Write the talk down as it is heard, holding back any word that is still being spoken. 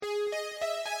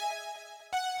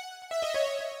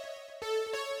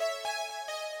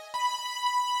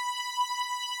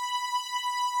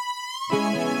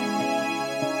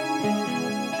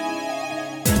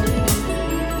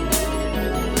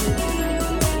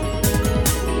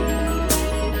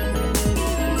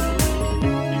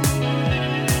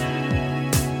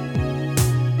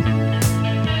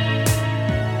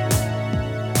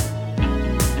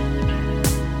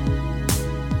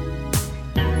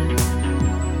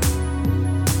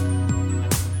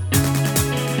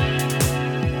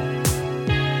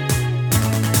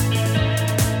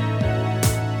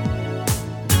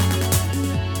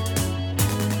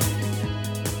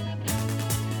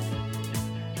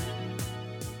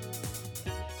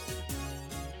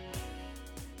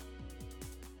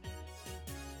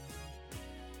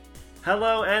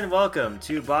Hello and welcome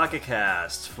to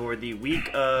BakaCast for the week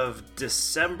of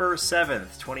December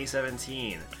 7th,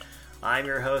 2017. I'm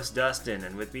your host, Dustin,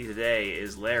 and with me today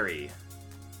is Larry.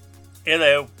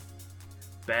 Hello.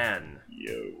 Ben.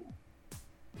 Yo.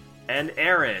 And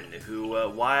Aaron, who,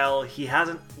 while he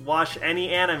hasn't watched any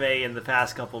anime in the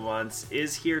past couple months,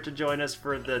 is here to join us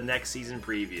for the next season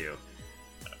preview.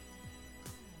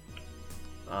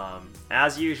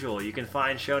 As usual, you can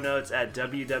find show notes at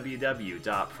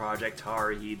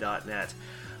www.projectharuhi.net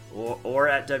or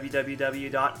at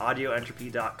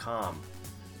www.audioentropy.com.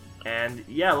 And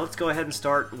yeah, let's go ahead and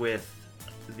start with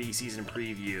the season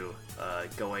preview,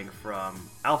 going from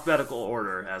alphabetical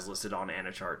order as listed on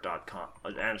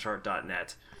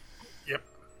anachart.net. Yep.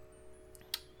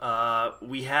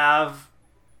 We have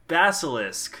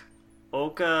Basilisk,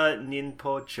 Oka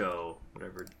Ninpocho,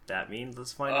 whatever that means.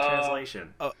 Let's find the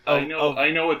translation. I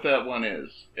know what that one is.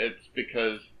 It's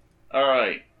because,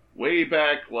 alright, way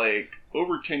back, like,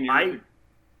 over 10 years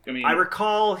ago. I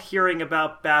recall hearing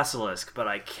about Basilisk, but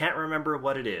I can't remember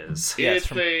what it is. Yeah, it's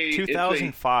from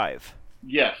 2005.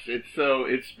 Yes,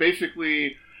 it's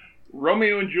basically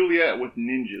Romeo and Juliet with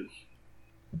ninjas.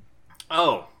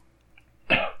 Oh.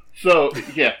 So,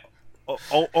 yeah.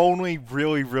 Only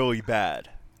really, really bad.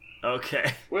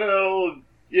 Okay. Well,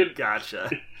 gotcha.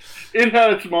 It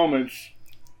had its moments.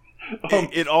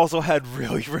 It also had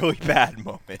really, really bad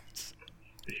moments.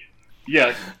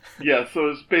 Yeah, so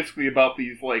it's basically about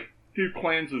these, like, two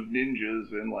clans of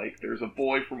ninjas, and, like, there's a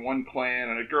boy from one clan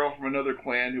and a girl from another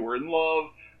clan who are in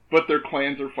love, but their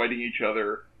clans are fighting each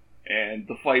other, and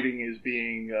the fighting is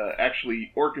being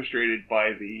actually orchestrated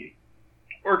by the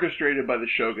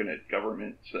shogunate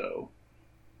government, so,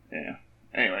 yeah.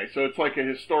 Anyway, so it's like a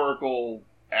historical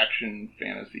action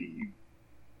fantasy.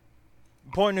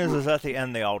 Point is at the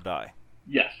end they all die.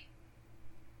 Yes.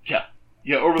 Yeah,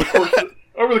 over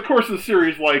the course of the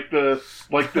series, like the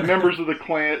members of the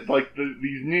clan, like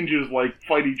these ninjas, like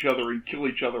fight each other and kill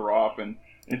each other off, and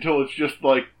until it's just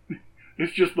the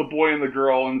boy and the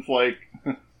girl, and it's like,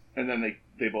 and then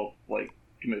they both like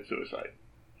commit suicide.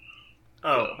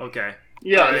 Oh, okay.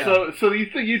 Yeah. So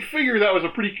you'd figure that was a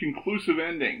pretty conclusive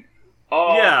ending.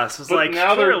 Yeah, so it's like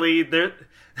clearly they're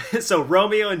so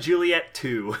Romeo and Juliet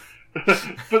 2. But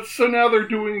I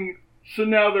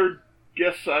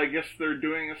guess they're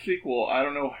doing a sequel. I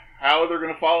don't know how they're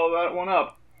going to follow that one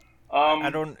up.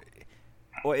 Well,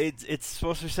 it's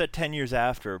supposed to be set 10 years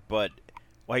after, but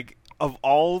like of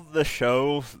all the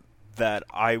shows that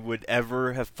I would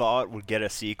ever have thought would get a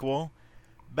sequel,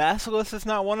 Basilisk is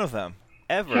not one of them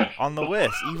ever on the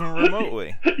list, even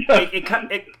remotely.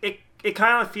 It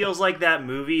kind of feels like that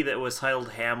movie that was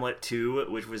titled Hamlet 2,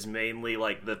 which was mainly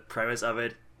like the premise of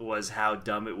it was how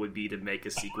dumb it would be to make a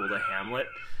sequel to Hamlet.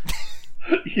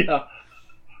 Yeah.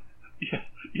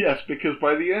 Yes, because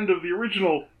by the end of the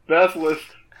original Basilisk,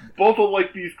 both of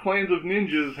like these clans of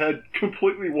ninjas had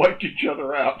completely wiped each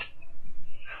other out.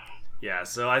 Yeah,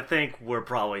 so I think we're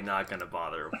probably not going to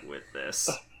bother with this.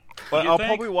 But I'll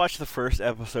probably watch the first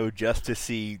episode just to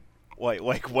see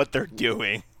like what they're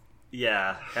doing.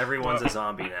 Yeah, everyone's a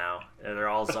zombie now. And they're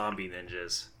all zombie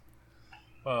ninjas.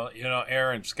 Well,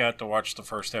 Aaron's got to watch the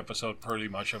first episode pretty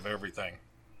much of everything.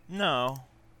 No.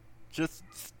 Just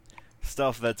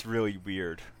stuff that's really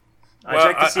weird. I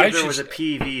checked to see if there was a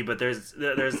PV, but there's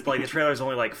like the trailer's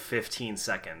only like 15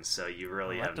 seconds, so you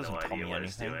really have no idea what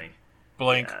it's doing.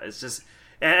 Blink. Yeah, it's just,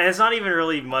 and it's not even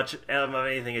really much of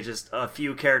anything. It's just a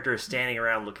few characters standing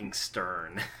around looking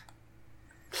stern.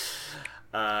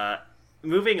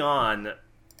 Moving on,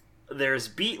 there's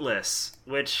Beatless,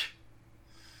 which,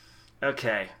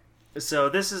 okay, so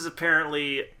this is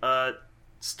apparently a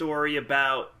story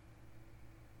about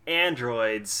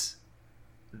androids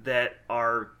that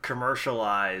are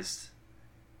commercialized,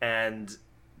 and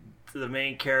the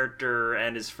main character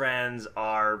and his friends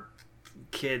are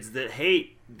kids that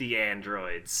hate the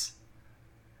androids.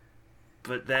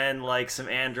 But then, like, some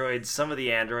of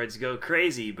the androids go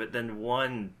crazy, but then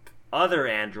one other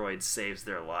android saves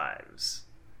their lives,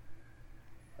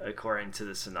 according to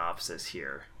the synopsis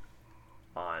here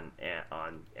on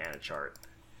Anachart.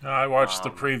 I watched the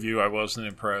preview. I wasn't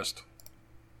impressed.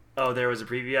 Oh, there was a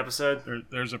preview episode?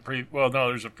 There's a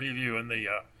preview in the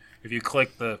if you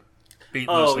click the Beatless.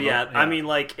 Oh yeah, I mean,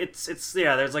 like it's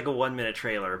there's like a 1 minute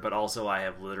trailer, but also I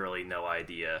have literally no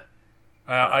idea.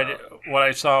 What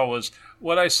I saw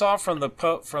from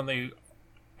the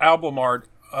album art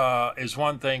is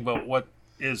one thing, but what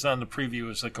is on the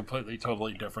preview is a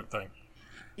totally different thing.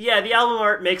 Yeah, the album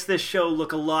art makes this show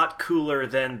look a lot cooler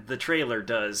than the trailer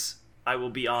does. I will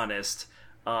be honest.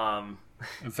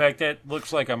 In fact, that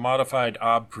looks like a modified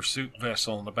Ob Pursuit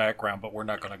vessel in the background, but we're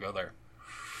not going to go there.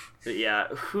 But yeah,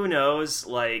 who knows?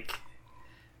 Like,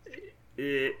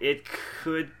 it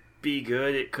could be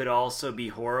good. It could also be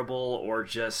horrible or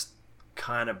just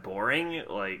kind of boring.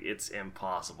 Like, it's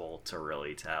impossible to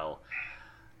really tell.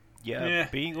 Yeah,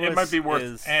 Beagless it might be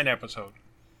worth an episode.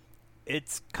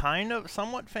 It's kind of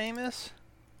somewhat famous,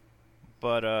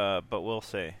 but we'll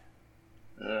see.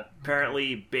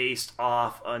 Apparently based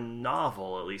off a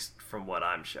novel, at least from what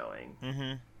I'm showing.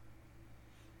 Mm-hmm.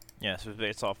 Yeah, so it's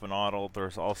based off a novel.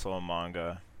 There's also a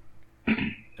manga.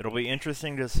 It'll be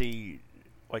interesting to see.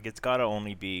 Like, it's got to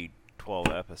only be 12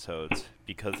 episodes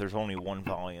because there's only one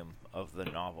volume of the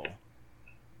novel.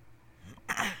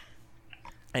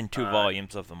 And 2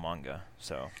 volumes of the manga,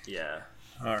 so... Yeah.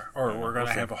 Or we're going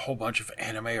to have a whole bunch of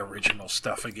anime original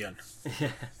stuff again.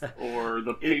 Or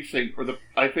the pacing,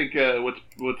 I think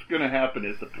what's going to happen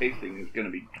is the pacing is going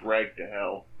to be dragged to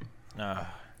hell.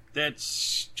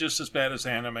 That's just as bad as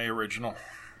anime original.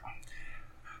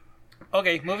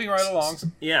 Okay, moving right along.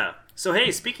 Yeah. So,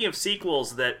 hey, speaking of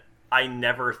sequels that I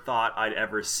never thought I'd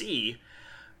ever see,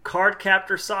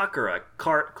 Cardcaptor Sakura,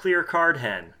 Clear Card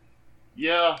Hen.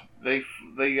 Yeah, they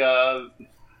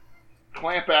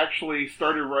Clamp actually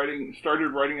started writing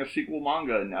a sequel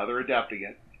manga, and now they're adapting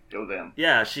it. Go them.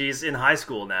 Yeah, she's in high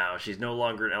school now. She's no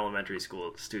longer an elementary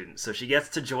school student, so she gets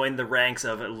to join the ranks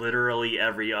of literally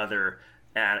every other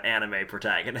anime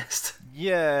protagonist.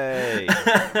 Yay!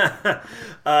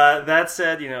 That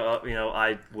said,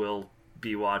 I will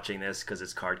be watching this because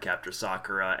it's Cardcaptor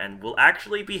Sakura, and we'll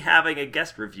actually be having a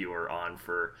guest reviewer on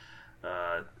for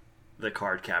the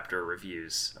Cardcaptor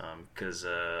reviews, because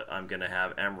I'm gonna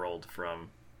have Emerald from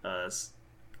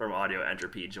Audio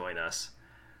Entropy join us,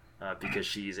 because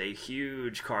she's a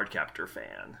huge Cardcaptor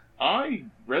fan. I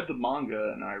read the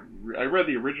manga, and I read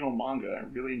the original manga. I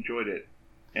really enjoyed it,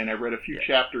 and I read a few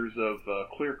chapters of the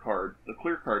Clear Card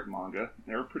manga.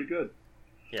 They were pretty good.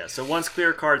 Yeah, so once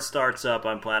Clear Card starts up,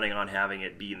 I'm planning on having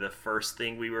it be the first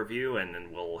thing we review, and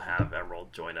then we'll have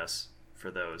Emerald join us for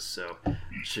those, so it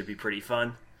should be pretty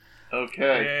fun.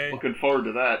 Okay, Yay. Looking forward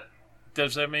to that.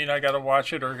 Does that mean I got to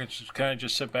watch it, or can I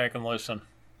just sit back and listen?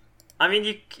 I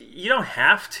mean, you don't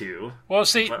have to. Well,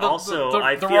 see, but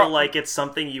I feel like it's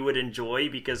something you would enjoy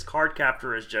because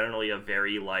Cardcaptor is generally a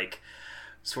very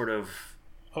sort of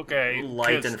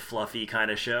light and fluffy kind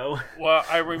of show. Well,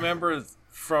 I remember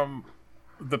from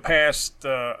the past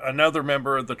another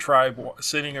member of the tribe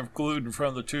sitting glued in front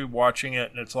of the tube watching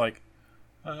it, and it's like.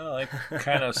 It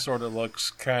kind of sort of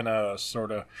looks kind of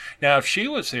sort of. Now, if she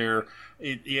was here,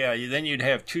 then you'd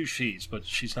have 2 sheets, but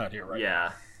she's not here right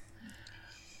now.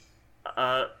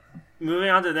 Yeah. Moving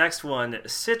on to the next one,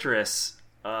 Citrus.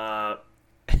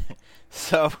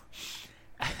 So,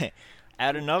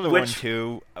 add another one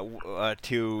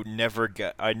to never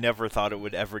get. I never thought it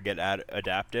would ever get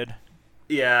adapted.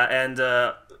 Yeah,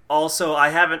 and also I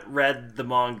haven't read the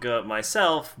manga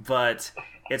myself, but.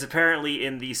 It's apparently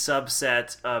in the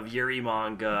subset of Yuri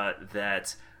manga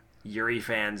that Yuri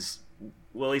fans,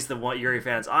 well, at least the Yuri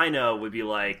fans I know, would be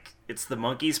like, it's the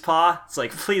monkey's paw. It's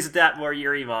like, please adapt more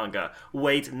Yuri manga.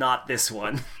 Wait, not this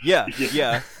one. Yeah,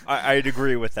 I'd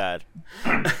agree with that.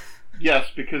 Yes,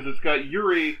 because it's got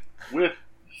Yuri with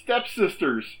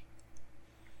stepsisters.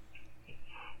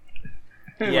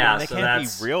 Yeah, they can't be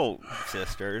real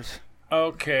sisters.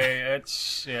 Okay,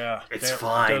 it's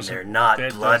fine. They're not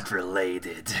blood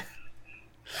related.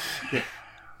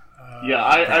 Yeah,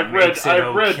 I've read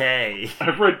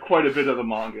quite a bit of the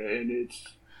manga, and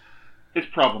it's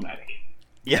problematic.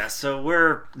 Yeah, so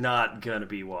we're not gonna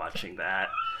be watching that.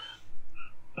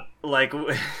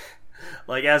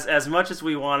 As much as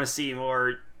we want to see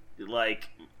more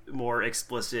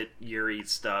explicit Yuri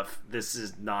stuff, this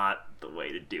is not the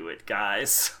way to do it,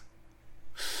 guys.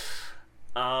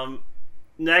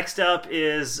 Next up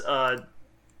is a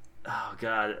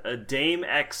Dame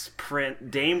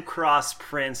Cross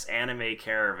Prince Anime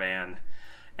Caravan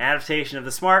adaptation of the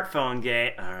smartphone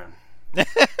game.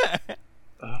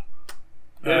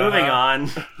 Moving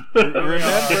on.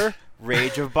 Remember,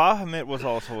 Rage of Bahamut was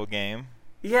also a game.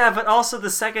 Yeah, but also the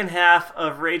second half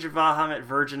of Rage of Bahamut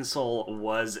Virgin Soul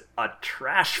was a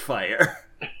trash fire.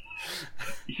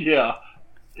 Yeah.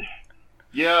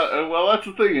 Yeah, well, that's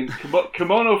the thing. And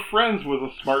Kimono Friends was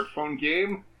a smartphone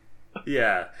game.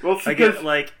 Yeah. Well, see, that's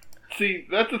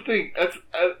the thing. That's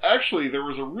actually, there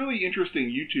was a really interesting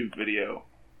YouTube video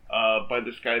by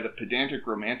this guy, the Pedantic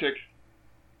Romantic,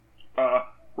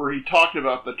 where he talked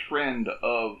about the trend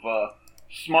of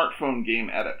smartphone game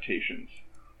adaptations.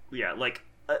 Yeah,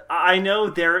 I know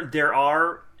there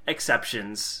are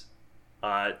exceptions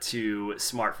to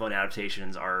smartphone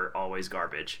adaptations are always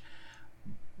garbage.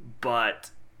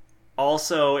 But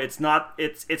also, it's not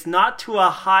to a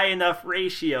high enough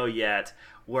ratio yet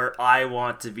where I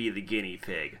want to be the guinea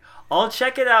pig. I'll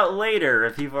check it out later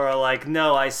if people are like,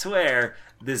 no, I swear,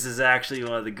 this is actually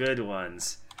one of the good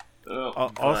ones.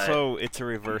 Also, it's a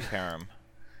reverse harem.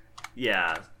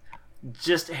 Yeah.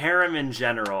 Just harem in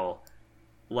general,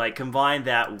 like, combine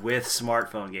that with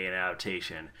smartphone game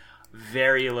adaptation,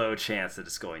 very low chance that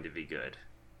it's going to be good.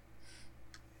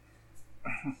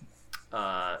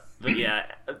 But yeah,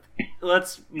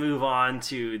 let's move on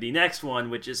to the next one,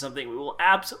 which is something we will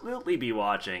absolutely be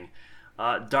watching.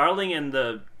 Darling in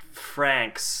the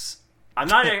Franxx. I'm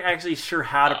not actually sure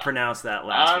how to pronounce that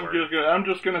last word. I'm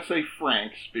just gonna say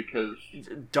Franks because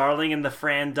Darling in the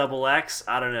Fran Double X.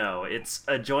 I don't know. It's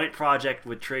a joint project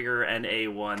with Trigger and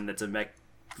A1. That's a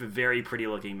very pretty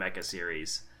looking mecha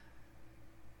series.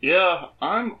 Yeah,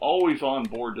 I'm always on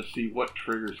board to see what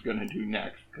Trigger's gonna do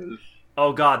next. Cause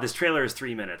oh god, this trailer is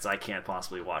 3 minutes. I can't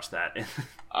possibly watch that.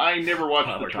 I never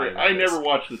watched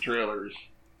the trailers.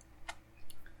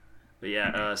 But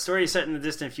yeah, story set in the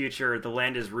distant future, the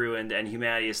land is ruined, and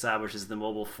humanity establishes the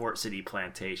mobile Fort City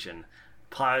plantation.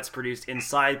 Pilots produced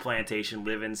inside plantation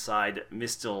live inside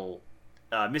Mistiltine,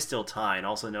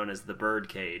 also known as the Bird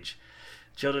Cage.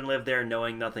 Children live there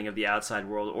knowing nothing of the outside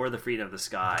world or the freedom of the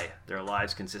sky. Their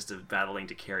lives consist of battling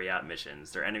to carry out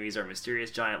missions. Their enemies are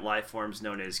mysterious giant life forms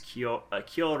known as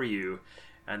Kyoryu,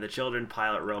 and the children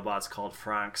pilot robots called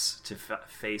Franxx to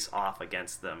face off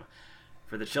against them.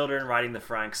 For the children, riding the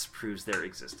Franxx proves their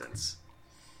existence.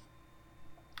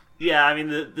 Yeah, I mean,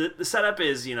 the setup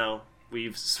is,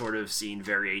 we've sort of seen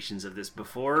variations of this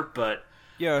before, but...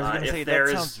 Yeah, I was going to say, that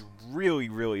sounds really,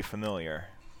 really familiar.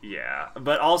 Yeah,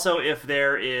 but also if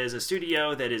there is a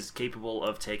studio that is capable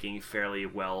of taking fairly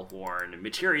well-worn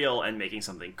material and making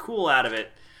something cool out of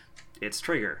it, it's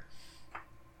Trigger.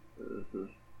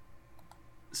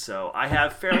 So I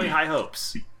have fairly high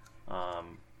hopes.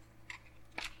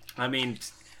 I mean,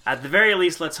 at the very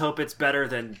least, let's hope it's better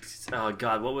than... Oh,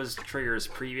 God, what was Trigger's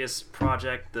previous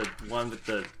project? The one with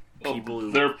the people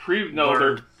who their previous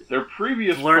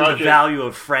learned project, the value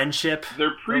of friendship.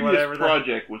 Their previous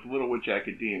project was Little Witch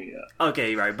Academia.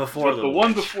 Okay, right, before the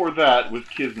one before that was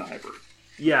Kiznaiver.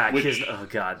 Yeah, oh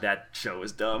God, that show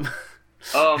was dumb.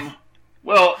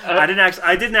 Well, I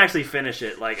didn't actually finish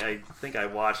it. Like, I think I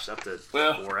watched up to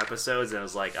 4 episodes, and I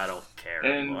was like, I don't care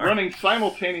anymore. And running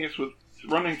simultaneously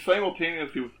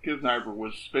with Kiznaiver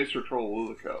was Space Patrol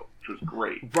Lilico, which was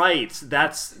great. Right,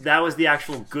 that was the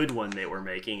actual good one they were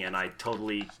making, and I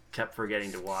totally kept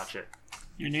forgetting to watch it.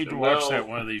 You need to watch that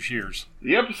one of these years.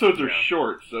 The episodes are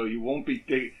short, so you won't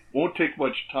take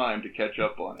much time to catch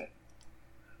up on it.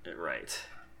 Right.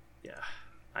 Yeah.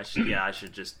 I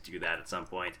should just do that at some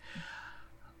point.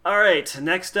 All right.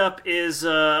 Next up is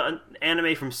an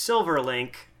anime from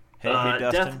Silverlink. Hey,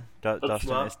 Dustin.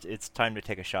 Dustin, it's time to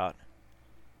take a shot.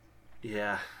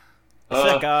 Yeah.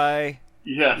 Isekai.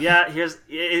 Yes. Yeah.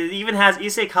 It even has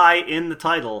Isekai in the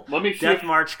title. Let me see. Death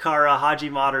March Kara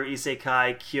Hajimaru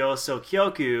Isekai Kyoso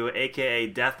Kyoku, aka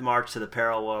Death March to the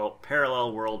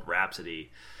Parallel World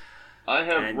Rhapsody. I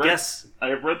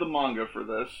have read the manga for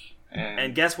this.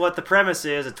 And guess what the premise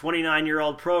is? A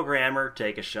 29-year-old programmer,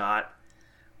 take a shot,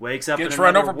 wakes up gets in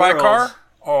run another over by a world, car?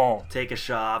 Oh. Take a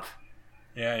shot.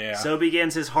 Yeah. So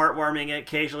begins his heartwarming,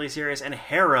 occasionally serious, and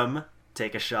harem,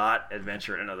 take a shot,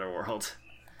 adventure in another world.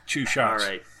 2 shots. All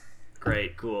right.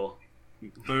 Great. Cool.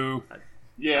 Boo. I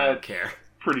don't care.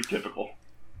 Pretty typical.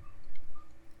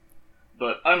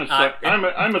 But I'm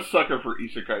a sucker for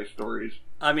isekai stories.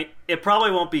 I mean, it probably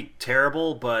won't be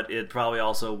terrible, but it probably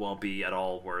also won't be at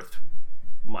all worth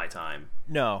my time.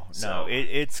 No,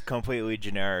 it's completely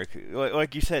generic.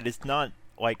 Like you said, it's not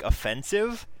like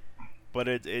offensive, but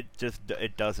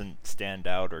it doesn't stand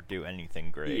out or do anything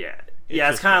great. Yeah.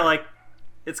 It's kind of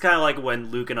like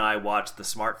when Luke and I watched the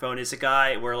Smartphone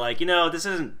Isekai. We're like, this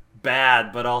isn't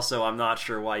bad, but also I'm not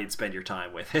sure why you'd spend your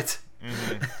time with it.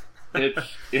 Mm-hmm.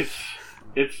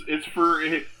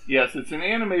 It's an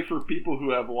anime for people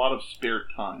who have a lot of spare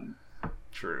time.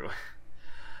 True.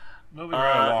 Moving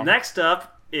right along. Next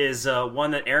up is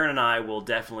one that Aaron and I will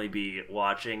definitely be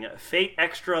watching. Fate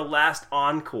Extra Last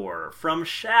Encore from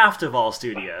Shaft of all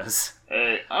studios.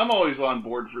 Hey, I'm always on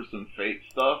board for some Fate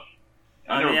stuff.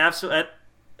 I mean, absolutely.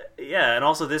 Yeah, and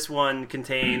also this one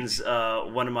contains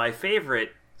one of my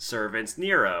favorite servants,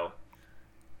 Nero.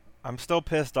 I'm still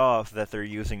pissed off that they're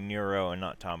using Nero and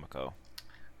not Tomoko.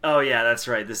 Oh yeah, that's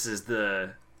right. This is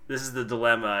the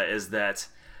dilemma, is that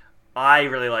I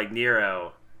really like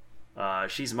Nero,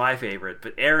 She's my favorite,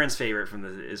 but Aaron's favorite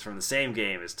is from the same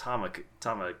game is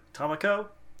Tamako.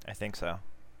 I think so.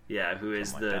 Yeah, who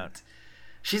is Something like that.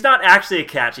 She's not actually a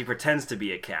cat. She pretends to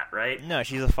be a cat, right? No,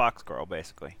 she's a fox girl,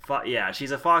 basically. Yeah, she's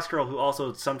a fox girl who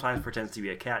also sometimes pretends to be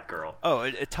a cat girl. Oh,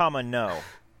 Tama no.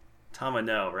 Tama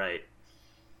no, right?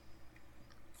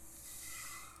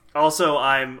 Also,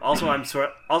 I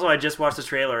just watched the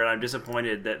trailer and I'm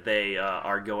disappointed that they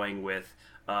are going with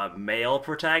male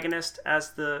protagonist as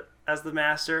the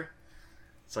master.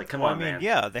 It's like, come on, man.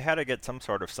 Yeah, they had to get some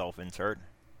sort of self-insert.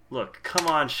 Look, come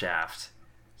on, Shaft.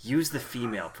 Use the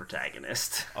female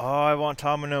protagonist. Oh, I want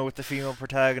Tamino with the female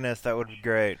protagonist. That would be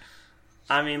great.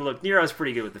 I mean, look, Nero's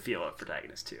pretty good with the female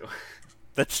protagonist, too.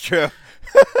 That's true.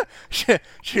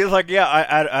 She's like, yeah,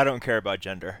 I don't care about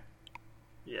gender.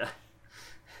 Yeah.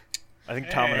 I think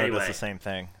Tamino Anyway. does the same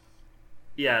thing.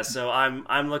 Yeah, so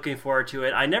I'm looking forward to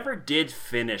it. I never did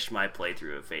finish my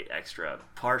playthrough of Fate Extra,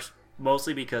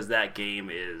 mostly because that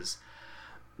game is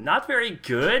not very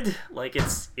good. Like,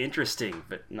 it's interesting,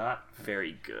 but not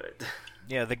very good.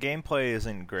 Yeah, the gameplay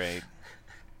isn't great.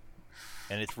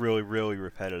 And it's really, really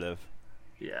repetitive.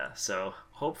 Yeah, so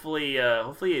hopefully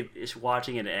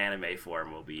watching it in anime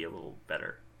form will be a little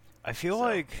better. I feel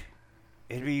like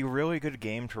it'd be a really good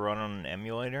game to run on an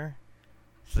emulator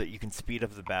so that you can speed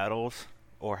up the battles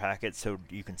or hack it so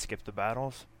you can skip the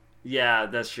battles. Yeah,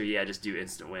 that's true. Yeah, just do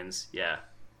instant wins. Yeah.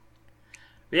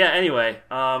 But yeah, anyway,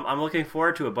 I'm looking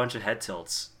forward to a bunch of head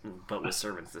tilts, but with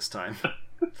servants this time.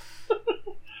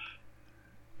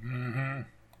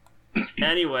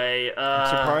 Anyway, I'm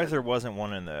surprised there wasn't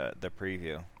one in the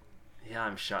preview. Yeah,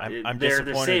 I'm shocked. I'm They're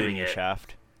disappointed saving in you, it.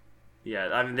 Shaft.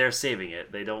 Yeah, I mean, they're saving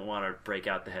it. They don't want to break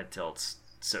out the head tilts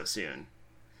so soon.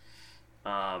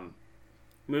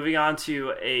 Moving on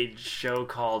to a show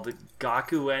called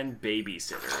Gakuen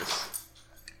Babysitters.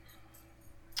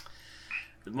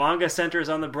 The manga centers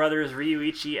on the brothers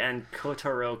Ryuichi and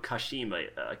Kotaro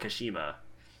Kashima.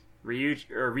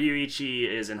 Ryuichi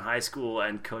is in high school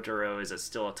and Kotaro is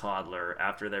still a toddler.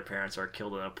 After their parents are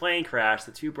killed in a plane crash,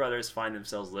 the two brothers find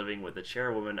themselves living with the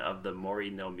chairwoman of the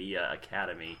Morinomiya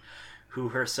Academy, who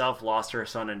herself lost her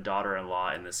son and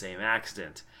daughter-in-law in the same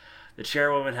accident. The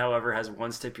chairwoman, however, has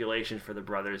one stipulation for the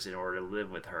brothers in order to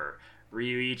live with her.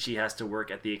 Ryuichi has to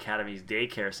work at the Academy's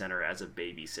daycare center as a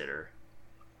babysitter.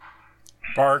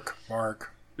 Bark.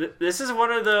 This is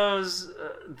one of those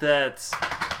that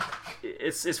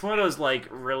it's one of those like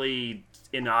really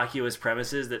innocuous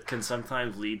premises that can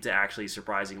sometimes lead to actually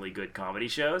surprisingly good comedy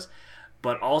shows,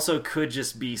 but also could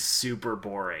just be super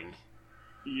boring.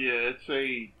 Yeah,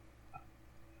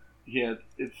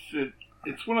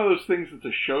 it's one of those things that's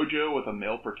a shoujo with a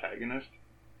male protagonist,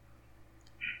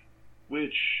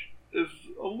 which is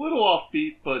a little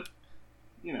offbeat, but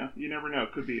you never know.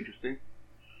 It could be interesting.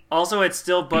 Also, it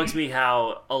still bugs me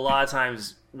how a lot of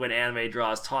times when anime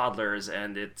draws toddlers,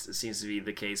 and it seems to be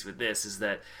the case with this, is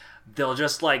that they'll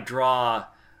just like draw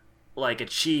like a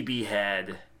chibi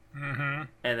head, and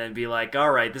then be like,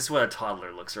 "All right, this is what a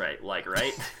toddler looks like,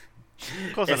 right?"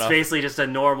 Close It's enough. basically just a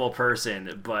normal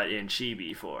person, but in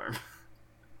chibi form.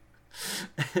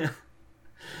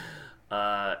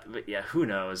 But yeah, who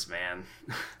knows, man?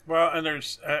 Well, and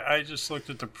I just looked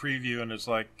at the preview and it's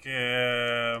like,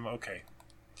 okay.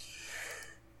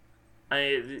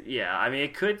 I mean,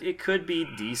 it could be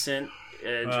decent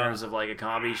in terms of like a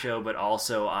comedy show, but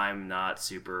also I'm not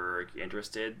super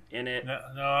interested in it. No,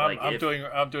 Like,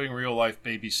 I'm doing real life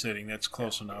babysitting. That's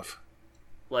close enough.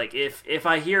 Like if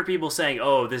I hear people saying,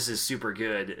 "Oh, this is super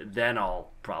good," then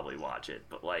I'll probably watch it.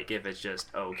 But like if it's just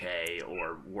okay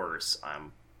or worse,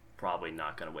 I'm probably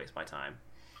not going to waste my time.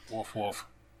 Woof woof.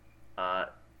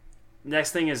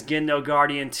 Next thing is Gin No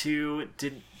Guardian 2.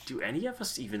 Do any of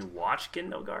us even watch Gin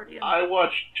No Guardian? I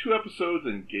watched 2 episodes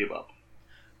and gave up.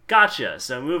 Gotcha.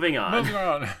 So moving on. Moving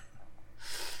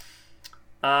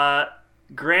on.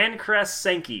 Grand Crest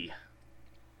Senki.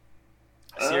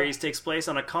 The series takes place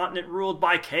on a continent ruled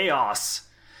by chaos.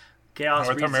 Chaos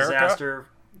North breeds America? disaster,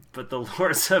 but the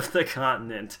lords of the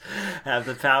continent have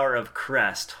the power of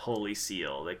Crest, Holy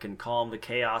Seal, that can calm the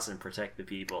chaos and protect the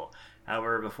people.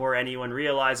 However, before anyone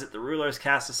realizes it, the rulers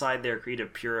cast aside their creed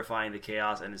of purifying the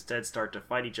chaos and instead start to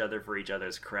fight each other for each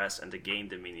other's crest and to gain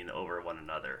dominion over one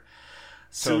another.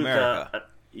 So America.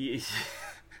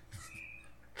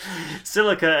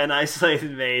 Silica, an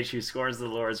isolated mage who scorns the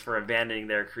lords for abandoning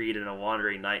their creed, and a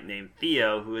wandering knight named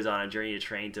Theo, who is on a journey to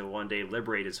train to one day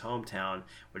liberate his hometown,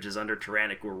 which is under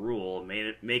tyrannical rule,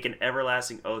 make an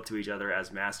everlasting oath to each other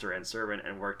as master and servant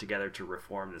and work together to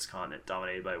reform this continent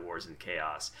dominated by wars and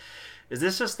chaos. Is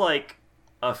this just like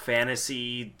a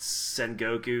fantasy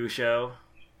Sengoku show?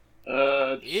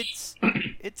 It's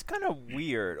kind of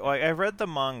weird. Like, I read the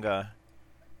manga,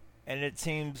 and it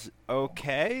seems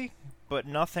okay, but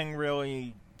nothing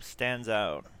really stands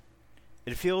out.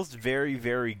 It feels very,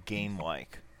 very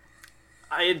game-like.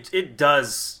 It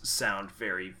does sound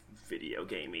very video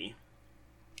gamey.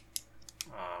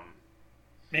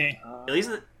 Me. At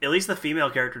least the female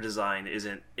character design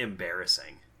isn't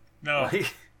embarrassing. No.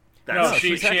 Like, No, that's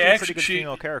she's actually a pretty good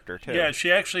female character, too. Yeah,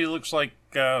 she actually looks like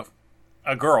a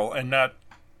girl and not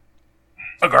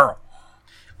a girl.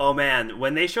 Oh man,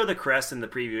 when they show the crest in the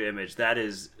preview image, that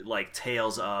is like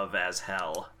Tales of as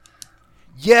hell.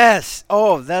 Yes!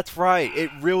 Oh, that's right. It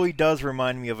really does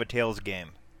remind me of a Tales game.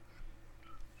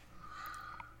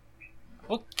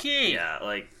 Okay. Yeah,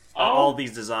 like all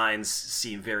these designs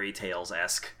seem very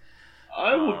Tales-esque.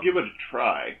 I will give it a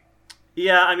try.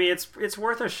 Yeah, I mean it's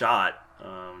worth a shot.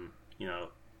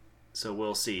 So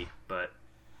we'll see. But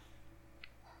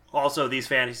also, these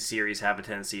fantasy series have a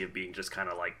tendency of being just kind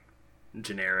of like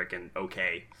generic and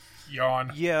okay.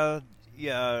 Yawn. Yeah,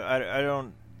 I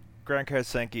don't... Grand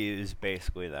Senki is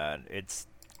basically that. It's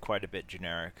quite a bit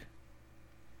generic.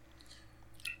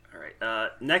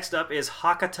 Alright, next up is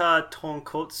Hakata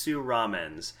Tonkotsu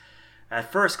Ramens. At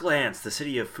first glance, the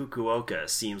city of Fukuoka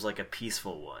seems like a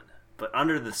peaceful one, but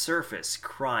under the surface,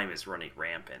 crime is running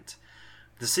rampant.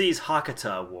 The city's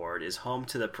Hakata ward is home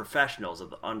to the professionals of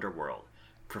the underworld,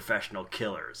 professional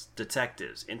killers,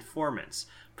 detectives, informants,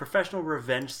 professional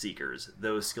revenge seekers,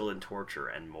 those skilled in torture,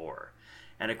 and more.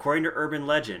 And according to urban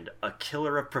legend, a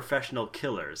killer of professional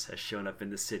killers has shown up in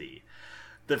the city.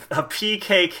 A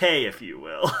PKK, if you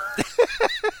will.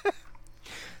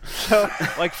 So,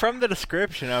 like, from the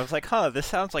description, I was like, this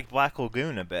sounds like Black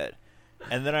Lagoon a bit.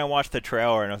 And then I watched the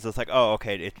trailer, and I was just like, oh,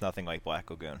 okay, it's nothing like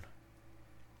Black Lagoon.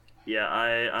 Yeah,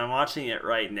 I'm watching it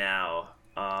right now.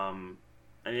 And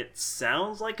it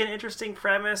sounds like an interesting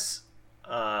premise.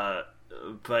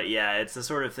 But yeah, it's the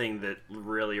sort of thing that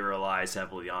really relies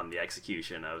heavily on the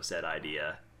execution of said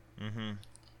idea. Mm-hmm.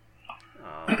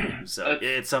 So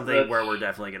it's something where we're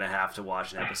definitely going to have to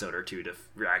watch an episode or two to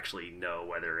actually know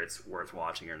whether it's worth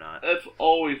watching or not. That's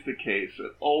always the case.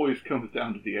 It always comes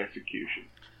down to the execution.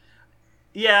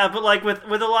 Yeah, but like with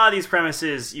a lot of these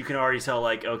premises, you can already tell,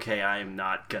 like, okay, I'm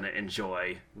not going to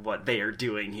enjoy what they are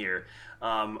doing here.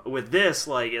 With this,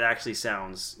 like, it actually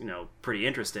sounds, pretty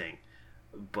interesting.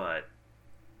 But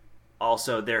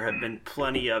also, there have been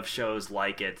plenty of shows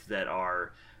like it that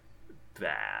are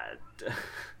bad.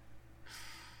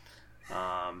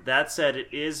 That said,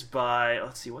 it is by,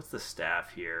 let's see, what's the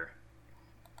staff here?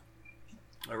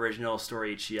 Original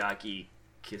story, Chiaki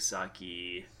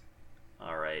Kisaki.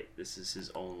 Alright, this is his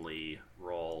only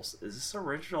roles. Is this an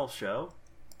original show?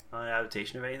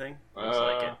 Adaptation of anything? Looks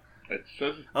like it. It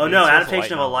says... Oh no,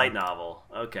 adaptation of a light novel.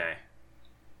 Okay.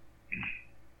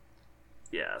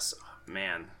 Yes,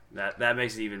 man, that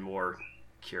makes it even more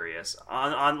curious.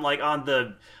 On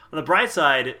the bright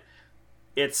side,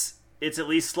 it's at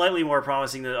least slightly more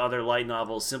promising than other light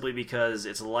novels, simply because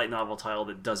it's a light novel title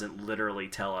that doesn't literally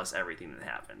tell us everything that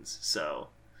happens. So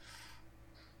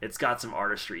it's got some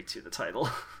artistry to the title.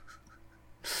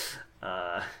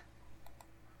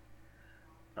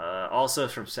 Also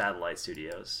from Satellite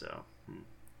Studios, so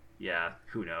yeah,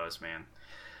 who knows, man.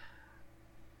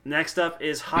 Next up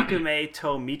is Hakume to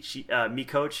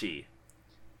Mikochi.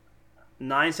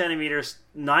 9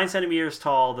 centimeters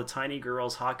tall, the tiny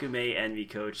girls Hakume and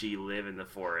Mikochi live in the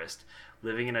forest,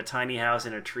 living in a tiny house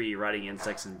in a tree, riding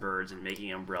insects and birds, and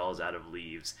making umbrellas out of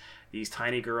leaves. These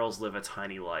tiny girls live a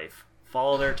tiny life.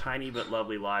 Follow their tiny but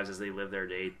lovely lives as they live their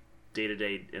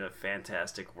day-to-day in a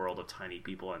fantastic world of tiny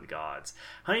people and gods.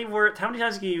 How many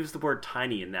times can you use the word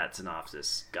tiny in that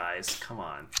synopsis, guys? Come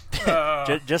on.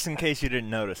 Just in case you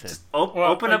didn't notice it.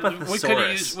 Open up a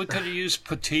thesaurus. We could have used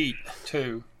petite,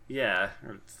 too. Yeah,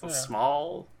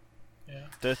 small. Yeah.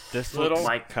 This Little.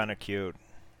 looks kind of cute,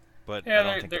 but Yeah, I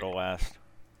don't think it'll last.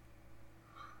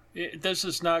 This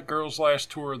is not Girls'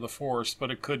 Last Tour of the Forest, but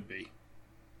it could be.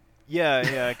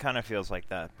 Yeah, it kind of feels like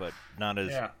that, but not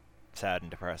as sad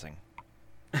and depressing.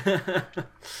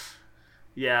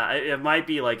 Yeah, it might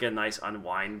be like a nice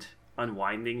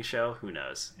unwinding show. Who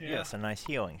knows? Yeah. Yes, a nice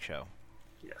healing show.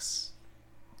 Yes.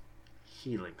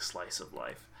 Healing slice of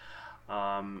life.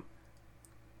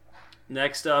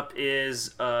 Next up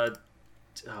is Hakyu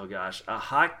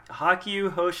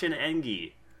Hoshin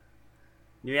Engi.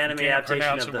 New anime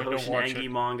adaptation of the Hoshin Engi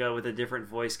manga with a different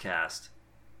voice cast.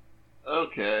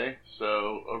 Okay,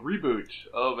 so a reboot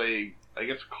of a, I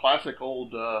guess, classic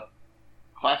old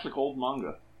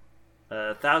manga.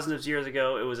 Thousands of years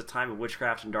ago, it was a time of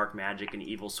witchcraft and dark magic. An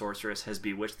evil sorceress has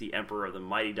bewitched the emperor of the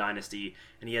mighty dynasty,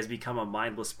 and he has become a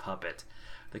mindless puppet.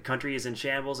 The country is in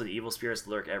shambles and evil spirits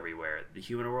lurk everywhere. The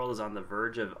human world is on the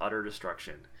verge of utter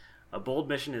destruction. A bold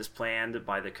mission is planned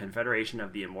by the Confederation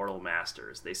of the Immortal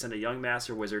Masters. They send a young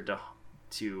master wizard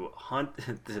to hunt.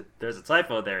 There's a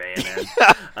typo there, ANN.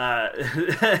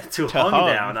 To hung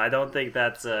down. I don't think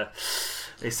that's.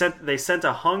 They sent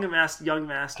a young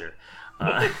master.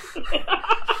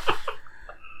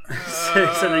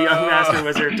 They sent a young master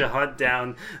wizard to hunt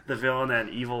down the villain and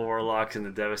evil warlocks in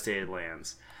the devastated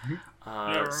lands.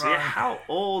 How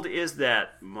old is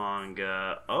that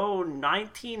manga?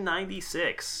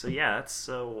 1996. So yeah, that's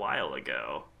a while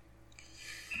ago.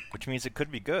 Which means it could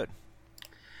be good.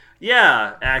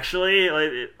 Yeah, actually,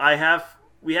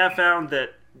 we have found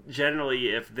that generally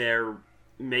if they're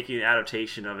making an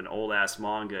adaptation of an old ass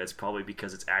manga, it's probably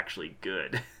because it's actually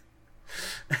good.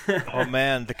 Oh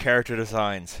man, the character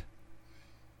designs.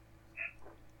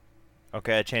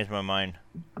 Okay, I changed my mind.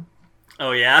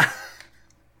 Oh yeah?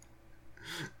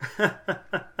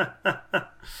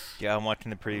 Yeah, I'm watching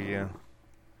the preview.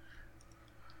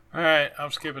 Alright,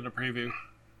 I'm skipping the preview.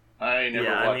 I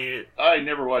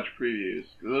never watch previews.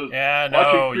 Yeah,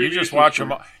 no, you just watch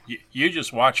them. You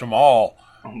just watch them all.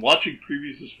 Watching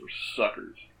previews is for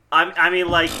suckers. I mean,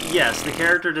 like, yes, the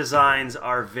character designs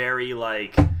are very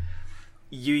like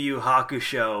Yu Yu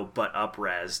Hakusho, but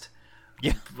up-resed.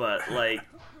 Yeah, but like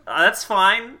that's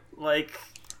fine. Like,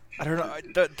 I don't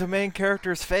know, the main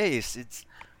character's face. It's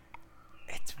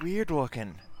weird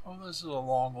looking. Oh, this is a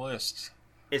long list.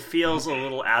 It feels a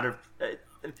little out of.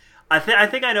 I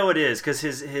think I know what it is because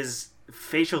his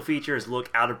facial features look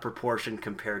out of proportion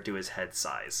compared to his head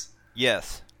size.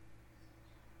 Yes.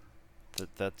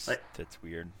 That's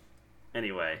weird.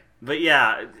 Anyway, but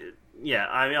yeah.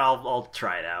 I mean, I'll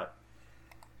try it out.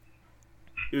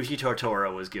 Uchi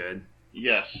Totoro was good.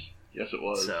 Yes, it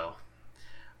was. So,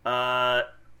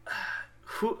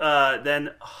 then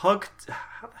Hug.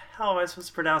 How the hell am I supposed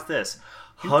to pronounce this?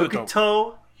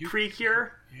 Hugto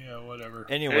Precure. Yeah, whatever.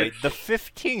 Anyway, the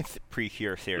 15th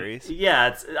Precure series.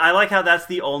 Yeah, I like how that's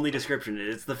the only description.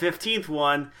 It's the 15th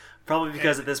one, probably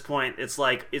because at this point it's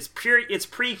like it's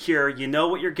Precure. You know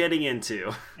what you're getting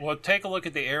into. Well, take a look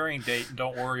at the airing date and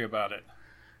don't worry about it.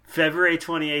 February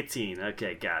 2018.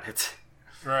 Okay, got it.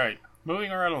 Right.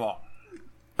 Moving right along.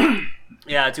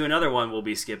 Yeah, to another one we'll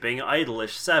be skipping,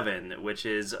 Idolish 7, which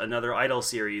is another Idol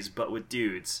series but with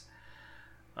dudes.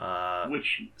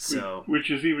 Which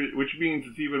means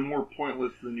it's even more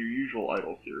pointless than your usual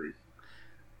Idol series.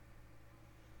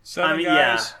 7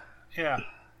 guys. Yeah.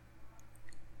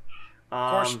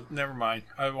 Of course, never mind.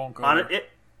 I won't go there.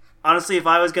 Honestly, if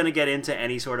I was going to get into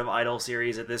any sort of Idol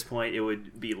series at this point, it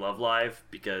would be Love Live,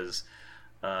 because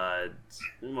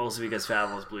mostly because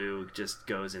Fabulous Blue just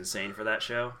goes insane for that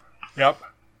show. Yep.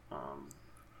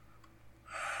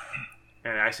 And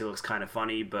it actually looks kind of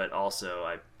funny, but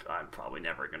also I'm probably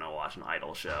never going to watch an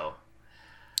Idol show.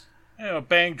 Yeah,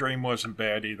 Bang Dream wasn't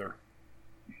bad either.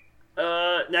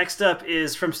 Next up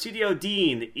is from Studio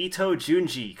Dean, Ito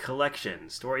Junji Collection.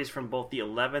 Stories from both the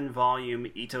 11-volume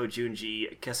Ito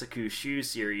Junji Kesaku Shu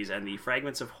series and the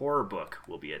Fragments of Horror book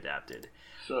will be adapted.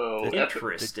 So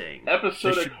interesting.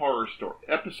 Episodic horror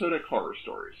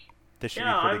stories. This should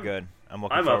be pretty good. I'm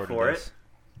looking I'm forward up for to it. this.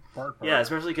 Yeah,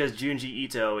 especially because Junji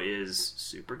Ito is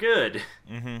super good.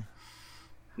 Mm-hmm.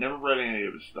 Never read any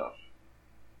of his stuff.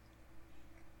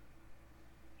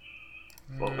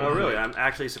 Oh, really? I'm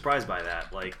actually surprised by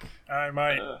that. Like, I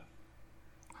might.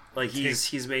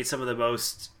 He's made some of the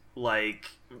most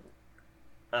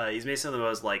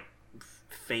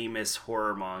famous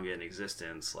horror manga in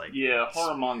existence. Like,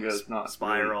 horror manga is not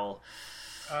Spiral.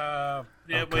 Yeah,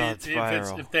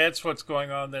 Spiral. if that's what's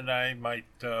going on, then I might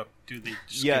do the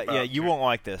skip out. You won't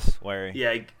like this, Larry.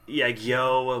 Yeah,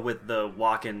 Gyo with the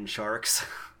walking sharks.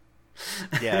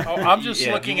 Yeah. Oh, I'm just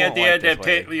looking at the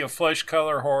adaptation of flesh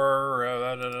color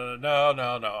horror.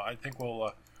 No. I think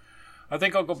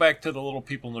I'll go back to the little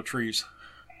people in the trees.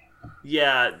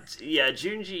 Yeah.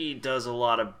 Junji does a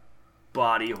lot of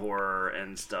body horror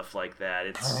and stuff like that.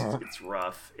 It's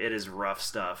rough. It is rough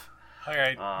stuff. All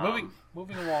right,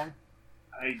 moving along.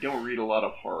 I don't read a lot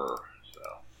of horror, so.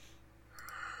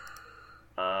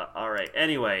 All right.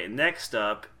 Anyway, next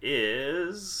up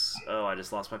is I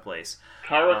just lost my place.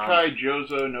 Karakai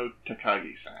Jozo no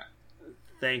Takagi-san.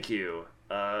 Thank you.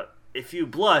 If you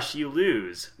blush, you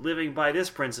lose. Living by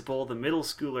this principle, the middle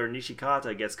schooler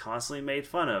Nishikata gets constantly made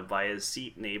fun of by his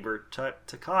seat neighbor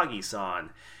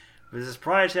Takagi-san. With his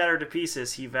pride shattered to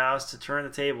pieces, he vows to turn the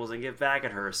tables and get back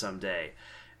at her someday.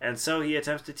 And so he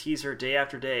attempts to tease her day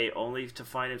after day, only to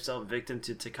find himself victim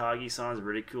to Takagi-san's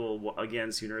ridicule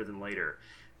again sooner than later.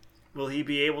 Will he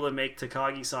be able to make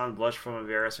Takagi-san blush from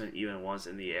embarrassment even once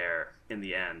in the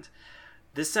end?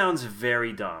 This sounds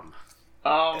very dumb.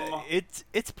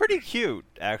 It's pretty cute,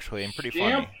 actually, and pretty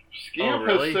funny. Scamp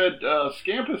really?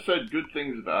 Scamp has said good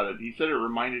things about it. He said it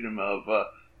reminded him of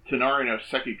Tonari no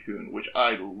Seki-kun, which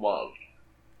I loved.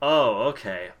 Oh,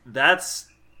 okay. That's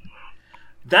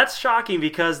shocking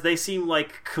because they seem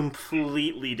like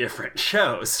completely different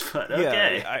shows. But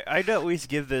okay, Yeah, I'd at least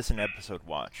give this an episode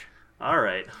watch. all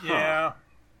right. Huh.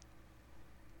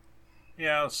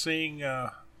 Yeah. Seeing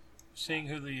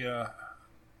who the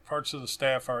parts of the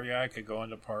staff are, I could go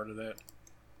into part of that.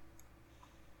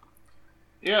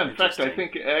 Yeah, in fact, I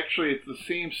Interesting. think actually it's the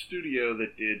same studio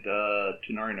that did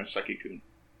Tonari no Seki-kun.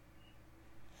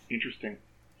 Interesting.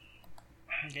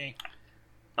 Okay.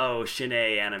 Oh, Shine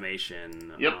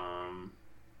Animation. Yep.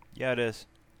 Yeah, it is.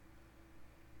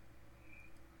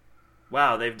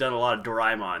 Wow, they've done a lot of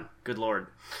Doraemon. Good lord.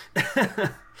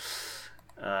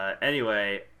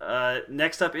 Anyway,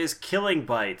 next up is Killing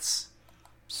Bites.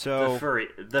 So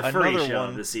The furry show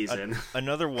of the season.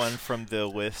 Another one from the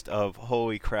list of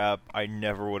holy crap! I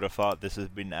never would have thought this has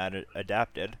been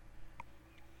adapted.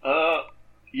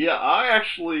 Yeah,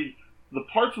 the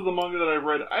parts of the manga that I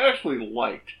read, I actually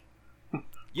liked.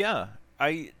 Yeah,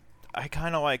 I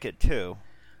kind of like it too,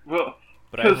 Well,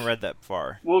 but I haven't read that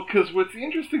far. Well, because what's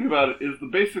interesting about it is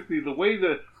basically the way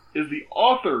the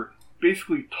author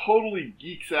basically totally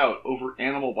geeks out over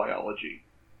animal biology.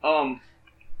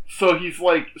 So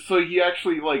he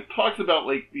actually talks about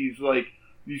these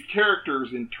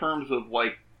characters in terms of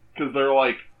because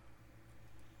they're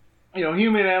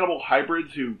human animal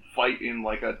hybrids who fight in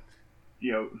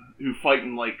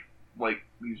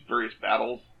these various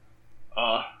battles,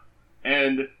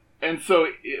 and so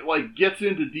it gets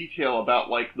into detail about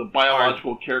the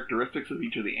biological characteristics of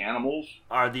each of the animals.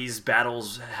 Are these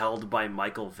battles held by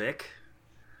Michael Vick?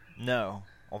 No,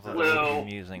 although that Well- would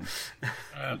be amusing.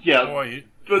 Yeah, Boy,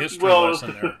 But, history well,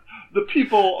 lesson there. the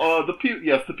people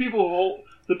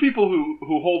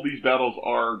who hold these battles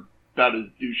are about as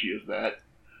douchey as that.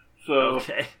 So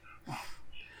Okay.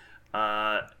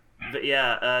 But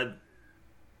yeah,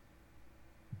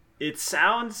 it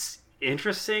sounds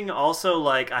interesting. Also,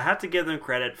 I have to give them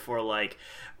credit for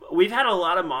we've had a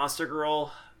lot of Monster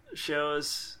Girl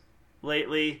shows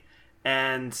lately,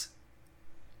 and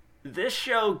this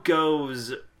show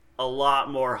goes a lot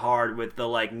more hard with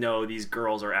the no, these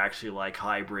girls are actually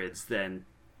hybrids than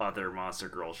other Monster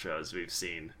Girl shows we've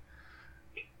seen.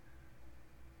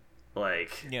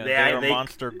 Yeah, they are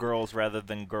monster girls rather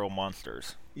than girl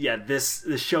monsters. Yeah, this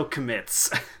show commits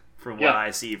from what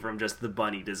I see from just the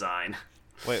bunny design.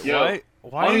 Wait, Yeah.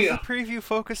 why Honey, is the preview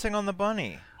focusing on the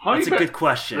bunny? That's a Honey good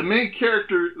question. The main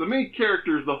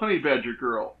character is the Honey Badger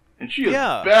girl, and she is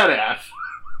Yeah. badass.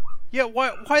 Yeah,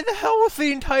 why the hell was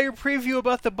the entire preview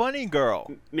about the bunny girl?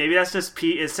 Maybe that's just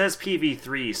it says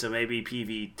PV3, so maybe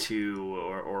PV2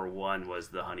 or 1 was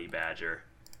the honey badger.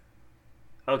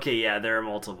 Okay, yeah, there are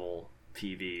multiple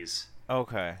PVs.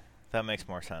 Okay, that makes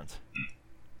more sense.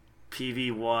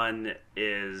 PV1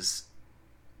 is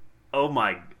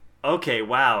okay,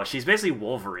 wow, she's basically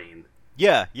Wolverine.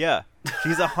 Yeah,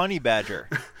 she's a honey badger.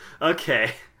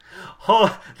 Okay.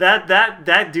 Oh,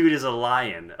 that dude is a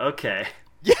lion. Okay.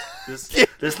 Yeah. This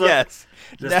Yes.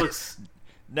 This now, looks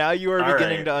now you are All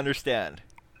beginning right. to understand.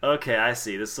 okay. I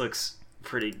see. This looks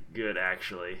pretty good,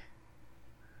 actually.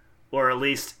 Or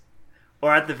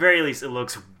at the very least, it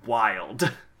looks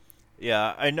wild.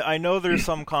 Yeah, I know there's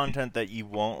some content that you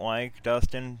won't like,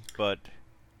 Dustin, but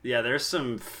Yeah, there's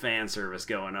some fan service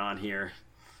going on here.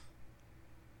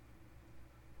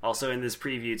 Also, in this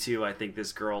preview too, I think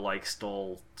this girl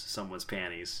stole someone's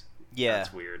panties. yeah.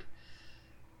 That's weird.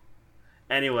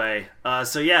 Anyway,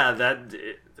 so yeah,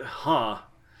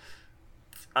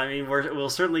 I mean, we'll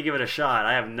certainly give it a shot.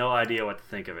 I have no idea what to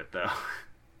think of it, though.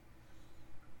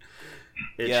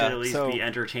 It Yeah, should at least so- be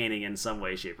entertaining in some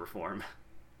way, shape, or form.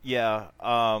 Yeah,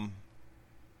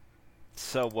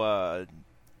 so,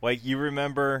 you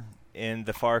remember in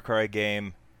the Far Cry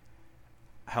game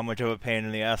how much of a pain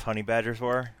in the ass honey badgers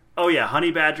were? Oh yeah,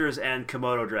 honey badgers and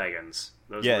Komodo dragons.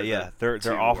 Those were the They're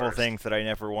two awful worst. things that I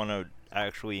never want to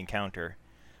actually encounter.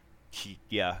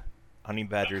 Honey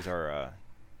badgers are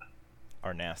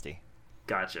nasty.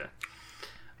 Gotcha.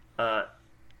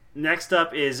 Next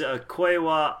up is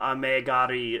Koewa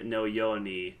Amegari no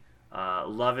Yoni.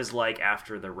 Love is Like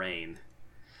After the Rain.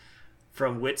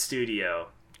 From Wit Studio.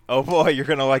 Oh boy, you're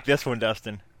gonna like this one,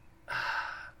 Dustin.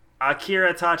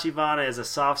 Akira Tachibana is a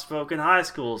soft-spoken high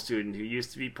school student who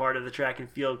used to be part of the track and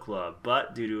field club,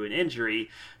 but due to an injury,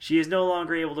 she is no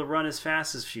longer able to run as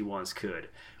fast as she once could.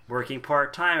 Working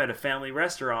part-time at a family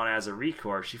restaurant as a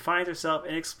recourse, she finds herself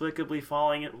inexplicably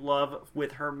falling in love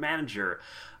with her manager,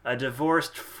 a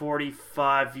divorced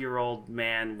 45-year-old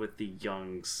man with a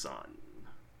young son.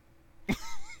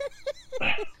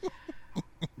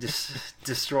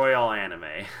 Destroy all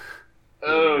anime.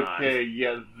 Okay,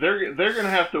 yeah, they're gonna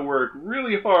have to work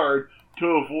really hard to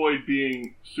avoid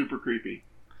being super creepy.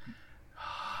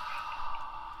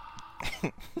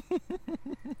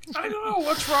 I don't know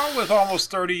what's wrong with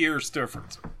almost 30 years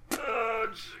difference. Oh,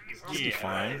 Jesus. Be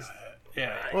fine.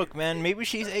 Yeah. Look, man, maybe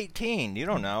she's 18. You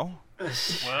don't know.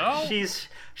 Well,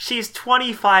 she's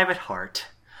 25 at heart.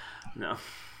 No.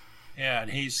 yeah,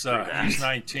 and he's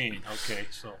 19. Okay,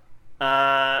 so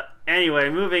Anyway,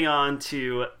 moving on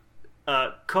to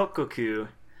Kokoku.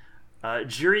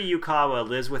 Juri Yukawa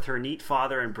lives with her neat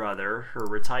father and brother, her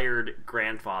retired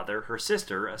grandfather, her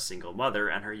sister, a single mother,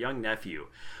 and her young nephew.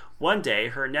 One day,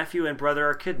 her nephew and brother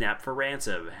are kidnapped for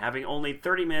ransom. Having only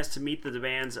 30 minutes to meet the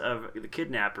demands of the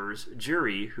kidnappers,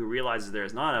 Juri, who realizes there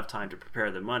is not enough time to prepare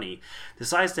the money,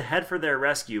 decides to head for their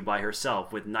rescue by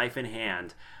herself with knife in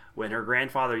hand when her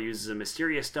grandfather uses a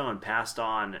mysterious stone passed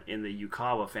on in the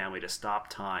Yukawa family to stop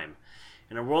time.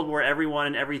 In a world where everyone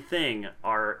and everything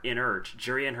are inert,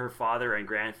 Juri and her father and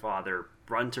grandfather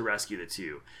run to rescue the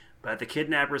two. But at the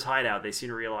kidnappers' hideout, they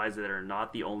soon realize that they're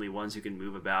not the only ones who can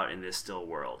move about in this still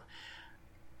world.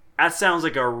 That sounds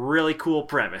like a really cool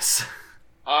premise.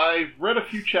 I've read a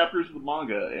few chapters of the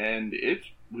manga, and it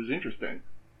was interesting.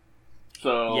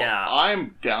 So, Yeah.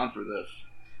 I'm down for this.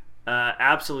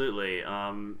 Absolutely.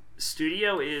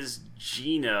 Studio is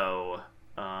Geno,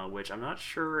 which I'm not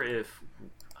sure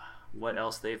what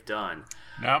else they've done.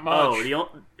 not much. Oh,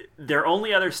 their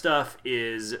only other stuff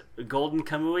is Golden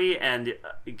Kamui and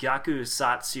Gyaku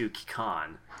Satsu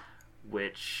Kikan,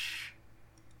 which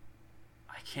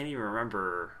I can't even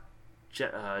remember.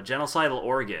 Genocidal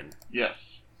Organ. Yes.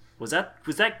 Was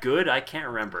that good? I can't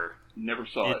remember. Never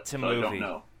saw It's it, a so I don't movie.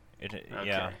 know. Okay.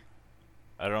 Yeah.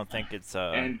 I don't think it's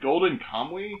And Golden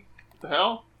Kamui? What the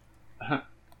hell?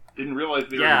 Didn't realize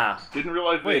they Yeah.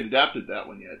 had adapted that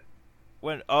one yet.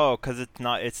 when because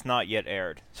it's not yet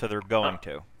aired, so they're going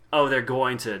to. Oh, they're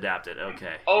going to adapt it.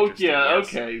 Okay. Oh Interesting, yeah,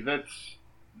 yes. okay.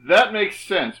 That makes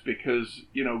sense because,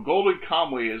 Golden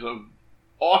Kamui is an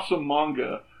awesome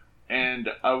manga, and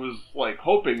I was like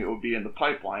hoping it would be in the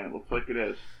pipeline. It looks like it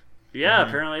is. Yeah,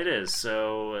 apparently it is.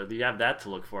 So you have that to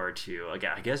look forward to. I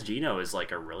guess Geno is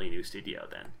like a really new studio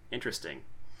then. Interesting.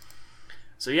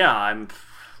 So yeah, I'm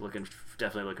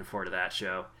definitely looking forward to that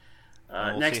show.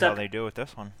 We'll Next see up, how they do with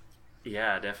this one.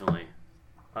 yeah, definitely.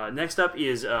 Next up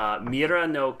is Mira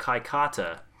no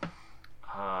Kaikata.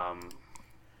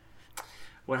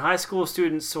 When high school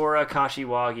student Sora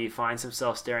Kashiwagi finds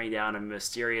himself staring down a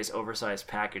mysterious oversized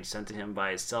package sent to him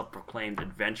by his self-proclaimed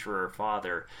adventurer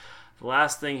father, the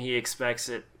last thing he expects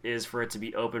is for it to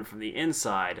be opened from the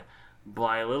inside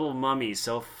by a little mummy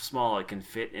so small it can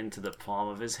fit into the palm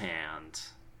of his hand.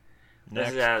 This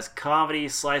Next. is as comedy,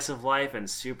 slice of life, and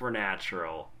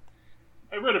supernatural.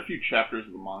 I read a few chapters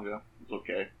of the manga. It's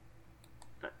okay.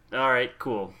 Alright,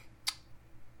 cool.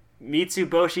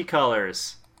 Mitsuboshi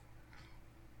Colors.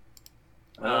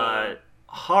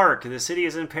 Hark, the city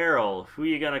is in peril. Who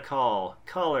you gonna call?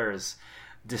 Colors.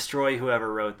 Destroy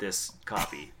whoever wrote this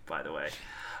copy, by the way.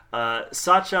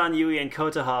 Sachan, Yui, and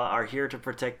Kotaha are here to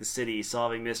protect the city,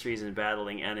 solving mysteries and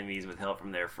battling enemies with help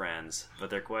from their friends. But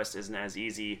their quest isn't an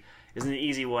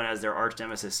easy one as their arch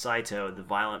nemesis Saito, the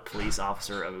violent police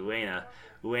officer of Ueno,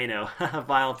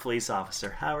 violent police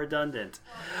officer, how redundant,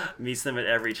 meets them at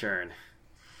every turn.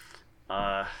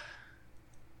 I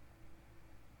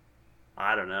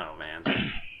don't know, man.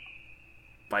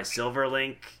 By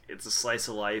Silverlink, it's a slice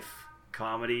of life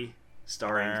comedy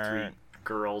starring three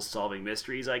girls solving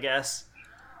mysteries, I guess.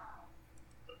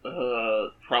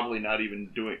 Probably not even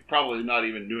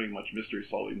doing much mystery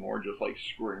solving, more just like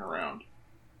screwing around.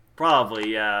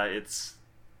 Probably, yeah. It's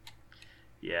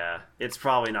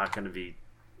probably not going to be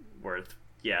worth.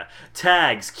 Yeah,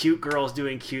 tags, cute girls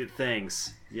doing cute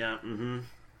things. Yeah,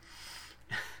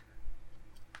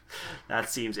 that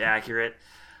seems accurate.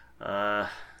 Yeah,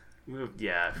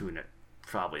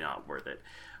 probably not worth it.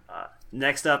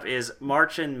 Next up is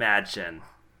Marchen Madchen.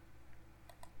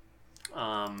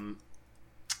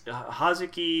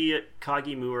 Hazuki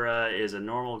Kagimura is a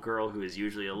normal girl who is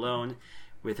usually alone.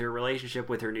 With her relationship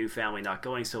with her new family not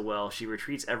going so well, she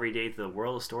retreats every day to the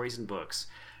world of stories and books.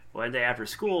 One day after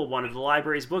school, one of the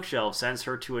library's bookshelves sends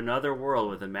her to another world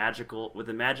with a magic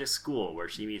school where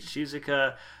she meets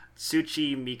Shizuka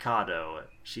Tsuchi Mikado.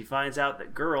 She finds out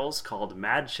that girls called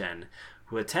Madchen,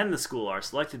 who attend the school are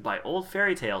selected by old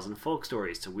fairy tales and folk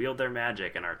stories to wield their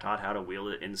magic and are taught how to wield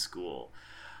it in school.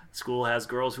 The school has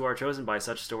girls who are chosen by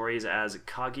such stories as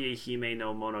Kaguya Hime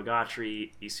no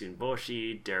Monogatari,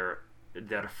 Isunboshi, Der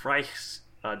Freischütz,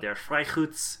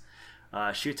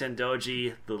 Shuten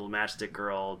Doji, Little Matchstick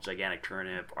Girl, Gigantic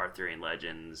Turnip, Arthurian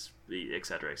Legends,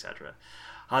 etc., etc.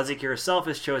 Hazuki herself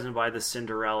is chosen by the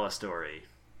Cinderella story.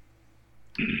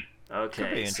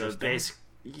 Okay, so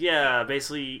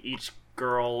basically each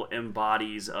girl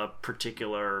embodies a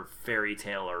particular fairy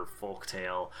tale or folk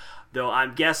tale, though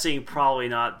I'm guessing probably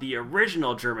not the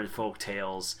original German folk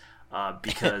tales,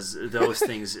 because those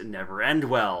things never end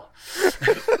well.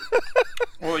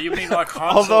 Well, you mean like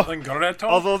Hansel and Gretel?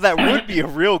 Although that would be a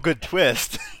real good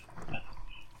twist.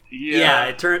 Yeah,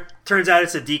 it turns out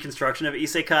it's a deconstruction of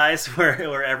isekais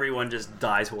where everyone just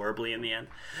dies horribly in the end.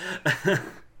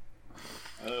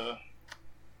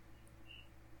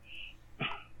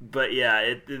 But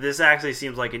yeah, this actually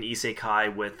seems like an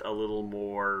isekai with a little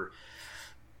more...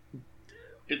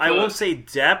 I won't say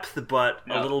depth, but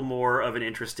a little more of an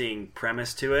interesting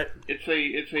premise to it. It's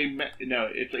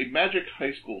a magic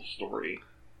high school story,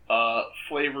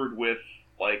 flavored with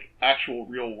like actual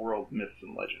real world myths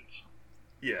and legends.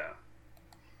 Yeah.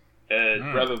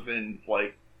 Rather than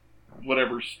like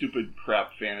whatever stupid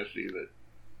crap fantasy that.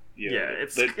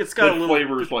 It's got a little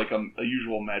flavors like a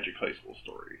usual magic high school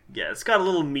story. Yeah, it's got a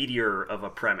little meatier of a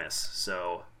premise,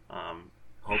 so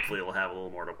hopefully it'll have a little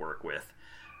more to work with.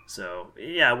 So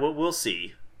yeah, we'll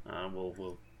see.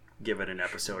 We'll give it an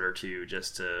episode or two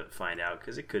just to find out,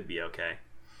 because it could be okay.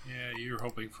 Yeah, you're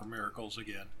hoping for miracles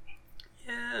again.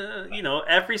 Yeah,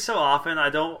 every so often I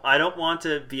don't want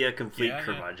to be a complete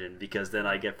curmudgeon, because then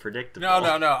I get predictable.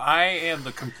 No. I am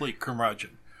the complete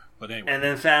curmudgeon. But anyway. And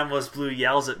then Fathomless Blue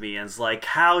yells at me and is like,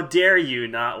 "How dare you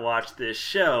not watch this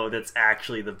show that's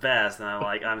actually the best?" And I'm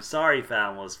like, "I'm sorry,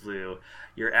 Fathomless Blue.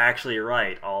 You're actually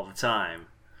right all the time."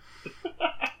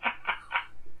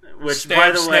 Which, snap,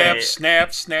 by the way,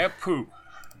 snap, poo.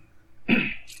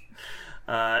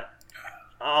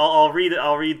 I'll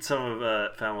read some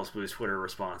of Fathomless Blue's Twitter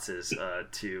responses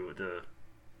to the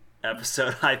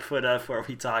episode I put up where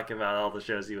we talk about all the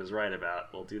shows he was right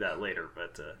about. We'll do that later,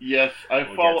 but yes, I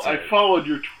followed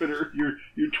your Twitter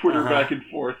back and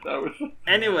forth. That was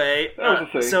anyway. That was a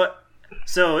thing.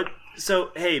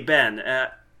 So hey Ben,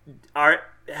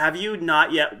 have you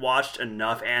not yet watched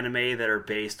enough anime that are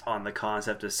based on the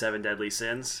concept of 7 Deadly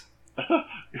Sins?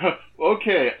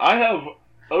 Okay, I have.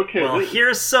 Okay, well,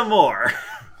 here's some more.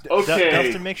 Okay,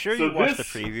 Dustin, make sure you watch the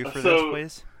preview for this,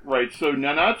 please. Right, so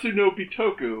Nanatsu no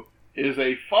Bitoku is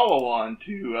a follow-on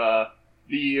to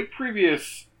the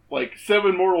previous,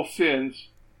 7 Mortal Sins.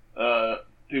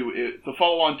 It's a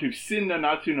follow-on to Sin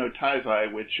Nanatsu no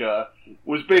Taizai, which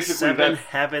was basically 7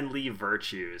 heavenly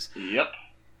virtues. Yep.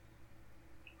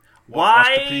 Why? Watch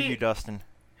the preview, Dustin.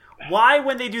 Why,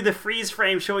 when they do the freeze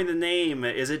frame showing the name,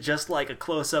 is it just like a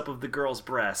close-up of the girl's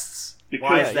breasts?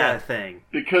 Why is that a thing?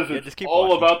 Because it's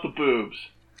all about the boobs.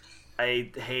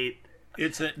 I hate...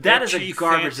 That is a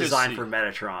garbage design for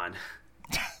Metatron.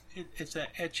 It's an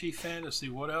ecchi fantasy.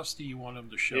 What else do you want him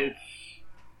to show?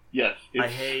 I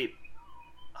hate...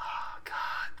 Oh,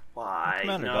 God. Why?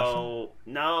 On, No.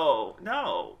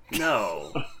 No.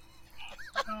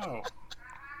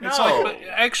 It's like,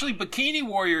 actually, Bikini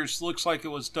Warriors looks like it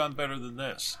was done better than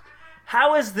this.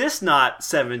 How is this not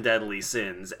 7 deadly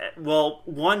sins? Well,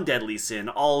 1 deadly sin,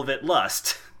 all of it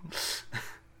lust.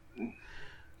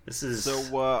 This is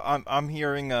so. I'm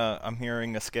hearing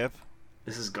a skip.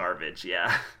 This is garbage.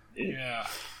 Yeah. Yeah.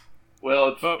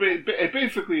 Well,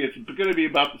 basically it's going to be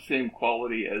about the same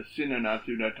quality as Sin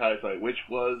Nanatsu no Taizai, which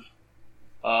was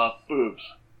boobs.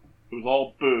 It was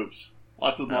all boobs.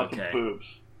 Lots of boobs.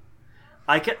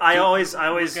 I always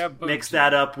mix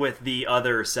that up with the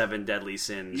other 7 Deadly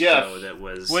Sins show that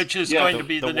was... Which is going to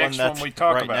be the next one we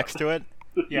talk right about. next to it?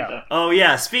 Yeah. Oh,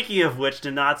 yeah. Speaking of which,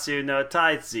 Nanatsu no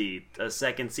Taizai, a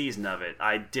second season of it.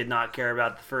 I did not care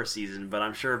about the first season, but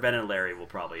I'm sure Ben and Larry will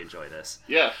probably enjoy this.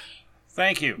 Yes.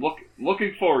 Thank you.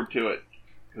 Looking forward to it,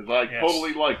 because I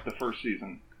totally liked the first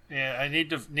season. Yeah, I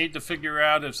need to figure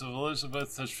out if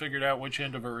Elizabeth has figured out which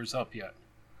end of her is up yet.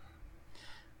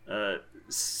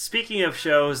 Speaking of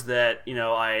shows that,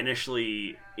 I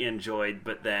initially enjoyed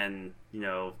but then,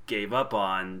 gave up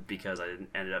on because I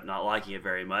ended up not liking it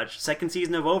very much, second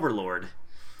season of Overlord.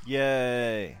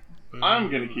 Yay. I'm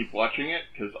going to keep watching it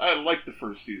because I liked the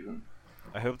first season.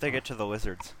 I hope they get to the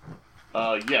lizards.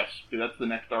 Yes, that's the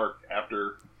next arc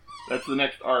after the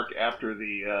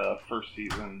first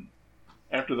season.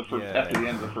 After the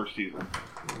end of the first season.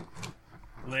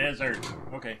 Lizard.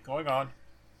 Okay, going on.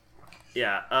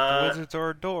 Yeah, the lizards are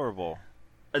adorable.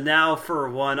 now for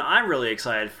one I'm really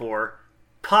excited for,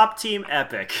 Pop Team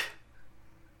Epic,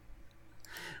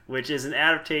 which is an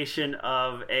adaptation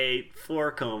of a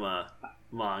 4-koma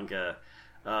manga,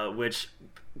 which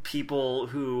people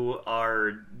who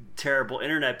are terrible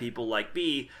internet people like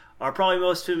me are probably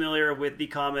most familiar with the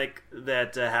comic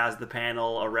that has the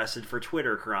panel arrested for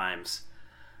Twitter crimes.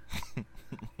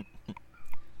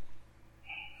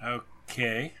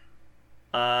 Okay.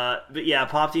 But yeah,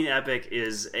 Pop Team Epic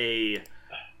is a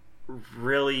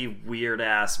really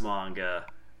weird-ass manga.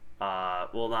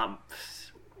 Well, not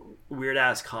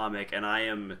weird-ass comic, and I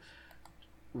am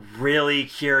really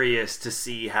curious to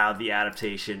see how the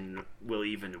adaptation will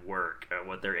even work, or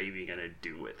what they're even going to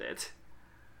do with it.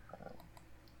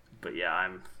 But yeah,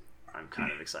 I'm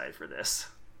kind of excited for this.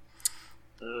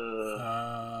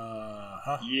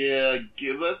 Yeah,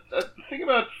 think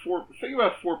about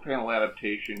 4-panel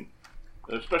adaptation,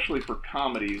 especially for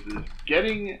comedies, is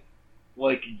getting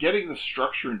the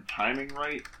structure and timing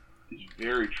right is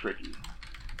very tricky.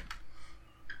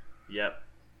 Yep.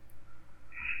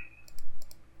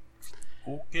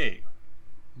 Okay.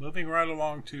 Moving right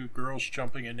along to girls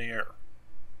jumping in the air.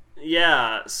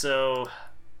 Yeah, so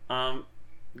Ramen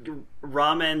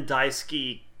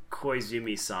Daisuke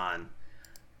Koizumi-san.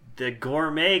 The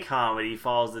gourmet comedy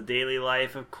follows the daily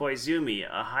life of Koizumi,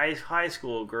 a high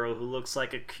school girl who looks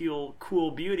like a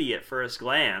cool beauty at first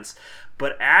glance,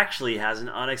 but actually has an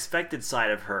unexpected side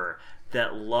of her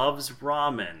that loves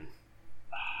ramen.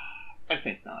 I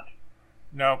think not.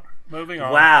 No. Moving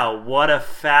on. Wow, what a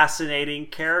fascinating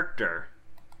character.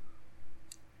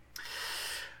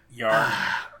 Yarn.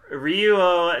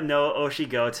 Ryuo no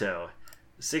Oshigoto.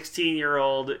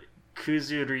 16-year-old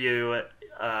Kuzuryu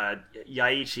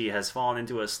Yaichi has fallen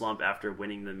into a slump after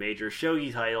winning the major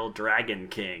shogi title Dragon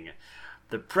King.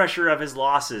 The pressure of his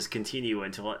losses continue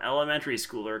until an elementary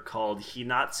schooler called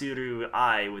Hinatsuru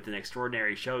Ai with an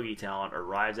extraordinary shogi talent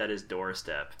arrives at his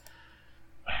doorstep.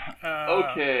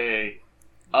 Okay.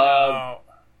 No.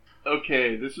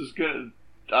 Okay, this is good.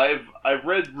 I've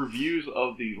read reviews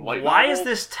of the light Why novel. is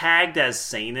this tagged as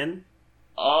seinen?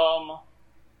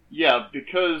 Yeah,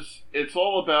 because it's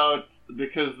all about.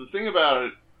 Because the thing about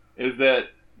it is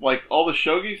that all the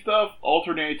shogi stuff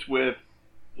alternates with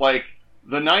the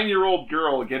 9-year-old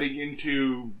girl getting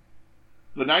into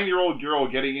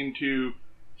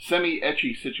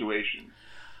semi-ecchi situations.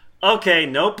 Okay,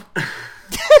 nope.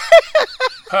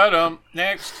 Cut 'em.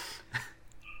 Next.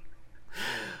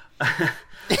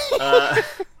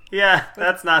 Yeah,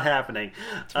 that's not happening.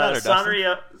 matter,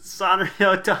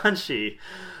 Sanrio Danshi.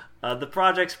 The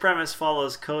project's premise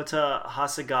follows Kota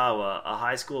Hasegawa, a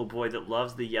high school boy that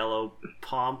loves the yellow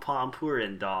pom-pom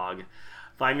purin dog.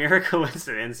 By mere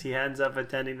coincidence, he ends up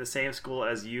attending the same school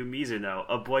as Yu Mizuno,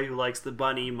 a boy who likes the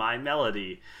bunny My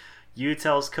Melody. Yu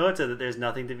tells Kota that there's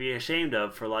nothing to be ashamed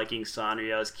of for liking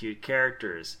Sanrio's cute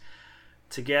characters.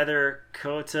 Together,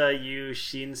 Kota, Yu,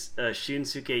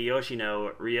 Shunsuke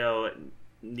Yoshino, Ryo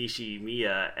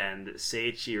Nishimiya, and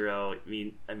Seiichiro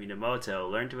Minamoto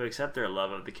learn to accept their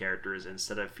love of the characters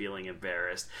instead of feeling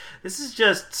embarrassed. This is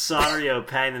just Sanrio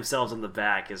patting themselves on the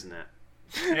back, isn't it?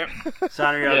 Yep.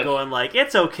 Sanrio Yes. going like,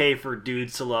 it's okay for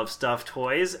dudes to love stuffed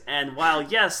toys, and while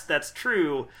yes, that's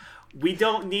true, we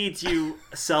don't need you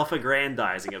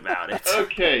self-aggrandizing about it.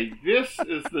 Okay, this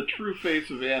is the true face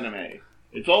of anime.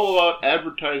 It's all about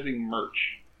advertising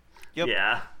merch. Yep.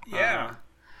 Yeah. Yeah.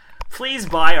 Please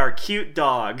buy our cute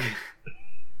dog.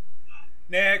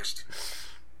 Next.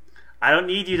 I don't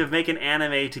need you to make an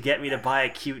anime to get me to buy a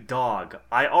cute dog.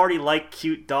 I already like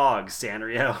cute dogs,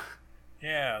 Sanrio.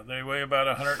 Yeah, they weigh about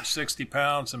 160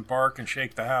 pounds and bark and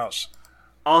shake the house.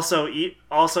 Also,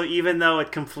 even though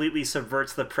it completely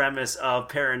subverts the premise of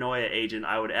Paranoia Agent,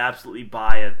 I would absolutely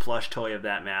buy a plush toy of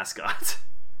that mascot.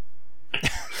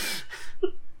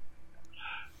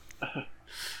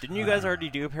 Didn't you guys already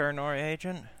do Paranoia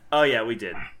Agent? Oh yeah, we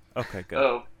did. Okay, good.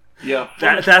 Oh, yeah.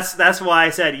 That's why I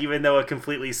said even though it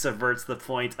completely subverts the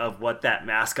point of what that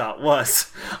mascot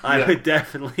was, I Yeah. would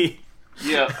definitely.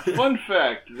 Yeah. Fun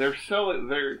fact: they're selling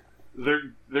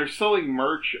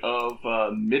merch of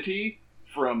Mitty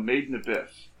from Made in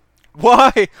Abyss.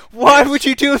 Why? Why would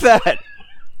you do that?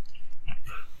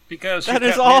 Because That you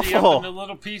is cut Mitty awful. up into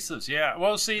little pieces. Yeah.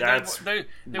 Well, see, That's they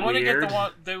want to get weird. the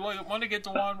one they want to get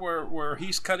the one where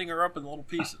he's cutting her up in little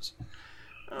pieces.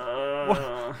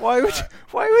 Why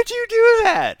would you do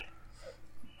that?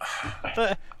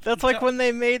 That's like when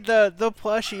they made the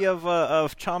plushie of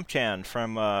Chomp-chan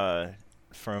from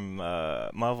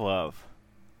Muv-Luv.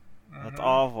 That's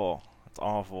awful. That's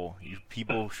awful. You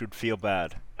people should feel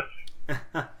bad.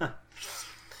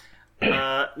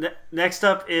 Next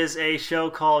up is a show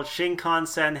called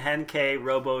Shinkansen Henkei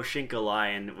Robo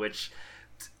Shinkalion, which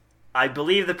I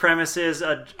believe the premise is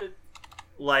a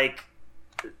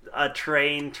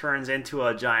train turns into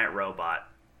a giant robot.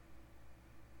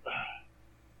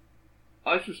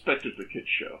 I suspect it's a kid's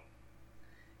show.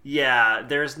 Yeah,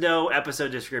 there's no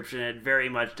episode description. It very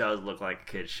much does look like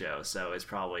a kid's show, so it's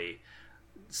probably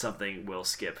something we'll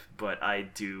skip, but I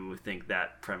do think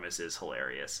that premise is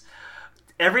hilarious.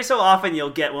 Every so often you'll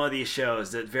get one of these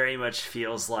shows that very much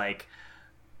feels like,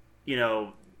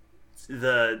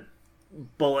 the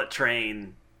bullet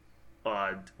train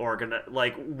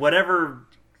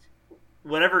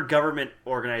whatever government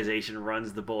organization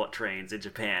runs the bullet trains in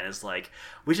Japan is like,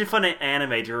 we should fund an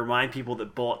anime to remind people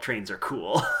that bullet trains are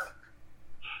cool.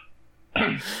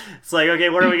 It's like, okay,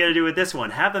 what are we going to do with this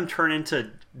one? Have them turn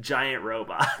into giant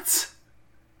robots.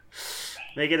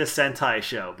 Make it a Sentai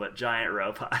show, but giant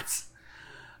robots.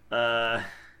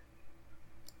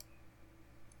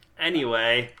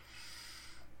 Anyway.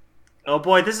 Oh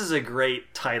boy, this is a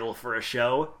great title for a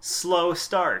show. Slow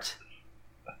Start.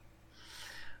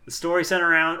 The story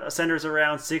centers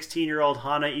around 16-year-old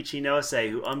Hana Ichinose,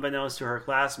 who, unbeknownst to her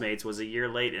classmates, was a year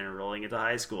late in enrolling into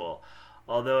high school.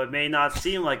 Although it may not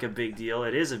seem like a big deal,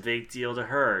 it is a big deal to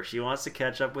her. She wants to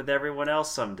catch up with everyone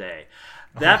else someday.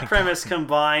 That premise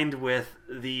combined with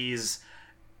these,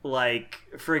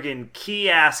 friggin'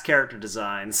 key-ass character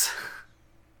designs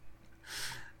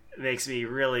makes me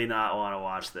really not want to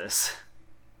watch this.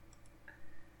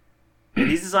 And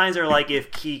these designs are like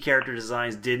if key character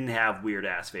designs didn't have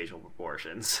weird-ass facial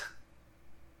proportions.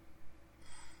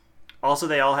 Also,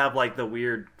 they all have, the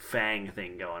weird fang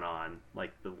thing going on.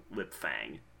 Like, the lip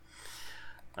fang.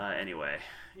 Anyway.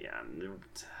 Yeah.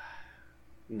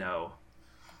 No.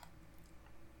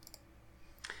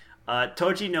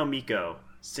 Toji no Miko.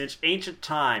 Since ancient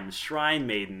times, shrine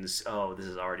maidens... Oh, this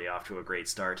is already off to a great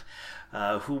start.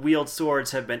 Who wield swords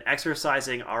have been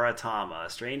exorcising Aratama,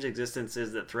 strange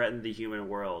existences that threaten the human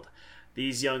world.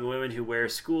 These young women who wear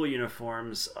school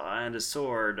uniforms and a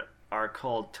sword are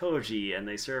called Toji, and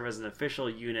they serve as an official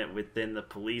unit within the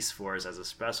police force as a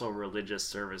special religious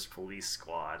service police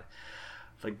squad.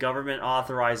 The government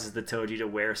authorizes the Toji to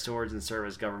wear swords and serve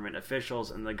as government officials,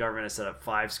 and the government has set up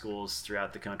 5 schools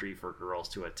throughout the country for girls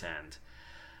to attend.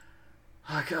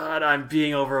 Oh god, I'm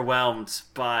being overwhelmed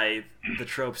by the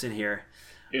tropes in here.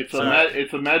 It's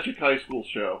a magic high school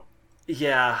show.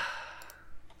 Yeah.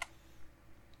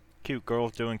 Cute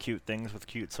girls doing cute things with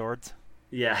cute swords.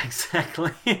 Yeah,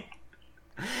 exactly.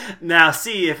 Now,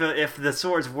 see, if the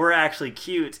swords were actually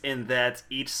cute in that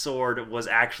each sword was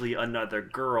actually another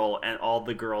girl and all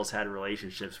the girls had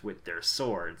relationships with their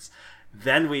swords,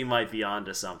 then we might be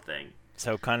onto something.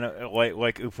 So kind of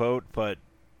like Upote, but...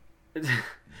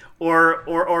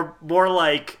 or more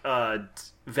like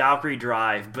Valkyrie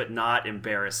Drive, but not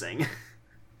embarrassing.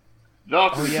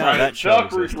 Valkyrie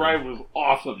Drive was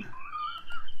awesome.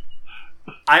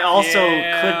 I also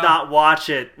could not watch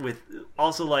it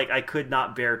I could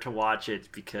not bear to watch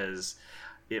it because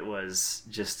it was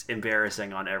just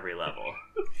embarrassing on every level.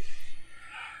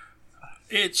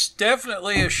 It's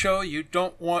definitely a show you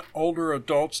don't want older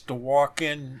adults to walk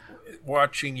in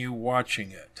watching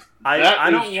it.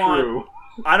 I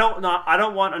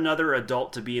don't want another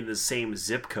adult to be in the same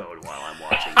zip code while I'm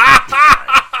watching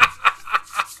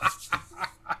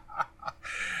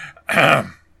it.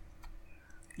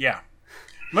 Yeah.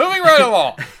 Moving right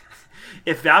along.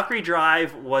 If Valkyrie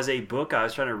Drive was a book I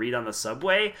was trying to read on the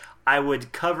subway, I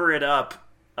would cover it up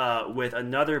with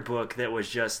another book that was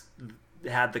just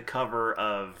had the cover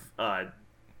of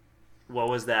what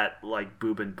was that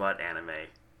boob and butt anime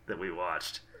that we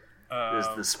watched? It was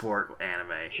the sport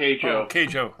anime. Keijo.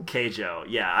 Keijo.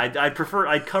 Yeah, I'd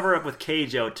cover up with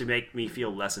Keijo to make me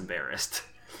feel less embarrassed.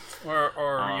 Or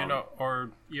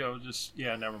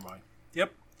never mind.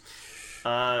 Yep.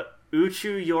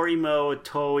 Uchu Yorimo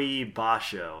Toi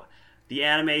Basho. The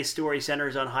anime story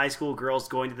centers on high school girls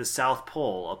going to the South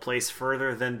Pole, a place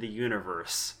further than the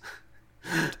universe.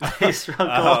 They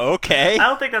struggle. Okay. I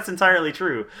don't think that's entirely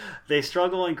true. They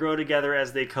struggle and grow together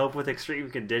as they cope with extreme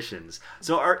conditions.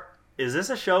 So is this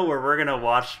a show where we're going to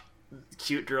watch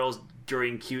cute girls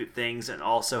doing cute things and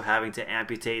also having to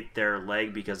amputate their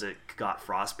leg because it got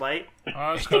frostbite? And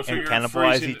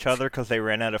cannibalize each other because they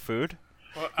ran out of food?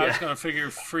 Well, I was going to figure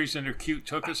freezing their cute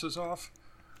tuchuses off.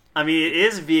 I mean, it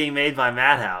is being made by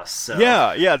Madhouse, so...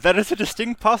 Yeah, that is a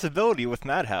distinct possibility with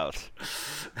Madhouse.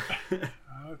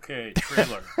 Okay,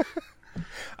 trailer.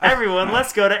 Everyone,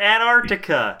 let's go to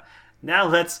Antarctica. Now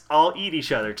let's all eat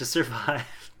each other to survive.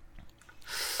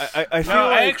 I feel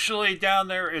like... actually, down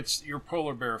there, it's your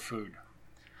polar bear food.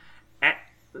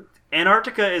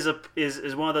 Antarctica is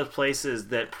one of those places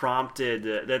that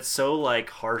prompted that's so like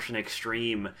harsh and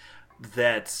extreme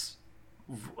that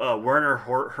Werner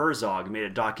Herzog made a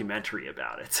documentary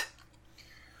about it.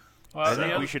 Well, I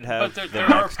think we should have But the there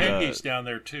are next, penguins down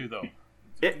there too, though.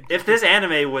 If this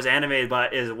anime was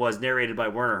narrated by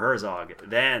Werner Herzog,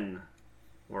 then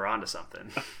we're onto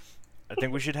something. I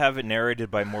think we should have it narrated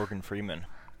by Morgan Freeman.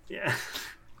 Yeah.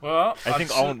 Well, I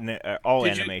think all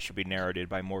Did you- anime should be narrated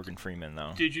by Morgan Freeman,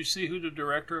 though. Did you see who the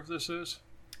director of this is?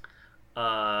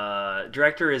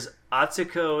 Director is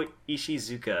Atsuko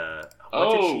Ishizuka.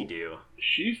 What did she do?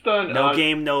 She's done No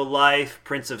Game, No Life,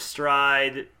 Prince of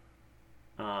Stride,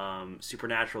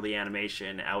 Supernatural the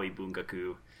Animation, Aoi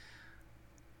Bungaku,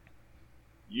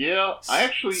 Yeah, I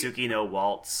actually Suki no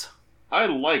Waltz. I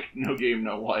liked No Game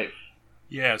No Life,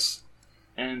 Yes.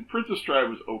 and Princess Stride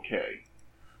was okay.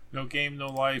 No Game, No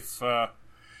Life. And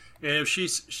if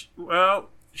well,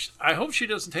 I hope she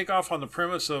doesn't take off on the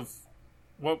premise of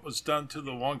what was done to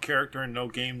the one character in No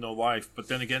Game, No Life. But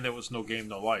then again, there was No Game,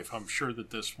 No Life. I'm sure that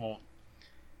this won't.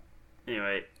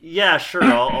 Anyway, yeah,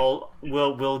 sure.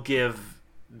 We'll give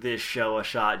this show a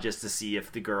shot just to see if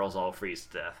the girls all freeze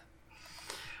to death.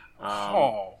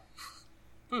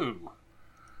 Boo.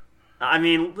 I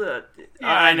mean, I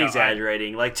I'm know.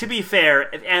 exaggerating. Like, to be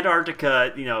fair,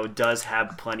 Antarctica, does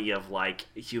have plenty of like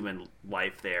human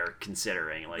life there.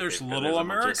 Considering like There's there's Little a bunch of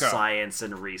America. science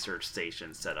and research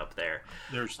stations set up there.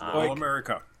 There's Little Like-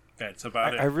 America. That's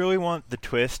about I it. really want the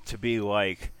twist to be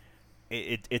like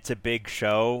it's a big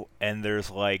show and there's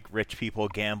like rich people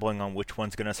gambling on which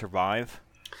one's gonna survive.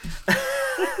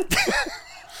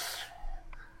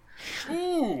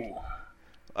 Ooh.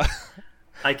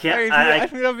 I can't. I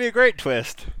think that'd be a great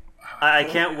twist. I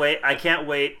can't wait. I can't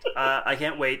wait. I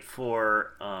can't wait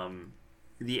for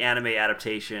the anime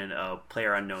adaptation of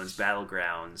PlayerUnknown's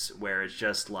Battlegrounds, where it's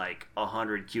just like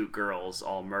 100 cute girls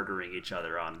all murdering each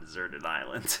other on a deserted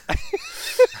island.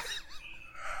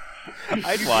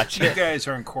 I'd watch You it. guys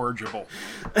are incorrigible.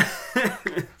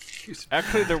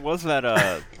 Actually, there was that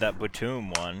Batum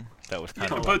one that was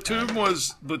kind of. Batum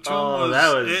was. Oh,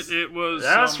 that was- It was.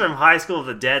 That was from High School of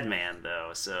the Dead Man, though.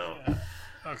 So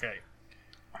Okay.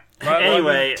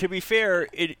 anyway, To be fair,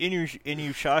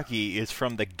 Inushaki is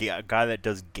from the guy that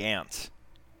does Gantz.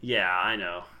 yeah, I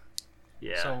know.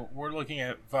 Yeah, So we're looking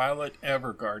at Violet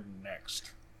Evergarden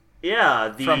next.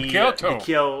 yeah. From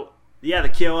Kyoto. The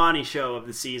Kyoani show of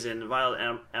the season,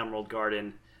 Violet Emerald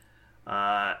Garden.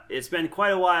 It's been quite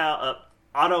a while.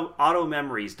 Auto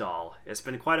Memories doll. It's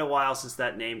been quite a while since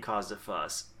that name caused a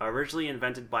fuss. Originally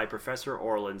invented by Professor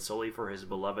Orland solely for his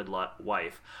beloved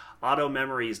wife, Auto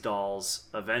Memories dolls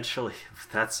eventually,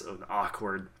 that's an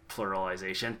awkward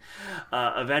pluralization,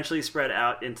 eventually spread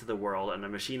out into the world, and a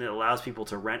machine that allows people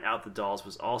to rent out the dolls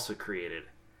was also created.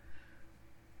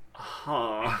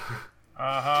 Huh.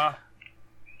 Uh-huh.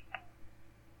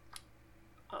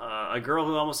 A girl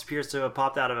who almost appears to have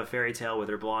popped out of a fairy tale with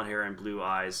her blonde hair and blue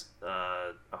eyes.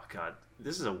 Oh god,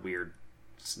 this is a weird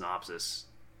synopsis.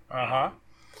 Uh-huh.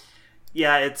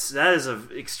 Yeah, that is an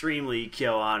extremely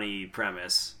Kyoani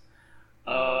premise.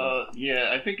 Yeah,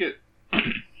 I think it.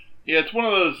 Yeah, it's one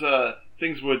of those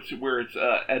things where it's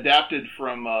adapted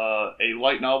from a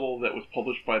light novel that was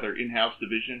published by their in-house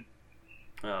division.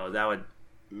 Oh, that would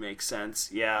make sense.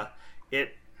 Yeah,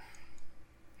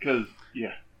 Because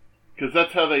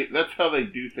that's how they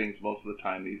do things most of the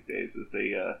time these days.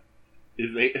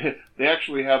 They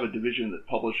actually have a division that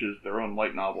publishes their own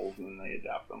light novels and then they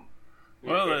adapt them.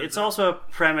 Well, it's also a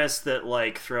premise that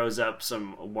like throws up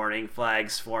some warning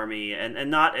flags for me,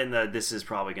 and not in the this is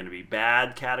probably going to be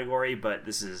bad category, but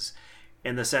this is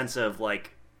in the sense of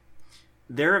like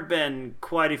there have been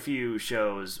quite a few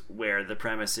shows where the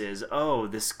premise is, oh,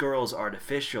 this girl's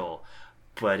artificial,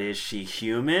 but is she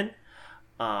human?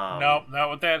 No, not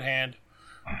with that hand.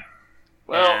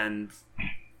 Well, and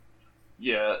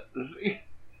yeah,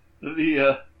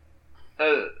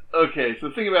 okay.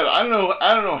 So think about it.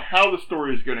 I don't know how the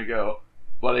story is going to go,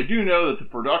 but I do know that the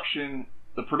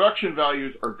production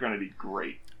values are going to be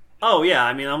great. oh yeah,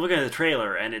 I mean I'm looking at the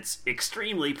trailer and it's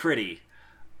extremely pretty,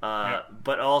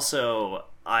 but also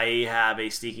I have a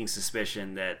sneaking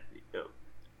suspicion that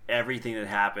everything that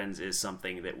happens is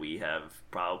something that we have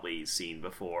probably seen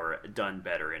before, done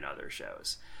better in other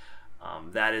shows.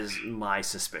 That is my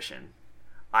suspicion.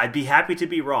 I'd be happy to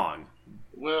be wrong,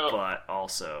 Well, but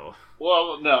also...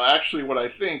 well, no. Actually, what I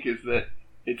think is that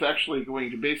it's actually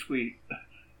going to basically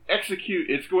execute.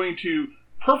 It's going to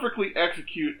perfectly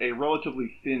execute a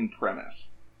relatively thin premise.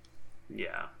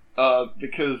 Yeah.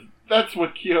 Because that's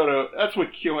what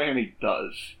KyoAni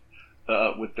does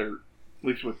with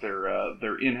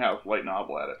their in-house light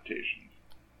novel adaptations.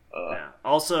 Yeah.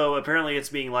 Also, apparently it's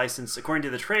being licensed, according to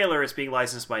the trailer, it's being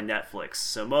licensed by Netflix.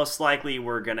 So most likely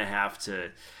we're going to have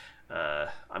to,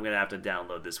 I'm going to have to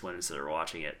download this one instead of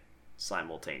watching it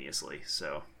simultaneously.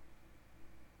 So,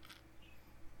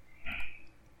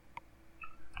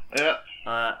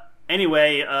 Yeah.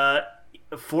 Anyway,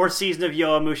 fourth season of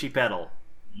Yowamushi Pedal.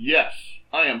 Yes,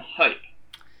 I am hype.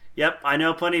 Yep, I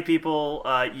know plenty of people,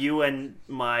 you and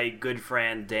my good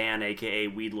friend Dan, aka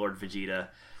Weed Lord Vegeta,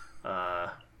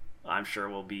 I'm sure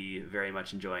will be very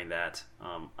much enjoying that.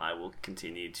 I will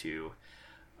continue to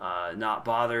not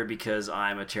bother because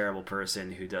I'm a terrible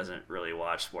person who doesn't really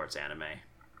watch sports anime.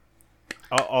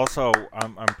 Also,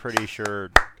 I'm pretty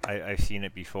sure I've seen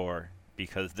it before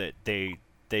because they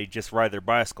just ride their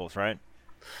bicycles, right?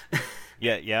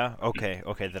 Yeah. Okay.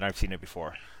 Then I've seen it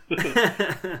before.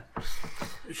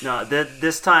 No,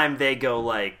 this time they go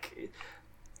like.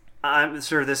 I'm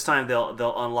sure this time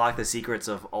they'll unlock the secrets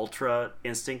of Ultra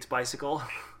Instinct Bicycle.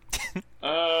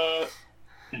 No.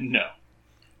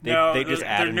 They just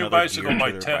add their new another bicycle gear by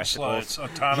to their Tesla. bicycles.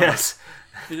 It's autonomous.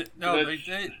 Yes, No,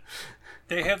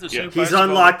 they have this new bicycle. he's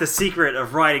unlocked the secret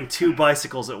of riding two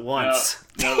bicycles at once.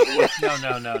 No. They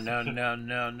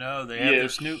have Yes.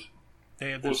 this new.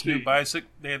 They have We'll this new see. bicycle.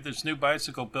 They have this new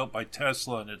bicycle built by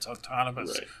Tesla, and it's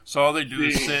autonomous. Right. So all they do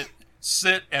is See.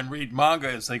 sit and read manga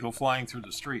as they go flying through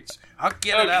the streets. I'll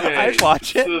get it out of Okay. I'd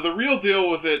watch it. So the real deal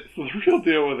with it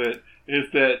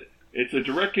is that it's a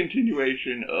direct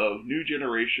continuation of New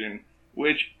Generation,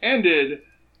 which ended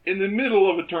in the middle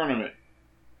of a tournament.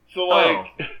 So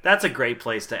That's a great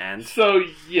place to end. so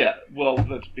yeah, well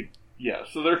that's big. Yeah,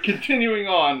 so they're continuing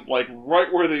on like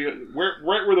right where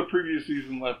the previous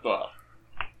season left off.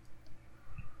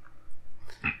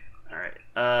 All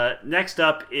right. Next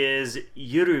up is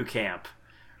Yuru Camp.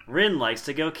 Rin likes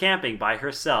to go camping by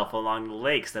herself along the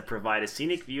lakes that provide a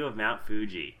scenic view of Mount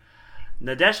Fuji.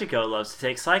 Nadeshiko loves to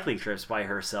take cycling trips by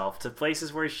herself to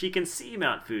places where she can see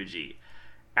Mount Fuji.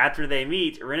 After they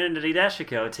meet, Rin and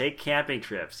Nadeshiko take camping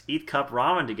trips, eat cup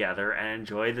ramen together, and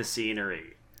enjoy the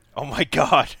scenery. Oh my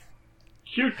god.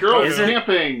 Cute girls Is it-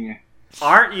 camping.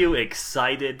 Aren't you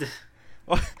excited?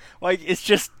 Like, it's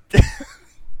just...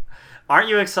 Aren't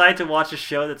you excited to watch a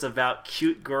show that's about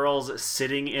cute girls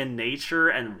sitting in nature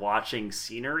and watching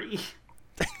scenery?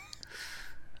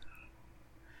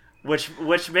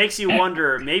 Which makes you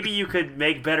wonder, maybe you could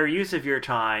make better use of your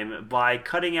time by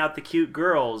cutting out the cute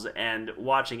girls and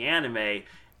watching anime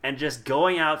and just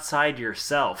going outside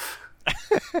yourself.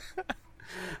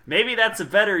 Maybe that's a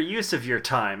better use of your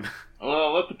time.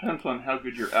 Well, that depends on how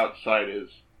good your outside is.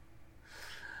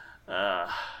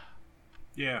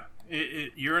 Yeah.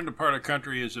 You're in the part of the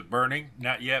country, is it burning?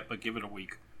 Not yet, but give it a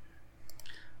week.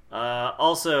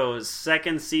 Also,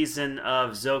 second season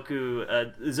of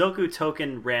Zoku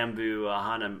Token Rambu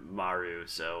Hanamaru,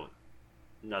 so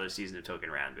another season of Token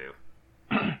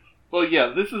Ranbu. Well,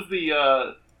 yeah, this is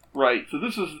the right. So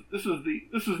this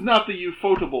is not the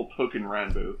Ufotable Token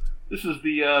Ranbu. This is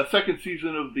the second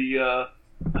season of the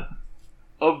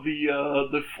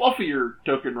fluffier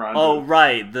Token Ranbu. Oh,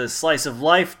 right, the Slice of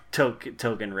Life Token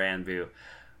Ranbu.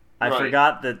 I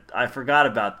Right. forgot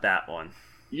about that one.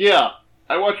 Yeah,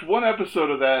 I watched one episode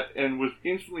of that and was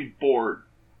instantly bored.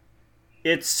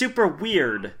 It's super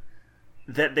weird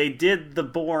that they did the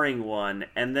boring one,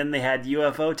 and then they had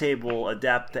UFO Table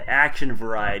adapt the action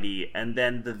variety, and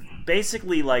then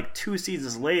basically like 2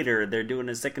 seasons later, they're doing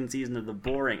a second season of the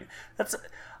boring.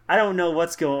 I don't know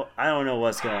what's going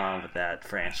on with that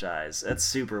franchise. That's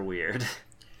super weird.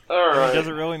 All right. Does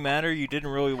it really matter? You didn't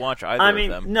really watch either I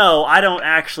mean, of them. no, I don't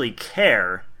actually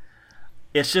care.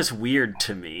 It's just weird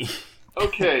to me.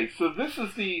 Okay, so this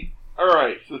is the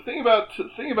alright, so the thing about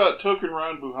Token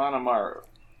Ranbu Hanamaru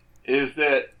is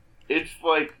that it's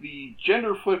like the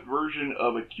gender flipped version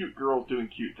of a cute girl doing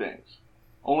cute things.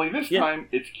 Only this time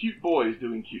it's cute boys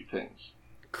doing cute things.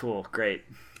 Cool, great.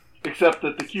 Except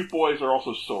that the cute boys are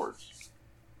also swords.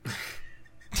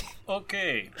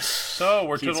 Okay. So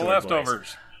we're Cute to the sword boys.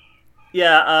 leftovers.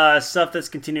 Yeah, stuff that's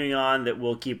continuing on that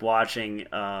we'll keep watching.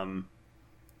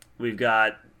 We've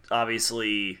got,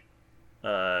 obviously,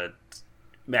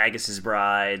 Magus's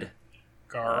Bride,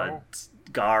 Garo.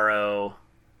 Garo.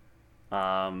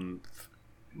 Mark-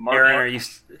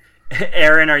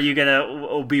 Aaron, are you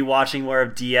gonna be watching more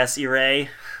of DS Ire?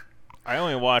 I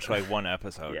only watched like one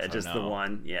episode. Yeah, so just no. the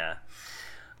one. Yeah.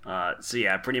 So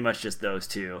yeah, pretty much just those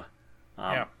two.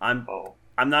 Yeah.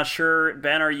 I'm not sure.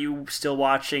 Ben, are you still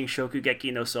watching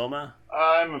Shokugeki no Soma?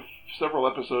 I'm several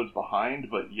episodes behind,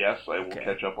 but yes, I will Okay.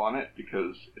 catch up on it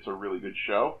because it's a really good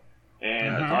show.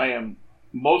 And Mhm. I am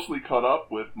mostly caught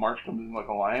up with March Comes In Like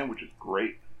a Lion, which is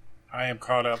great. I am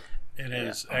caught up. It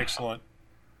is excellent.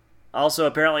 Also,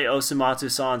 apparently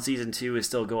Osumatsu-san Season 2 is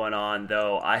still going on,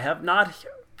 though I have not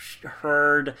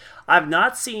I've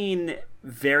not seen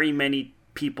very many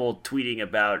people tweeting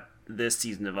about this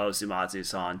season of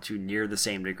Osumatsu-san to near the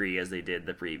same degree as they did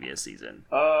the previous season.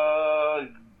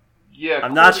 Yeah.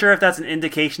 I'm not sure if that's an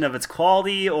indication of its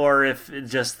quality or if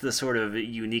just the sort of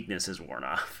uniqueness is worn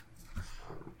off.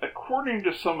 According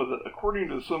to some of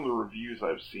the reviews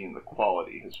I've seen, the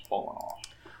quality has fallen off.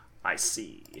 I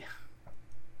see.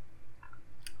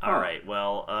 All right.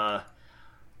 Well,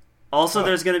 also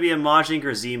there's going to be a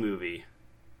Mazinger Z movie.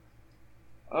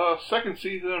 Second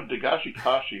season of Dagashi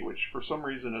Kashi, which for some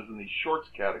reason is in the shorts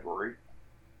category,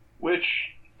 which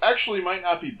actually might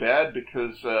not be bad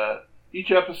because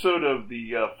each episode of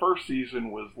the first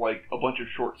season was like a bunch of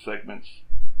short segments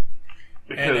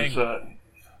because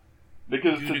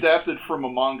it's adapted from a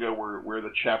manga where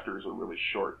the chapters are really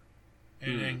short.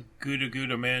 And then Gouda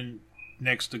Gouda Men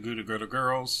next to Gouda Gouda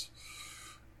Girls.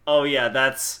 Oh yeah,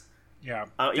 that's yeah.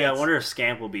 Yeah, I wonder if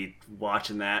Scamp will be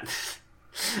watching that.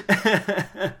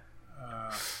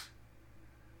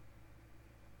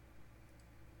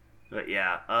 But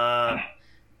yeah,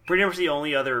 pretty much the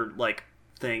only other like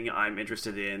thing I'm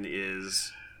interested in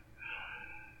is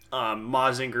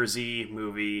Mazinger Z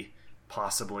movie,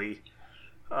 possibly.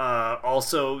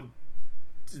 Also,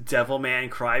 Devilman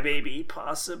Crybaby,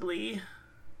 possibly.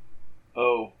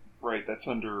 Oh, right, that's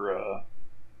under OVA.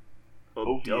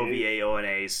 OVA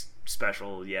ONA's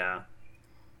special, yeah.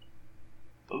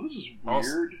 Oh, this is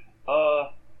weird.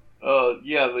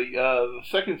 Yeah, the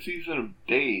second season of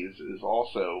Days is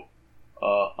also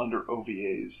under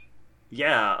OVAs.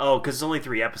 Yeah, because it's only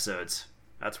 3 episodes.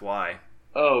 That's why.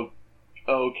 Oh,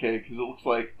 okay, because it looks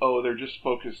like, they're just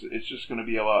focused, it's just going to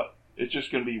be it's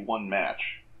just going to be one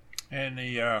match. And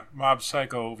the Mob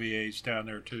Psycho OVA's down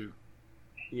there, too.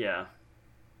 Yeah.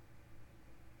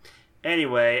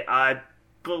 Anyway, I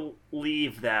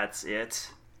believe that's it.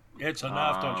 It's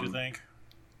enough, don't you think?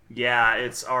 Yeah,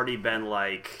 it's already been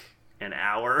like an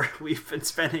hour we've been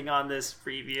spending on this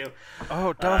preview.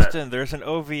 Oh, Dustin, there's an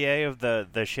OVA of the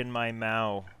Shinmai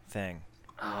Mao thing.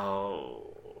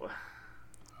 Oh.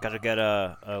 Gotta get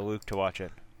Luke to watch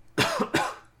it.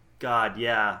 God,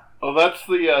 yeah. Oh, that's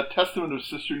the Testament of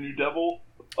Sister New Devil?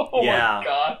 Oh yeah. My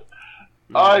god.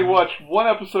 Mm-hmm. I watched one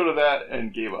episode of that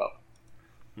and gave up.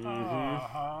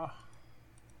 Mm-hmm.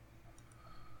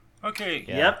 Okay.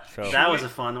 Yeah, yep, so. That was a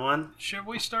fun one. Should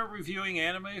we start reviewing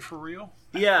anime for real?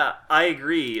 Yeah, I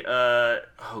agree.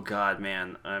 Oh god,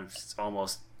 man, it's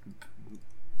almost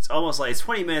like it's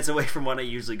 20 minutes away from when I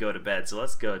usually go to bed. So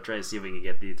let's go try to see if we can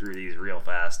get through these real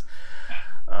fast.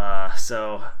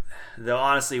 So, though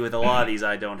honestly, with a lot of these,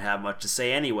 I don't have much to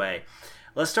say anyway.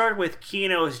 Let's start with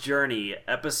Kino's Journey,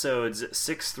 episodes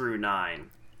 6 through 9.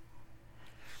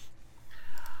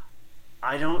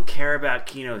 I don't care about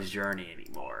Kino's Journey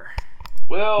anymore.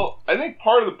 Well, I think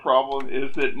part of the problem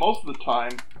is that most of the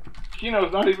time,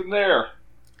 Kino's not even there.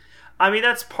 I mean,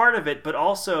 that's part of it, but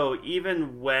also,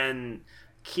 even when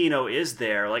Kino is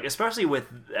there, like, especially with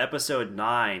episode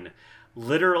 9,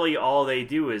 literally all they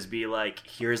do is be like,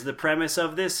 here's the premise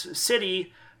of this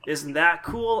city, isn't that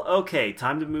cool? Okay,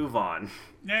 time to move on.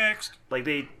 Next. Like,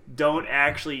 they don't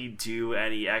actually do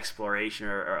any exploration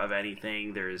or of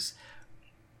anything. There's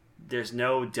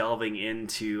no delving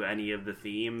into any of the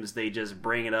themes. They just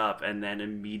bring it up and then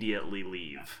immediately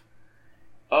leave.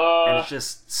 And it's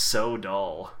just so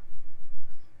dull.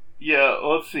 Yeah,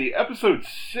 let's see. Episode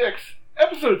 6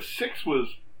 had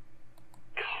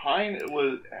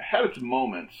its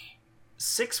moments.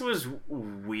 6 was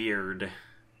weird.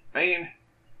 I mean,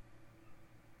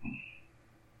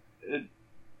 it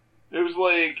was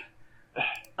like...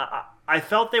 I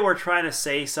felt they were trying to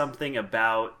say something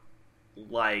about,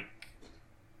 like,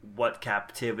 what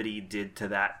captivity did to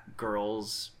that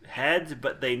girl's head,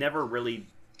 but they never really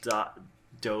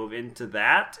dove into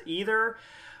that either.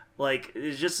 Like,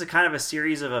 it's just a kind of a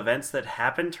series of events that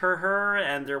happened to her,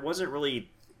 and there wasn't really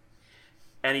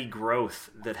any growth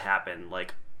that happened.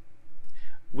 Like,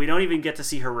 we don't even get to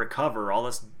see her recover. All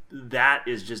that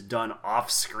is just done off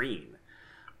screen.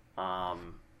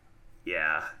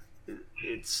 Yeah.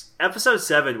 It's episode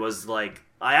 7 was like,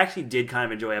 I actually did kind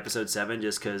of enjoy episode 7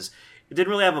 just because it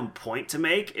didn't really have a point to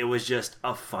make. It was just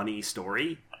a funny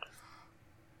story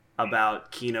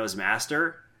about Kino's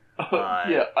master.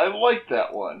 Yeah, I liked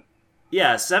that one.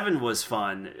 Yeah, 7 was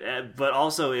fun, but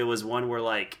also it was one where,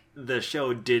 like, the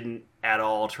show didn't at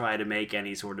all try to make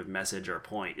any sort of message or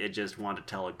point. It just wanted to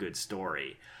tell a good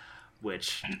story,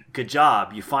 which, good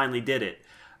job, you finally did it.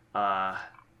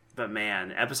 But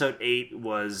man, episode 8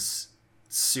 was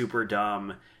super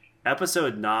dumb.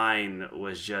 Episode 9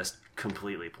 was just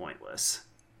completely pointless.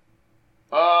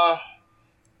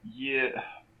 Yeah.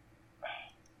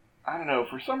 I don't know.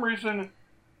 For some reason,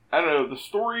 I don't know. The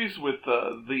stories with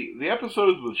the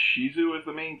episodes with Shizu as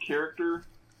the main character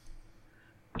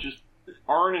just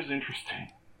aren't as interesting.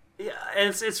 Yeah,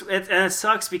 and it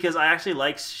sucks because I actually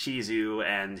like Shizu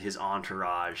and his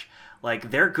entourage.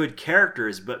 Like, they're good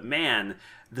characters, but man,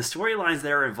 the storylines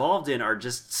they're involved in are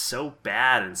just so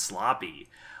bad and sloppy.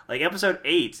 Like, episode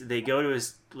 8, they go to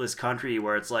this country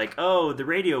where it's like, oh, the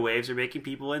radio waves are making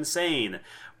people insane.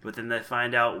 But then they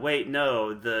find out, wait,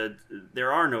 no,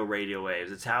 there are no radio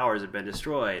waves. The towers have been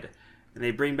destroyed. And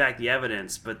they bring back the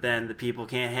evidence, but then the people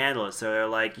can't handle it. So they're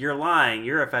like, you're lying.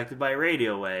 You're affected by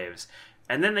radio waves.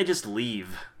 And then they just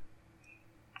leave.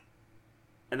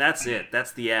 And that's it.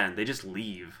 That's the end. They just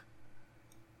leave.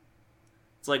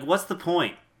 It's like, what's the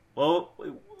point? Well,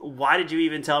 why did you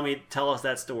even tell us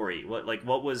that story?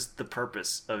 What was the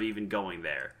purpose of even going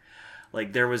there?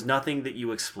 Like, there was nothing that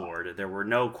you explored. There were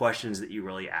no questions that you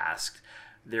really asked.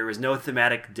 There was no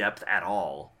thematic depth at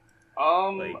all.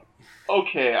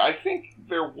 Okay, I think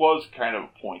there was kind of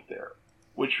a point there,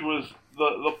 which was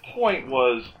the point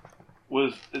was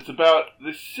it's about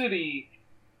this city.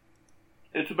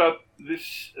 It's about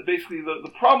this basically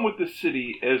the problem with this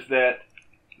city is that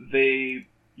they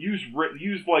use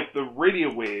like the radio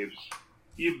waves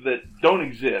even that don't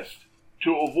exist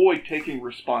to avoid taking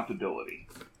responsibility.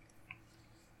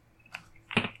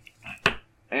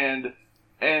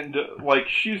 And like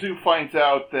Shizu finds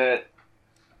out that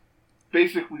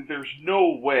basically there's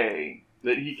no way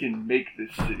that he can make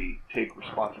this city take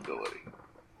responsibility.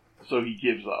 So he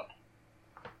gives up.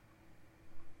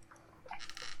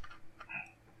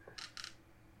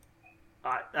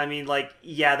 I mean, like,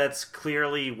 yeah, that's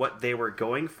clearly what they were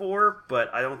going for,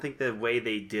 but I don't think the way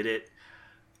they did it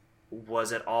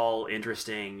was at all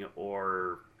interesting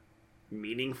or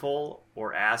meaningful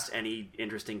or asked any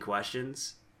interesting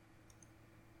questions.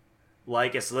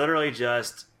 Like, it's literally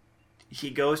just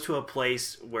he goes to a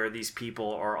place where these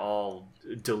people are all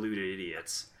deluded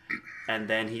idiots, and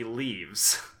then he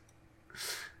leaves.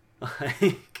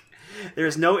 Like,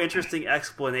 there's no interesting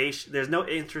explanation. There's no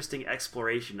interesting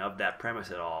exploration of that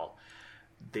premise at all.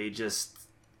 They just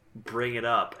bring it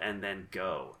up and then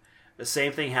go. The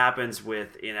same thing happens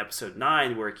in episode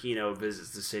 9 where Kino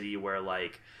visits the city where,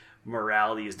 like,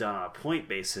 morality is done on a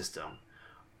point-based system.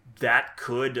 That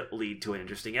could lead to an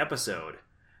interesting episode.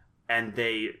 And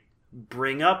they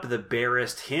bring up the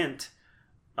barest hint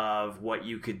of what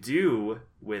you could do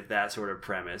with that sort of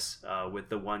premise, with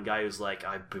the one guy who's like,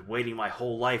 I've been waiting my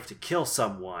whole life to kill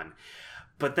someone.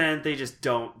 But then they just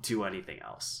don't do anything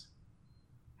else.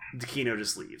 Kino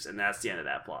just leaves, and that's the end of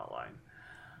that plot line.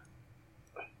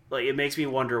 Like, it makes me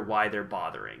wonder why they're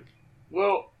bothering.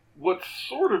 Well, what's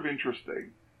sort of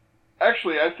interesting,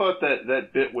 actually, I thought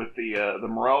that bit with the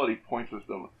morality point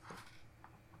system,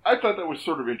 I thought that was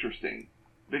sort of interesting,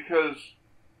 because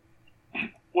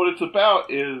what it's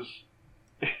about is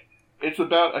it's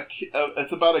about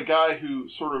a guy who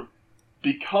sort of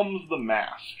becomes the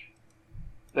mask.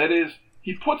 That is,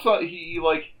 he puts on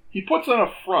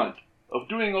a front of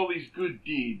doing all these good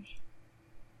deeds,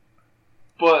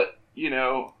 but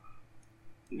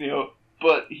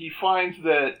but he finds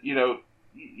that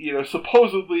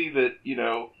supposedly that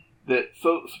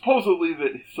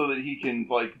so that he can,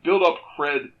 like, build up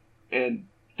cred and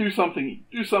do something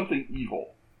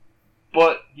evil.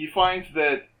 But he finds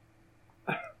that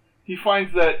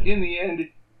in the end,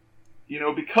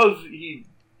 because he'd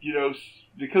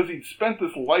spent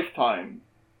this lifetime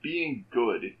being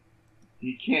good,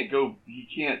 he can't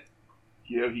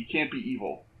be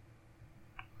evil.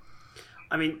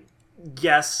 I mean,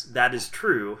 yes, that is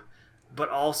true, but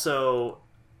also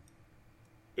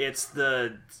it's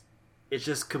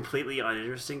just completely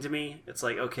uninteresting to me. It's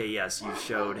like, okay, yes, you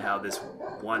showed how this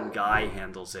one guy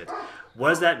handles it. What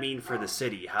does that mean for the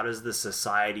city? How does the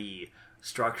society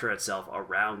structure itself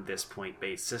around this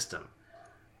point-based system?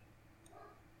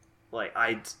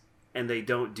 And they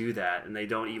don't do that, and they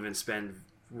don't even spend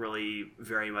really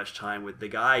very much time with the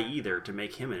guy either to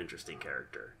make him an interesting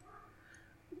character.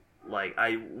 Like,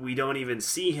 we don't even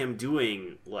see him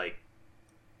doing, like,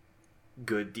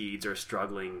 good deeds or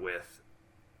struggling with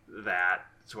that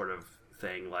sort of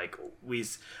thing. Like,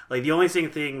 the only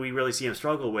thing we really see him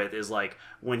struggle with is, like,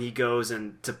 when he goes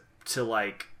and to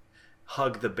like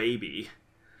hug the baby.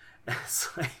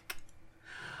 It's like,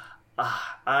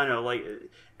 I don't know, like,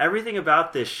 everything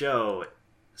about this show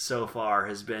so far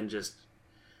has been just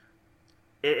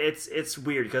it's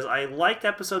weird, because I liked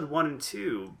episode 1 and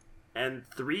 2, and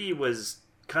 3 was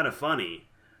kind of funny,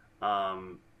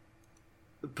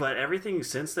 but everything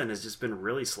since then has just been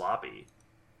really sloppy.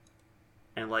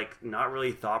 and like not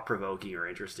really thought provoking or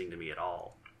interesting to me at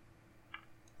all.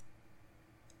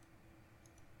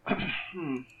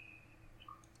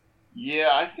 Yeah,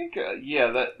 I think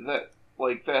that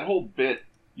like that whole bit,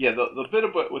 the bit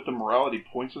about with the morality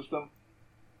point system,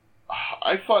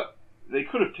 I thought they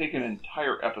could have taken an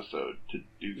entire episode to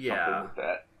do something with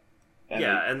that.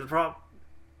 And the problem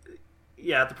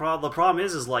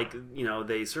is like, you know,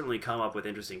 they certainly come up with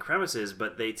interesting premises,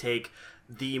 but they take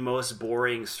the most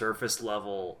boring surface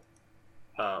level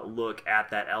look at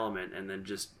that element and then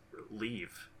just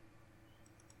leave.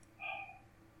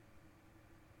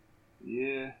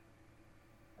 Yeah,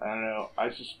 I don't know.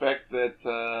 I suspect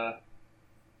that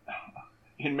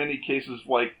in many cases,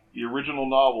 like the original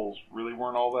novels, really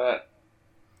weren't all that.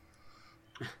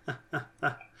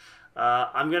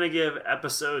 I'm gonna give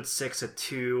episode 6 a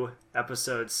 2,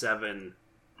 episode 7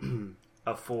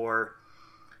 a 4,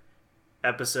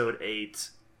 episode 8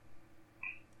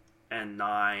 and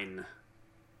 9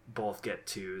 both get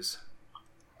 2s.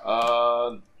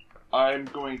 I'm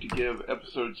going to give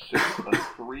episode 6 a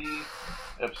 3,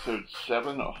 episode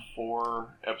 7 a 4,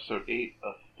 episode 8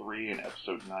 a 3, and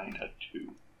episode 9 a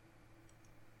 2.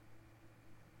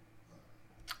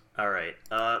 Alright,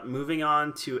 moving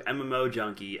on to MMO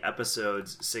Junkie,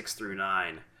 episodes 6 through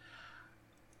 9.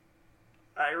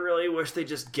 I really wish they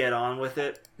just get on with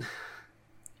it.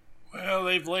 Well,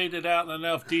 they've laid it out in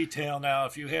enough detail now.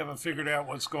 If you haven't figured out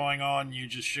what's going on, you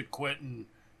just should quit and,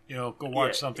 go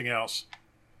watch something else.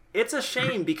 It's a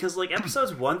shame because, like,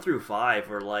 episodes 1 through 5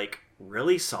 were, like,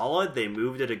 really solid. They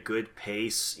moved at a good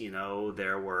pace,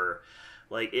 there were,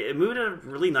 like, it moved at a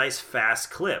really nice,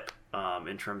 fast clip,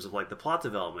 in terms of, like, the plot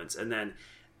developments. And then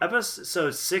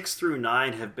episodes 6 through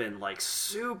 9 have been, like,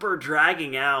 super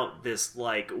dragging out this,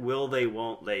 like, will they,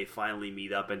 won't they finally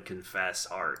meet up and confess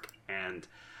arc. And,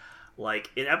 like,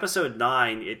 in episode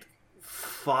 9, it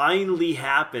finally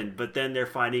happened, but then they're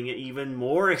finding even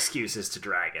more excuses to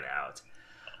drag it out.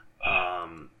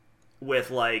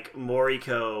 With like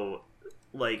Moriko,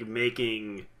 like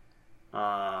making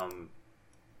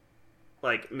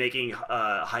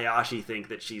Hayashi think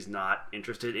that she's not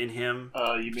interested in him.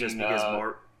 You just mean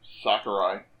because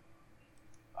Sakurai?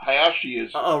 Hayashi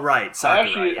is. Oh right,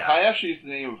 Sakurai. Hayashi is the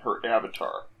name of her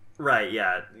avatar. Right.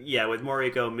 Yeah. With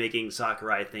Moriko making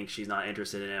Sakurai think she's not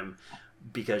interested in him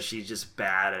because she's just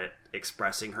bad at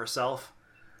expressing herself.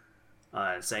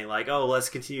 And saying like, oh, let's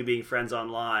continue being friends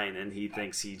online, and he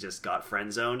thinks he just got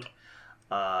friend zoned.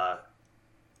 But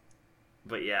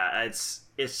yeah, it's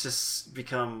just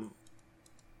become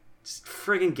just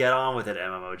friggin' get on with it,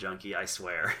 MMO Junkie. I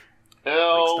swear.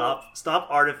 Like, stop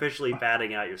artificially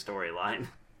padding out your storyline.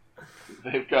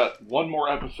 They've got one more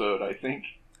episode, I think,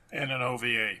 and an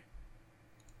OVA.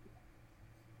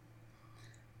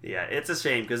 Yeah, it's a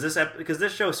shame because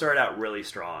this show started out really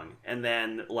strong, and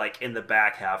then like in the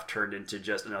back half turned into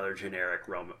just another generic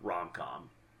rom-com.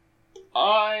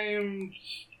 I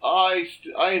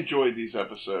enjoyed these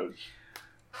episodes.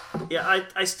 Yeah,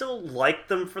 I still like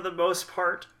them for the most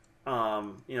part.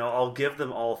 I'll give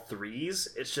them all 3s.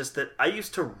 It's just that I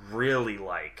used to really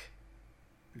like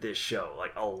this show,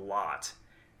 like a lot,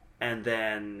 and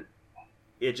then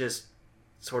it just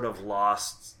sort of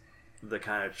lost the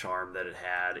kind of charm that it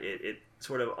had. It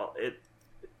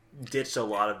ditched a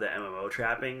lot of the MMO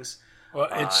trappings. Well,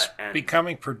 it's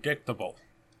becoming predictable.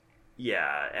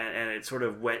 Yeah, and it sort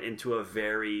of went into a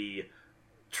very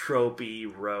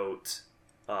tropey, rote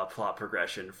plot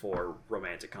progression for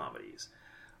romantic comedies,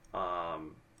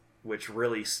 which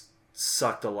really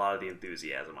sucked a lot of the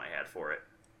enthusiasm I had for it.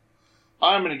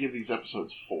 I'm going to give these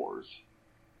episodes 4s.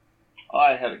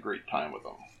 I had a great time with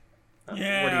them.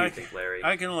 Yeah, what do you think, Larry?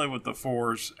 I can live with the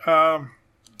 4s.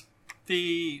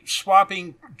 The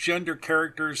swapping gender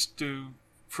characters to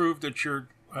prove that you're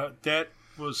that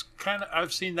was kind of,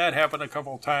 I've seen that happen a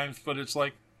couple of times, but it's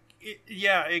like,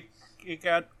 it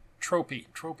got tropey.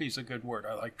 Tropey's a good word.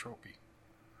 I like tropey.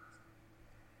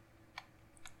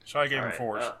 So I gave him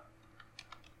 4s. All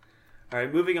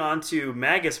right, moving on to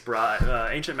Magus Bride,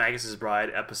 Ancient Magus's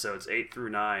Bride, episodes 8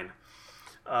 through 9.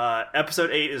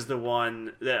 Episode 8 is the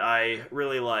one that I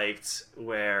really liked,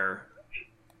 where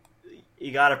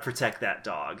you gotta protect that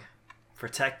dog.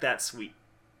 Protect that sweet,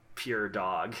 pure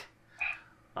dog.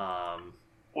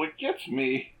 What gets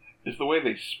me is the way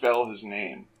they spell his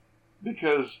name.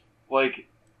 Because, like,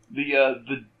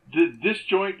 the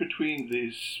disjoint between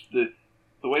the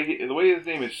way his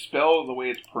name is spelled and the way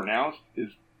it's pronounced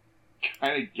is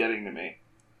kind of getting to me.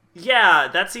 Yeah,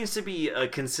 that seems to be a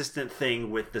consistent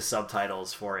thing with the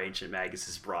subtitles for Ancient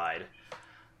Magus's Bride.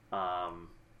 Because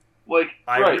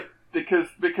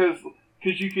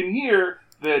you can hear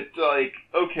that like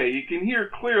okay, you can hear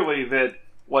clearly that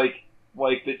like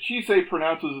that Chisei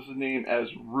pronounces his name as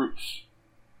Roots,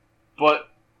 but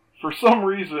for some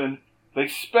reason they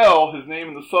spell his name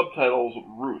in the subtitles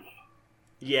Ruth.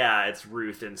 Yeah, it's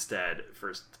Ruth instead.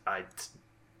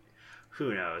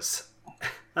 Who knows?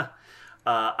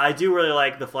 I do really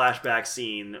like the flashback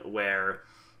scene where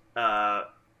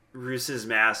Roos's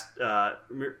master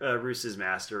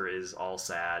is all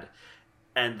sad,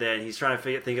 and then he's trying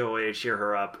to think of a way to cheer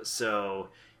her up. So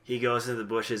he goes into the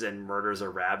bushes and murders a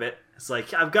rabbit. It's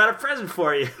like, I've got a present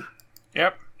for you.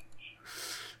 Yep.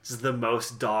 This is the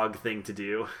most dog thing to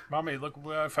do. Mommy, look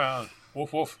what I found.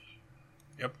 Woof woof.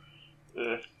 Yep.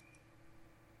 Uh,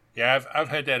 Yeah, I've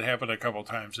had that happen a couple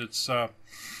times. It's the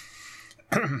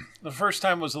first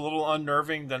time was a little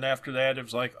unnerving. Then after that, it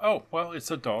was like, oh, well,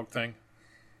 it's a dog thing.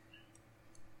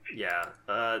 Yeah,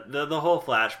 the whole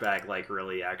flashback like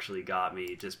really actually got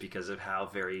me just because of how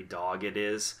very dog it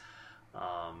is.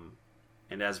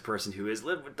 And as a person who has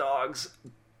lived with dogs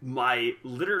my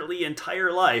literally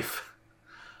entire life,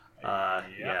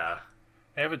 yeah,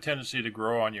 They have a tendency to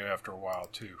grow on you after a while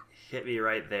too. hit me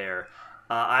right there.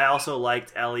 I also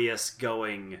liked Elias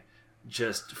going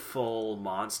just full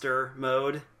monster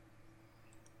mode.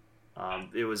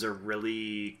 It was a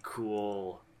really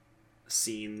cool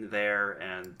scene there,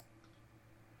 and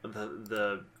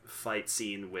the fight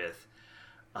scene with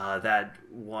that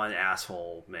one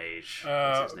asshole mage.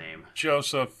 What's his name?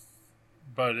 Joseph,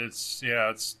 but it's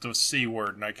the C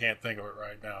word, and I can't think of it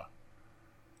right now.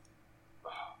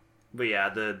 But yeah,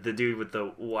 the dude with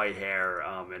the white hair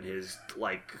and his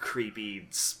like creepy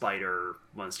spider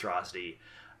monstrosity.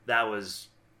 That was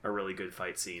a really good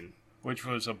fight scene. Which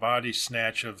was a body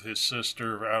snatch of his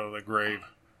sister out of the grave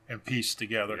and pieced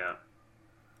together.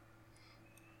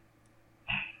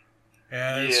 Yeah.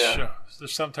 Yeah,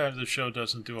 sometimes the show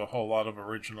doesn't do a whole lot of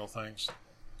original things.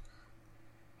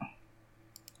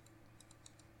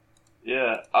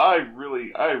 yeah, I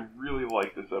really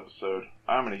like this episode.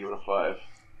 I'm gonna give it a 5.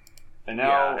 And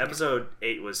now, yeah, episode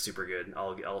 8 was super good.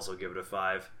 I'll also give it a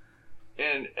 5.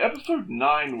 and episode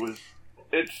 9 was.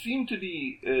 It seemed to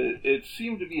be a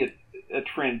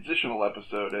transitional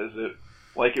episode, as it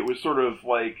was sort of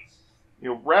like, you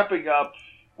know, wrapping up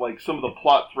like some of the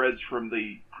plot threads from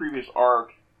the previous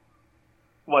arc,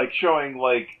 like showing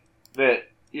like that,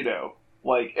 you know,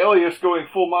 like Elias going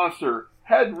full monster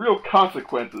had real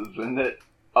consequences, and that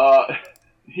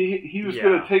he was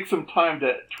going to take some time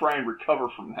to try and recover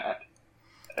from that,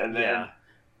 and then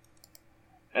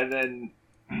and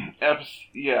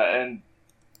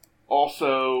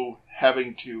also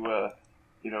having to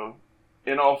you know,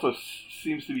 and also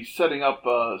seems to be setting up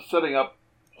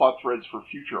plot threads for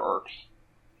future arcs.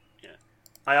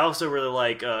 I also really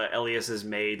like Elias's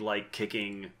maid like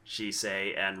kicking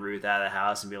Shisei and Ruth out of the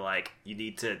house and be like, you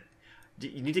need to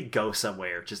go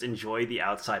somewhere. Just enjoy the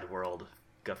outside world,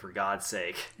 for God's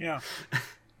sake. Yeah.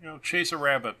 You know, chase a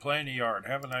rabbit, play in the yard,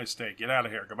 have a nice day, get out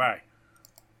of here, goodbye.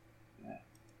 Yeah.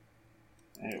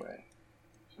 Anyway,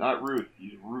 it's not Ruth,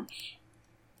 he's Roots.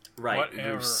 Right,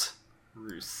 Whatever.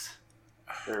 Roos.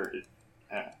 There,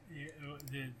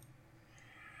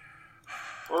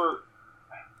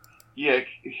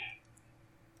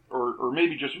 or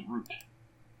maybe just Root.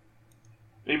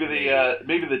 Maybe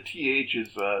the TH is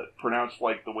pronounced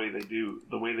like the way they do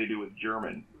with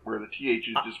German, where the TH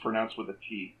is just pronounced with a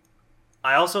T.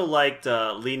 I also liked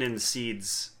Leanin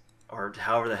Seeds, or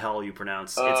however the hell you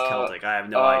pronounce it's Celtic. I have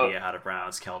no idea how to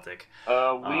pronounce Celtic.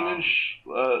 Leanin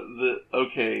the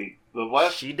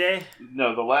last Shide?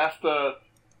 No, the last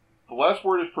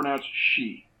word is pronounced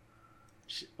she.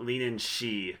 Leanin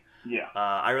She. Yeah.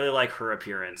 I really like her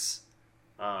appearance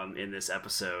in this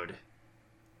episode.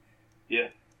 Yeah.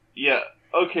 Yeah.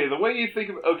 Okay, the way you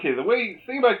think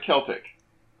about Celtic,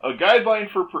 a guideline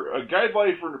for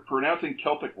pronouncing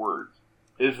Celtic words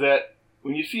is that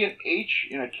when you see an H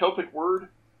in a Celtic word,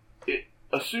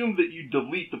 assume that you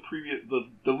delete the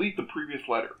previous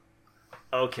letter.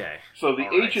 Okay. So the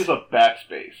All H right. is a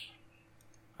backspace.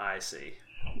 I see.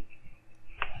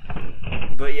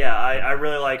 But yeah, I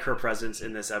really like her presence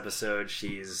in this episode.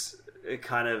 She's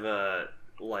kind of a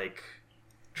like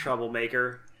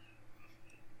troublemaker.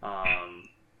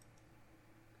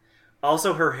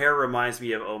 Also, her hair reminds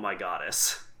me of Oh My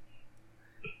Goddess.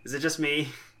 Is it just me?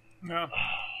 No.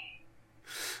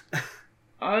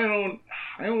 I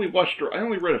only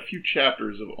read a few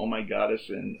chapters of Oh My Goddess,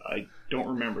 and I don't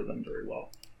remember them very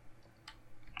well.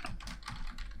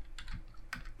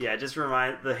 Yeah,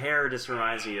 the hair just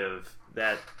reminds me of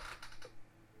that.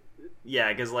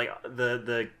 Yeah, because like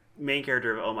the main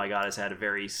character of Oh My Goddess had a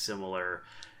very similar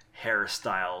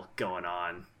hairstyle going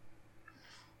on.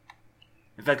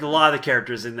 In fact, a lot of the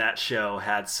characters in that show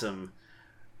had some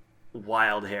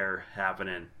wild hair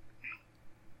happening.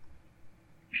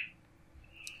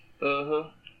 For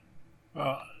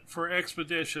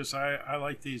Expeditious, I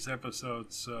like these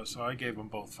episodes, so I gave them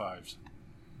both 5s.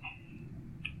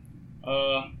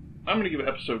 I'm going to give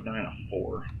episode 9 a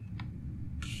 4.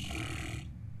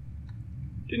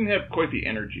 Didn't have quite the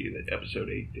energy that episode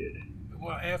 8 did.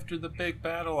 Well, after the big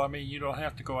battle, I mean, you don't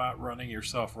have to go out running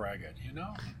yourself ragged, you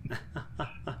know?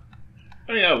 I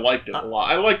mean, I liked it a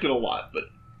lot. But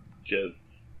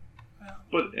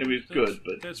it was good,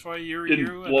 but that's why you're didn't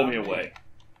you blow and me I'm away.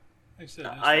 Like I said,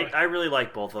 I really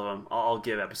like both of them. I'll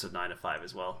give episode 9 a 5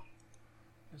 as well.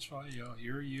 That's why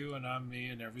you're you and I'm me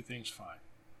and everything's fine.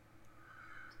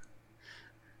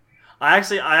 I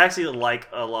actually like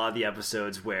a lot of the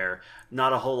episodes where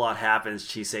not a whole lot happens.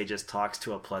 Chisei just talks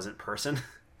to a pleasant person.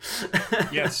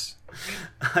 Yes.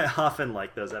 I often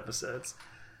like those episodes.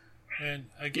 And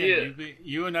again,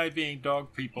 you and I being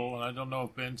dog people, and I don't know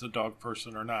if Ben's a dog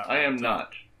person or not. I am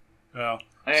not. Well,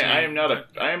 I am not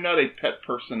a pet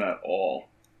person at all.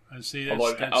 And see,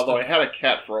 although I had a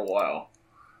cat for a while.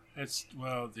 It's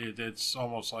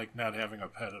almost like not having a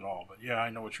pet at all. But yeah, I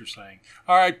know what you're saying.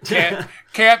 All right,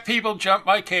 cat people, jump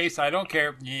my case. I don't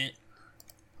care.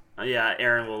 Yeah,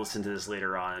 Aaron will listen to this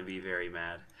later on and be very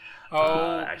mad.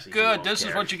 Oh, good. This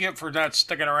is what you get for not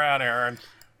sticking around, Aaron.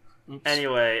 Oops.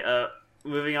 Anyway,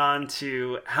 moving on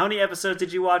to how many episodes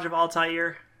did you watch of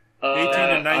Altair? 18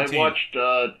 and 19. I watched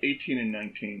 18 and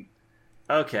 19.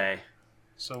 Okay.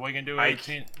 So we can do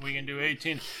 18. We can do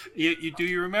 18. Do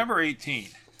you remember 18?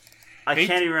 I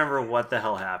can't even remember what the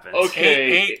hell happened.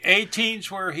 Okay. 18's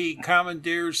where he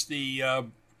commandeers the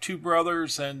 2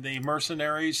 brothers and the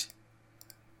mercenaries.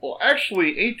 Well,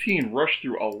 actually, 18 rushed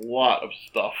through a lot of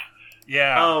stuff.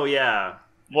 Yeah. Oh, yeah.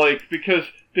 Like, because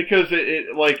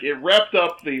it wrapped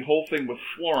up the whole thing with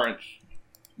Florence,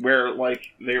 where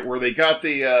they got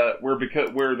the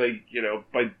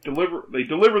they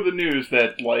deliver the news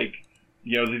that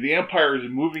the Empire is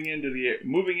moving into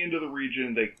the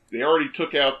region. They already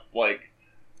took out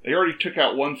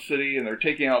one city, and they're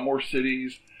taking out more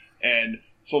cities, and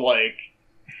so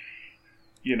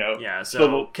Yeah,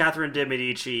 so Catherine de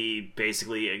Medici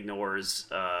basically ignores,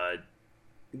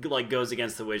 goes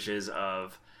against the wishes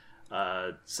of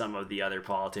some of the other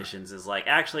politicians. Is like,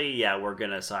 actually, yeah, we're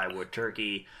gonna side with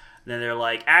Turkey. And then they're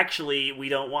like, actually, we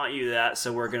don't want you that,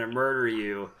 so we're gonna murder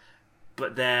you.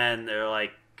 But then they're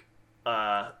like,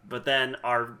 but then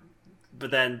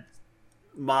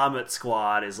Mahmut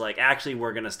Squad is like, actually,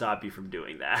 we're gonna stop you from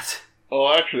doing that.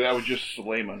 Oh, actually, that was just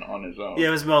Suleiman on his own. Yeah,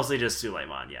 it was mostly just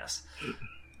Suleiman. Yes.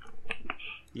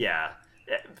 Yeah,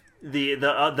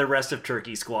 the rest of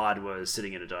Turkey Squad was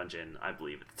sitting in a dungeon, I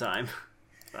believe, at the time.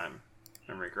 If I'm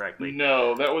remembering correctly.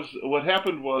 No, that was what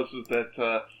happened. Was that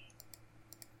the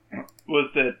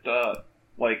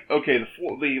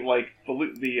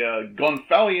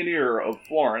Gonfalonier of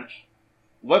Florence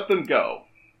let them go,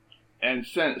 and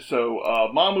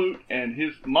Mahmut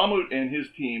and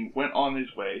his team went on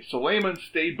his way. Suleiman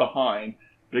stayed behind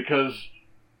because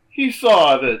he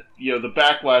saw that the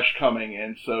backlash coming,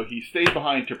 and so he stayed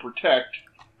behind to protect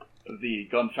the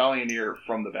Gonfalonier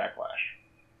from the backlash,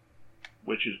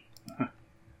 which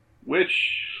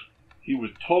he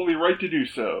was totally right to do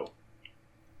so.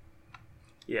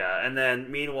 Yeah, and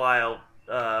then meanwhile,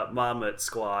 Mahmut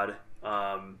Squad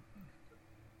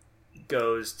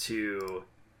goes to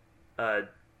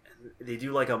they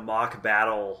do like a mock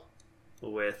battle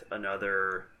with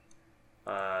another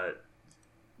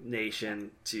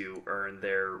nation to earn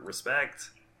their respect,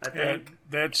 I think.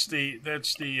 That's the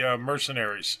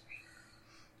mercenaries.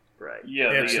 Right.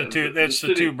 Yeah, that's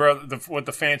the two brothers with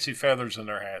the fancy feathers in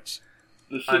their hats.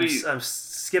 The city. I'm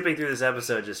skipping through this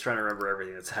episode just trying to remember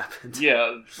everything that's happened.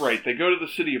 Yeah, right. They go to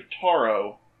the city of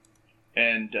Taro,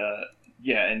 and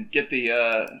get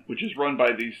the which is run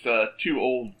by these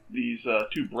two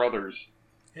brothers.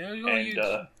 Yeah,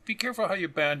 you be careful how you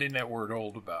banding that word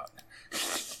 "old" about.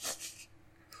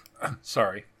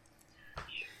 Sorry.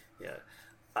 Yeah.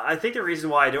 I think the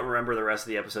reason why I don't remember the rest of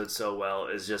the episode so well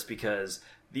is just because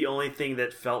the only thing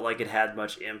that felt like it had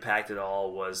much impact at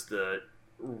all was the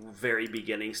very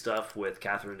beginning stuff with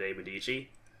Catherine de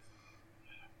Medici.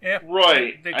 Yeah,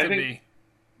 right. I think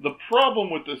the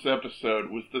problem with this episode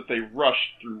was that they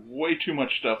rushed through way too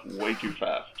much stuff way too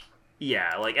fast.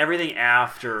 Yeah, like everything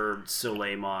after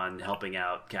Suleiman helping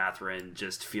out Catherine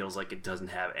just feels like it doesn't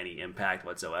have any impact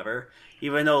whatsoever.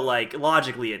 Even though, like,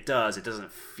 logically it does, it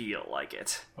doesn't feel like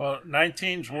it. Well,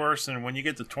 19's worse, and when you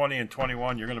get to 20 and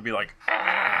 21, you're going to be like,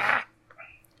 ah!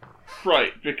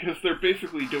 Right, because they're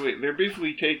basically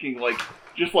taking, like,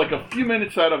 just like a few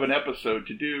minutes out of an episode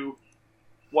to do,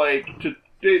 like, to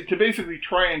basically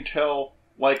try and tell,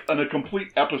 like, a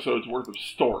complete episode's worth of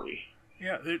story.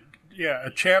 Yeah,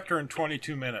 a chapter in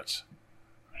 22 minutes.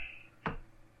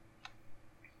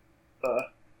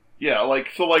 Yeah, like,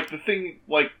 so, like, the thing,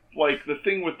 like the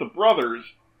thing with the brothers,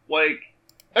 like,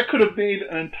 that could have made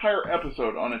an entire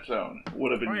episode on its own.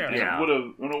 Would have been,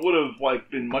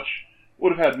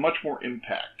 would have had much more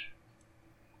impact.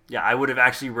 Yeah, I would have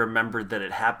actually remembered that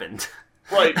it happened.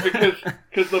 Right, because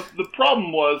the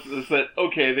problem is that,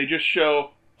 okay, they just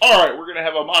show, all right, we're going to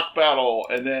have a mock battle,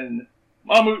 and then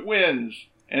Mammut wins,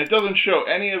 and it doesn't show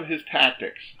any of his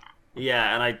tactics.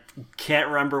 Yeah, and I can't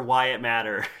remember why it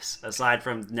matters, aside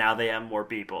from now they have more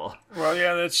people. Well,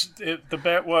 yeah, that's it. The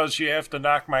bet was you have to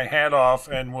knock my hat off,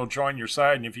 and we'll join your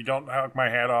side, and if you don't knock my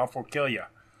hat off, we'll kill you.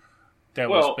 That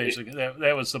was basically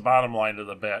that was the bottom line of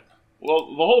the bet. Well,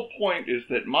 the whole point is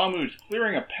that Mammut's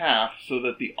clearing a path so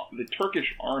that the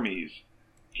Turkish armies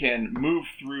can move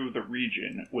through the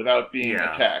region without being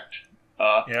attacked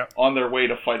on their way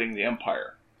to fighting the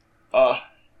Empire.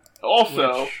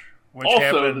 Which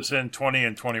happens in 20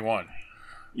 and 21.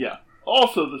 Yeah.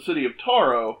 Also, the city of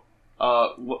Taro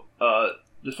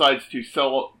decides to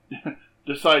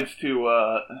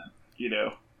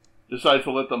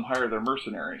let them hire their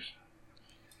mercenaries.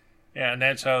 Yeah, and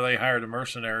that's how they hired the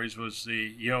mercenaries was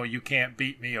you can't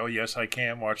beat me. Oh, yes, I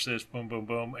can. Watch this. Boom, boom,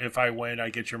 boom. If I win, I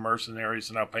get your mercenaries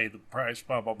and I'll pay the price,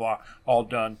 blah, blah, blah. All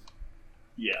done.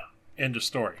 Yeah. End of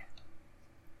story.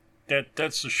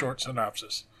 That's the short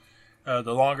synopsis.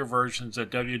 The longer versions at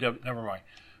WW... Never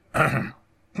mind.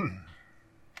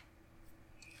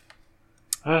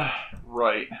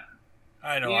 Right.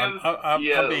 I know.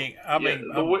 Yeah,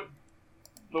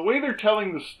 the way they're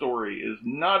telling the story is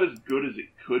not as good as it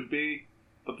could be,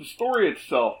 but the story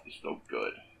itself is still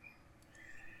good.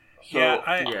 So,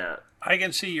 I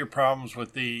can see your problems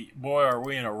with boy, are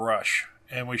we in a rush,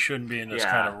 and we shouldn't be in this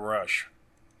kind of rush.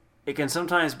 It can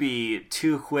sometimes be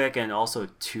too quick and also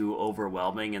too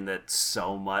overwhelming, and that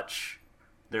so much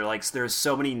there's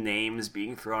so many names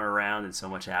being thrown around and so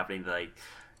much happening that I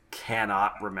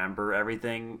cannot remember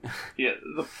everything. Yeah,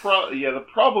 the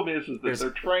problem is that they're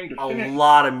trying to finish a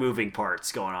lot of moving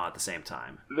parts going on at the same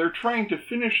time. They're trying to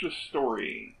finish the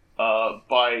story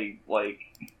by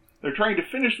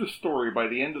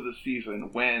the end of the season,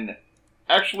 when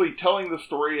actually telling the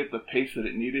story at the pace that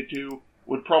it needed to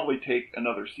would probably take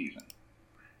another season.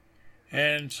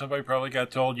 And somebody probably got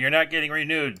told, "You're not getting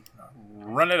renewed.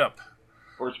 Run it up."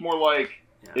 Or it's more like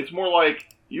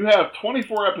you have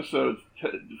 24 episodes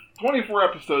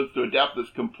to adapt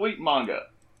this complete manga,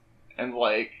 and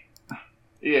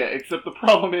except the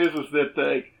problem is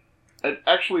that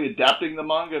actually adapting the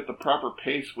manga at the proper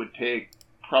pace would take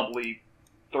probably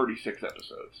 36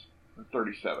 episodes or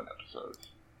 37 episodes.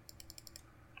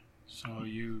 So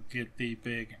you get the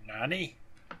big nani?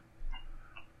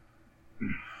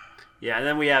 Yeah, and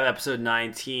then we have episode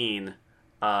 19,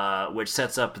 which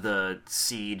sets up the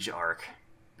siege arc,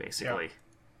 basically.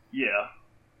 Yeah.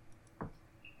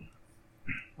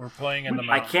 We're playing in the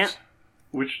mountains.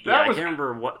 I can't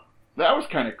remember what... That was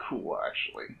kind of cool,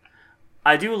 actually.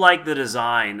 I do like the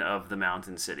design of the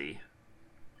mountain city.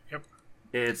 Yep.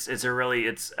 It's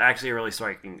actually a really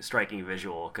striking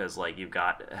visual, because you've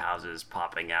got houses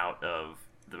popping out of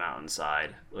the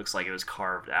mountainside. Looks like it was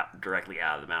carved directly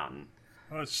out of the mountain.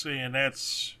 Let's see, and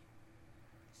that's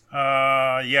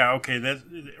okay. That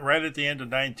right at the end of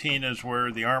 19 is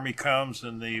where the army comes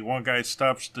and the one guy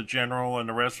stops the general, and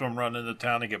the rest of them run into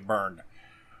town and get burned.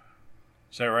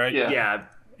 Is that right? Yeah.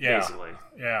 Basically.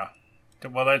 Yeah.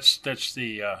 Well, that's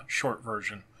the short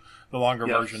version. The longer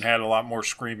version had a lot more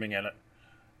screaming in it.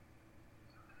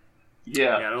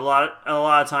 Yeah. And a lot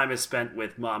of time is spent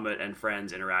with Mammut and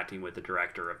friends interacting with the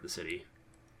director of the city,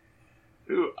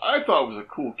 who I thought was a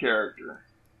cool character.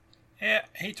 Yeah,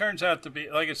 he turns out to be,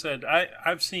 like I said,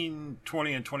 I've seen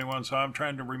 20 and 21, so I'm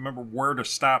trying to remember where to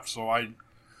stop. So of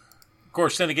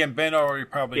course, then again, Ben already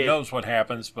probably knows what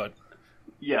happens, but...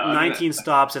 Yeah, 19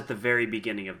 stops at the very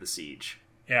beginning of the siege.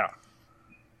 Yeah.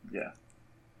 Yeah.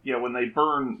 Yeah, when they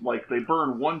burn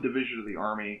one division of the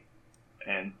army,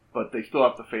 but they still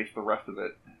have to face the rest of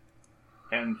it.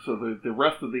 And so the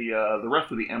rest of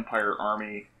the Empire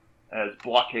army has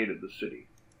blockaded the city.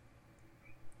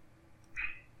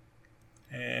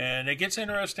 And it gets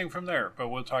interesting from there, but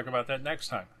we'll talk about that next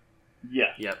time.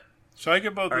 Yes. Yep. So I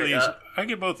get both of these. I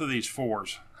get both of these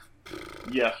 4s.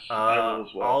 Yes, I will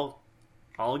as well.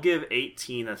 I'll give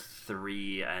 18 a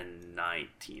 3 and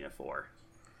 19 a 4.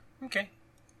 Okay.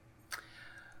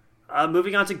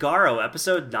 Moving on to Garo,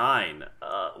 episode 9,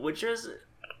 which is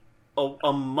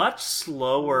a much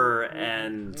slower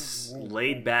and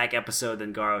laid back episode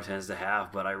than Garo tends to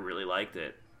have, but I really liked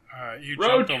it. You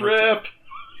Road jumped trip.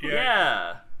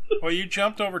 Yeah. Well, you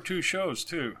jumped over 2 shows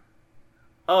too.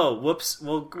 Oh, whoops.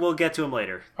 We'll get to him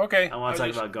later. Okay. I want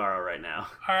to talk about Garo right now.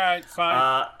 All right,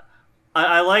 fine.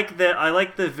 I like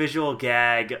the visual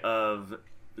gag of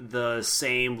the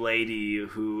same lady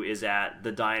who is at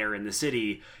the diner in the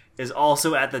city is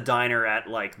also at the diner at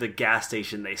like the gas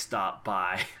station they stop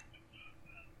by.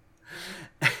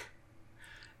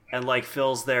 And like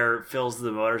fills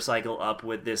the motorcycle up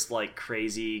with this like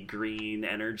crazy green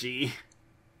energy.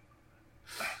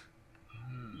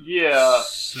 Yeah.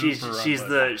 She's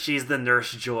the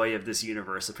Nurse Joy of this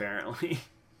universe, apparently.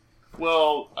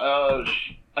 Well,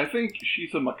 I think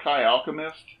she's a Makai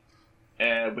alchemist,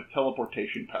 and with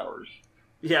teleportation powers.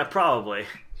 Yeah, probably.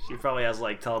 She probably has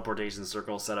like teleportation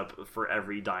circles set up for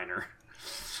every diner.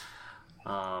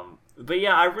 But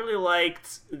yeah, I really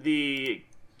liked the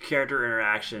character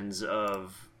interactions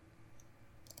of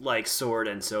like Sword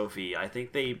and Sophie. I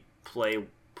think they play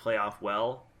off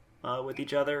well with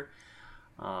each other.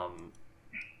 I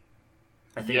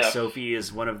think Yes. Sophie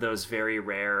is one of those very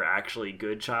rare, actually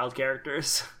good child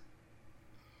characters.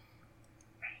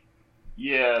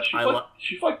 Yeah,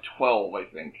 she's like 12, I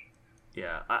think.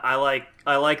 Yeah, I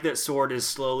like that Sword is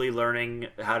slowly learning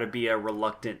how to be a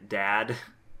reluctant dad.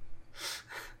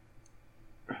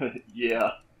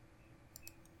 Yeah.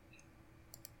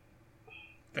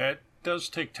 That does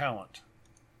take talent.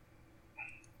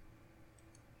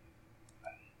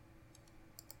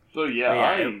 So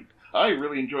yeah, Yeah, I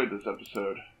really enjoyed this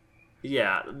episode.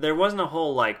 Yeah, there wasn't a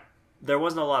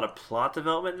lot of plot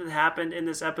development that happened in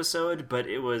this episode, but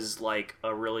it was like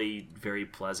a really very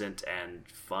pleasant and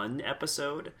fun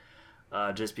episode,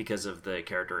 just because of the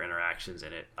character interactions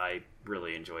in it. I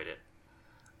really enjoyed it.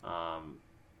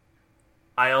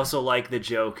 I also like the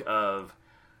joke of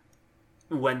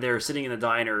when they're sitting in the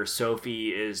diner, Sophie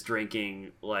is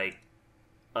drinking like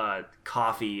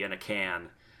coffee in a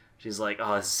can. She's like,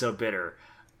 "Oh, this is so bitter."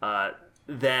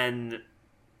 Then,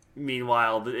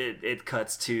 meanwhile, it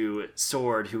cuts to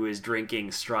Sword, who is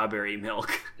drinking strawberry milk.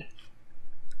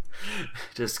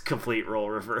 Just complete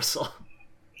role reversal.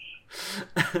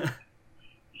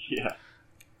 Yeah.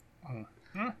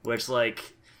 Which,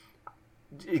 like,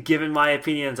 given my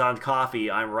opinions on coffee,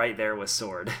 I'm right there with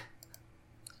Sword.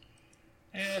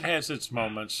 It has its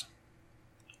moments.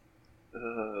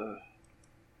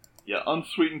 Yeah,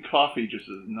 unsweetened coffee just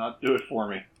does not do it for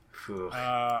me. Phew.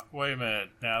 Wait a minute.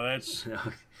 Now that's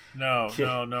No.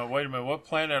 no. Wait a minute. What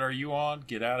planet are you on?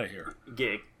 Get out of here.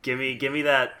 Give me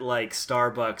that, like,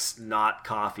 Starbucks not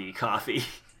coffee.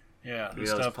 Yeah, the Those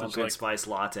stuff that's pumpkin like spice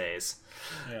lattes.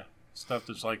 stuff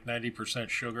that's like 90%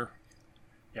 sugar.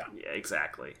 Yeah,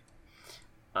 exactly.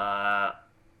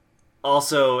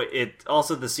 Also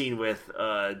the scene with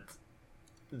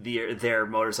their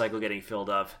motorcycle getting filled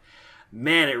up.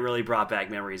 Man, it really brought back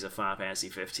memories of Final Fantasy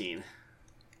 15.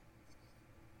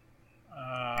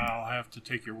 I'll have to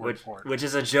take your word for it. Which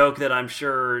is a joke that I'm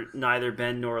sure neither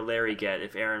Ben nor Larry get.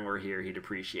 If Aaron were here, he'd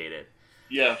appreciate it.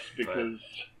 Yes, because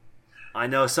I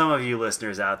know some of you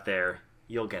listeners out there,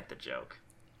 you'll get the joke.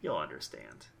 You'll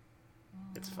understand.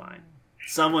 It's fine.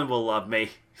 Someone will love me.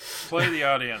 Play the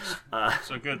audience.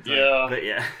 It's a good thing. yeah, But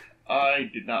yeah. I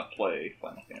did not play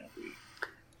Final Fantasy.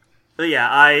 But yeah,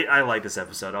 I like this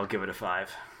episode. I'll give it a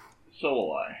 5. So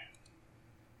will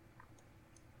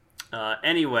I.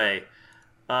 Anyway,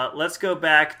 let's go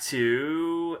back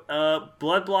to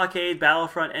Blood Blockade,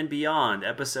 Battlefront, and Beyond,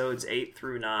 episodes 8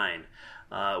 through 9,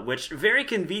 which very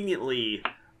conveniently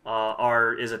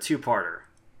is a 2-parter.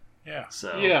 Yeah.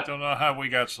 So Yeah. Don't know how we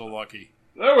got so lucky.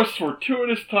 That was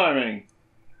fortuitous timing.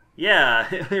 yeah,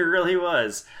 it really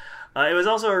was. It was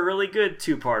also a really good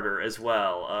 2-parter as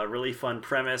well. A really fun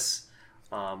premise.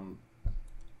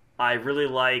 I really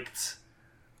liked.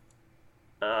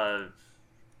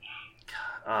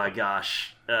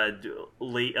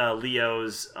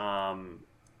 Leo's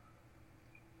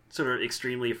sort of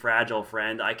extremely fragile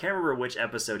friend. I can't remember which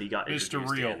episode he got Mr.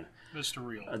 introduced Real. in Mr.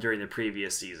 Real. during the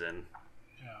previous season.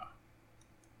 Yeah.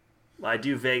 I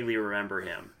do vaguely remember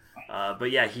him.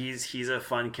 But yeah, he's a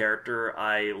fun character.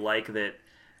 I like that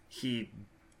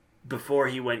before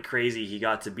he went crazy, he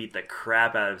got to beat the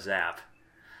crap out of Zap.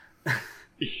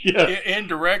 Yeah.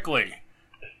 Indirectly.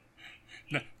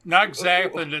 Knocked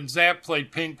Zap, and then Zap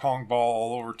played ping pong ball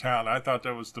all over town. I thought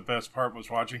that was the best part, was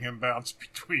watching him bounce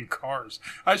between cars.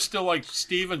 I still like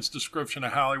Steven's description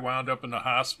of how he wound up in the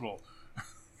hospital.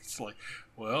 It's like,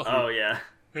 well... Oh, yeah.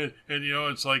 And you know,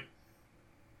 it's like...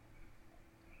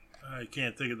 I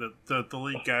can't think of the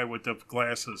lead guy with the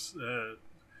glasses.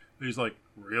 He's like,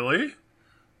 really?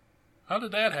 How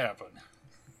did that happen?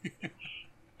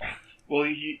 Well,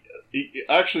 he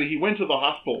went to the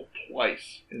hospital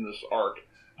twice in this arc.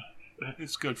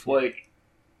 It's good for him.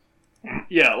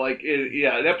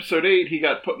 In episode 8, he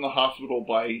got put in the hospital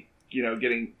by,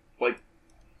 getting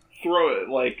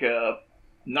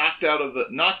knocked out of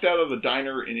the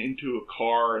diner and into a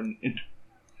car and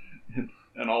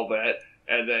all that,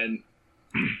 and then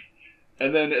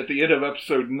at the end of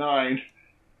episode 9,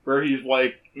 where he's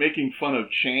making fun of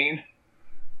Shane.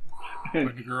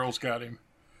 When the girls got him.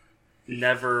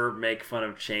 Never make fun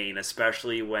of Shane,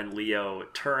 especially when Leo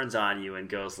turns on you and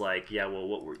goes like, yeah, well,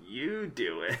 what were you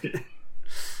doing?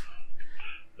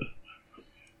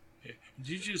 Did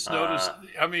you just notice,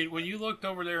 when you looked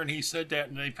over there and he said that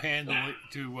and they panned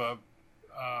to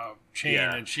Shane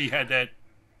and she had that...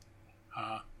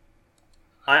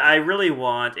 I really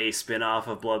want a spin-off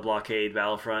of Blood Blockade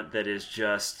Battlefront that is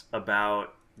just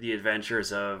about the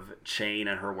adventures of Shane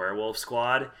and her werewolf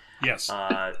squad. Yes.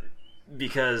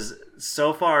 Because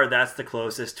so far that's the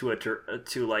closest to a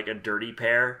Dirty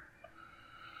Pair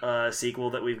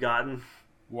sequel that we've gotten.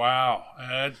 Wow,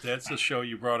 that's a show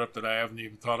you brought up that I haven't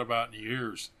even thought about in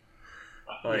years.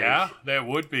 Yeah, that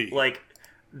would be.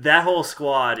 That whole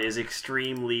squad is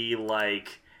extremely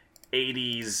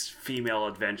 80s female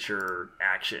adventure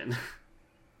action.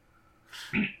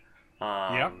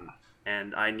 Yep.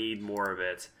 And I need more of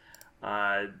it.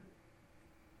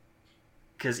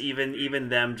 Because even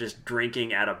them just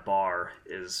drinking at a bar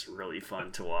is really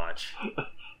fun to watch.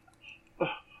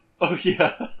 Oh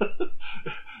yeah,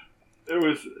 it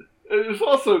was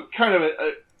also kind of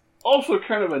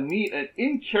a neat and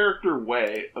in character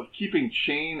way of keeping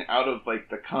Shane out of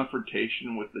the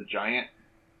confrontation with the giant,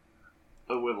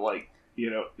 with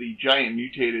the giant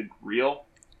mutated real.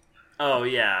 Oh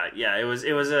yeah. It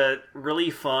was a really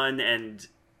fun and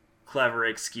clever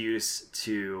excuse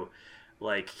to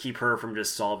keep her from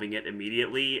just solving it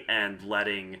immediately and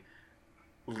letting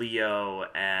Leo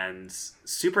and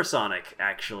Supersonic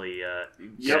actually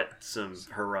get some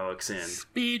heroics in.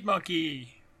 Speed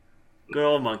Monkey. Good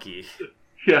old monkey.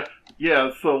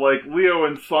 Yeah. So Leo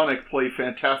and Sonic play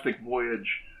Fantastic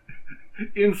Voyage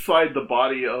inside the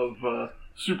body of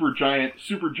super giant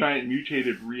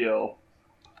mutated Rio.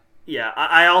 Yeah,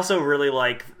 I also really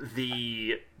like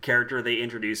the character they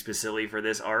introduced specifically for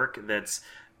this arc. That's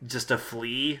just a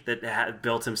flea that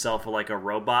built himself a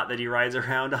robot that he rides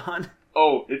around on.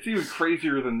 Oh, it's even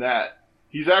crazier than that.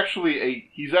 He's actually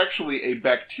a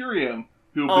bacterium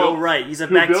who built... Oh, right. He's a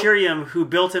bacterium who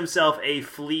built himself a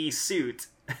flea suit.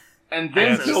 And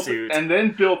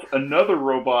then built another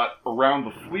robot around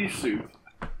the flea suit.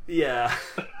 Yeah.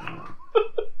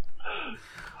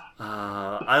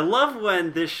 I love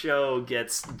when this show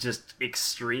gets just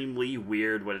extremely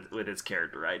weird with its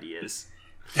character ideas.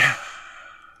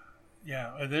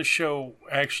 Yeah, this show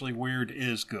actually weird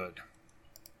is good.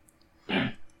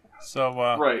 So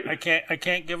right. I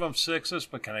can't give them 6s,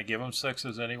 but can I give them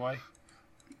 6s anyway?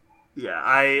 Yeah,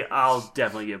 I'll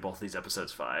definitely give both these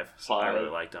episodes 5. I really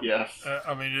liked them. Yes.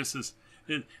 This is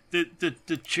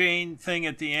the chain thing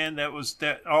at the end. That was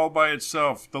that all by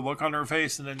itself. The look on her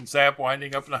face, and then Zap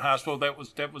winding up in the hospital. That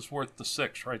was worth the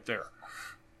 6 right there,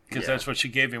 because that's what she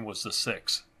gave him was the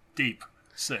 6, deep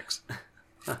 6.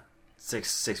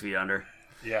 6 feet under.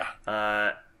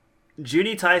 Yeah.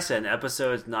 Junie Tyson,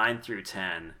 episodes 9 through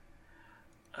 10,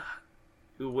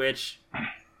 which,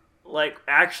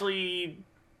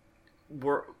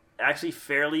 were actually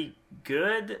fairly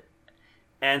good,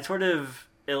 and sort of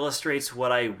illustrates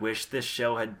what I wish this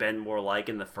show had been more like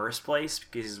in the first place,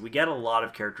 because we get a lot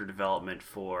of character development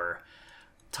for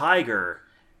Tiger.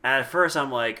 And at first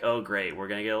I'm like, oh great, we're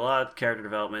gonna get a lot of character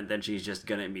development, then she's just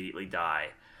gonna immediately die.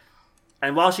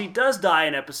 And while she does die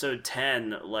in episode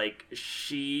 10,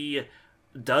 she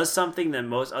does something that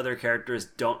most other characters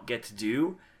don't get to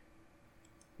do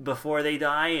before they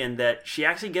die, and that she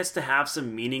actually gets to have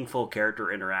some meaningful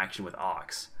character interaction with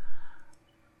Ox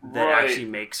that actually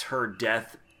makes her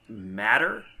death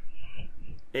matter,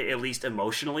 at least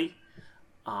emotionally.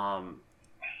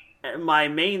 My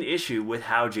main issue with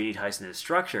how Junie Tyson is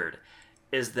structured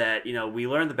is that, we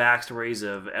learn the backstories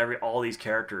of all these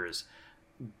characters,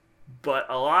 but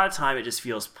a lot of time it just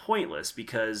feels pointless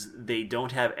because they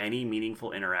don't have any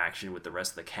meaningful interaction with the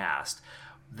rest of the cast.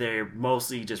 They're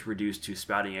mostly just reduced to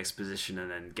spouting exposition and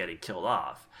then getting killed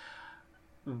off.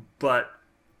 But,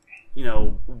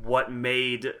 what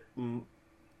made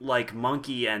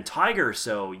Monkey and Tiger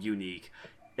so unique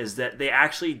is that they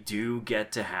actually do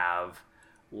get to have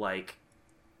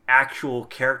actual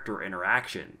character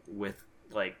interaction with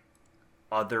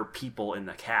other people in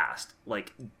the cast,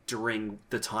 like during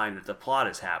the time that the plot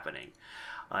is happening.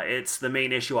 It's the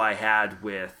main issue I had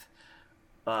with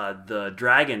the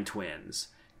Dragon Twins,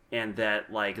 and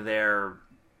that like their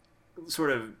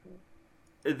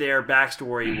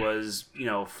backstory was,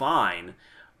 fine,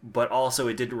 but also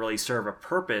it didn't really serve a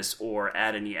purpose or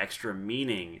add any extra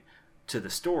meaning to the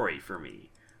story for me.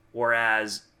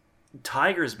 Whereas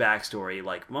Tiger's backstory,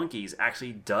 like Monkey's,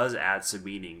 actually does add some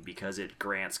meaning because it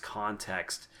grants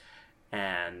context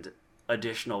and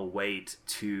additional weight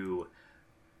to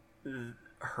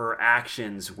her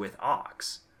actions with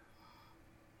Ox.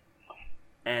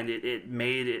 And it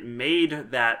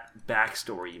made that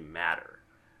backstory matter.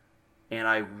 And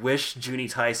I wish Junie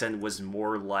Tyson was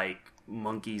more like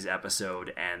Monkey's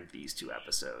episode and these two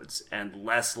episodes, and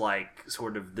less like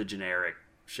sort of the generic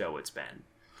show it's been.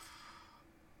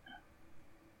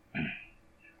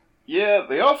 Yeah,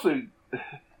 they also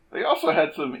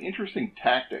had some interesting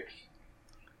tactics.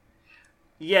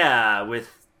 Yeah,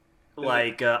 with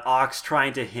like Ox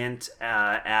trying to hint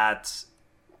at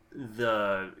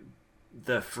the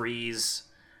freeze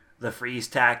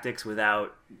tactics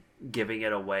without giving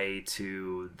it away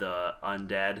to the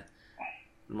undead,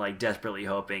 and like desperately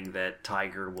hoping that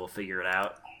Tiger will figure it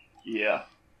out. Yeah.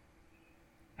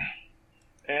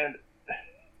 And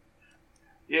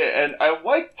I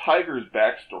like Tiger's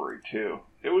backstory too.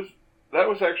 That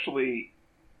was actually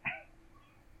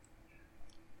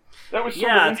sort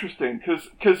of interesting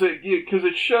because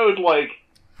it showed like,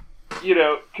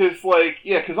 because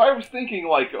I was thinking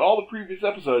like all the previous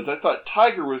episodes, I thought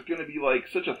Tiger was going to be like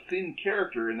such a thin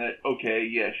character, and that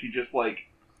she just like,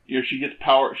 she gets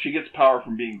power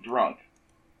from being drunk,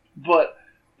 but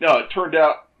no, it turned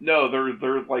out no,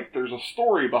 there's a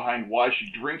story behind why she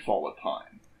drinks all the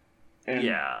time.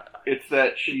 And it's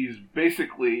that she's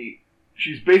basically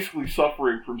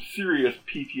suffering from serious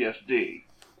PTSD.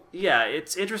 Yeah,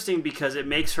 it's interesting because it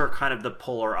makes her kind of the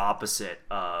polar opposite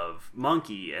of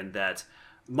Monkey, and that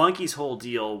Monkey's whole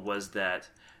deal was that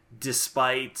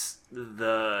despite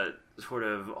the sort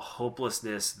of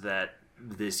hopelessness that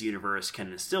this universe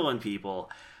can instill in people,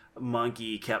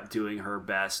 Monkey kept doing her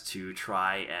best to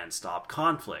try and stop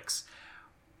conflicts.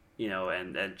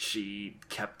 And she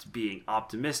kept being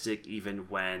optimistic even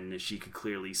when she could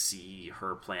clearly see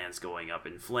her plans going up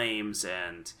in flames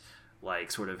and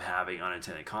like sort of having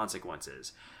unintended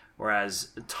consequences.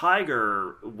 Whereas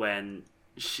Tiger, when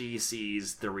she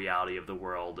sees the reality of the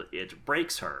world, it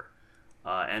breaks her.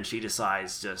 And she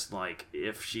decides just like,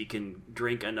 if she can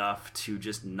drink enough to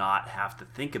just not have to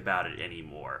think about it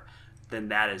anymore, then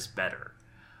that is better.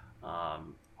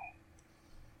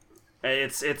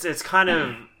 It's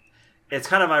an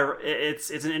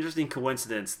interesting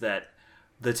coincidence that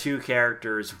the two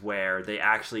characters, where they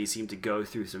actually seem to go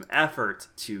through some effort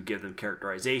to give them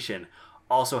characterization,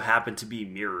 also happen to be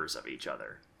mirrors of each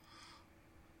other.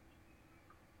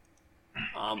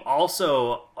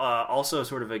 Also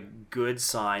sort of a good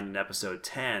sign in episode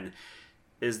 10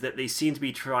 is that they seem to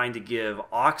be trying to give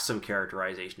Ox some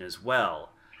characterization as well,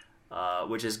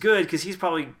 which is good because he's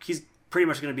pretty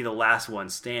much going to be the last one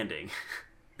standing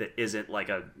that isn't like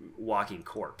a walking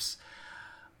corpse.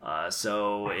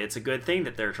 So it's a good thing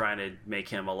that they're trying to make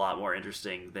him a lot more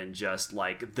interesting than just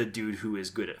like the dude who is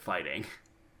good at fighting.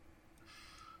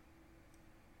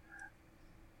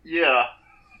 Yeah.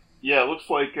 Yeah, it looks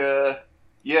like,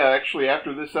 actually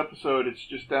after this episode, it's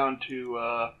just down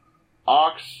to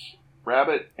Ox,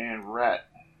 Rabbit, and Rat.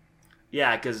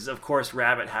 Yeah, because of course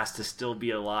Rabbit has to still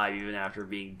be alive even after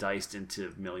being diced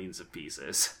into millions of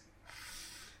pieces.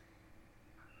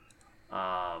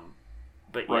 But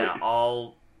yeah,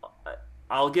 right.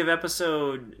 I'll give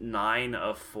episode 9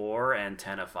 a 4 and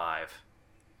 10 a 5.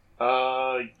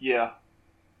 Yeah.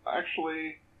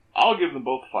 Actually, I'll give them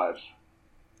both 5s.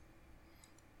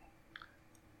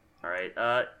 Alright,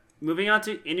 moving on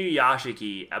to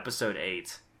Inuyashiki, episode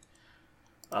 8.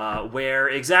 Where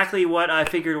exactly what I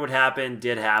figured would happen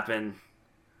did happen.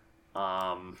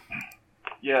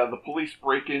 Yeah, the police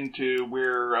break into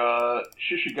where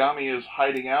Shishigami is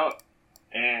hiding out,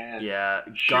 and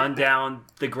gun down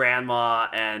the grandma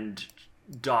and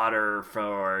daughter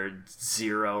for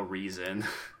zero reason.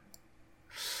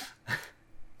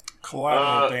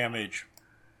 Collateral damage.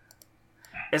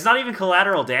 It's not even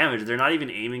collateral damage. They're not even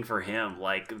aiming for him.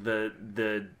 Like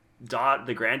the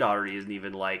granddaughter isn't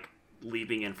even like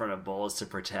leaping in front of bullets to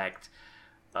protect.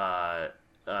 No,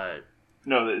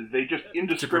 they just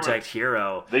indiscriminately to protect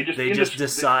Hiro. They just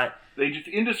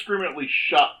indiscriminately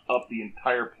shot up the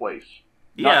entire place.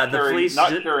 The police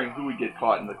not caring who would get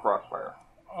caught in the crossfire.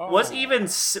 Oh. What's even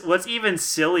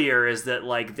sillier is that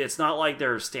like it's not like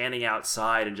they're standing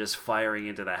outside and just firing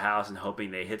into the house and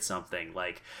hoping they hit something.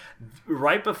 Like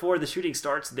right before the shooting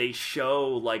starts, they show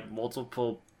like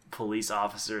multiple police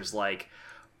officers like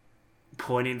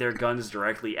pointing their guns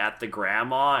directly at the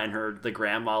grandma, and the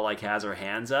grandma like has her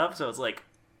hands up. So it's like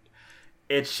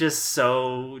it's just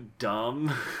so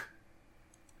dumb.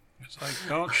 It's like,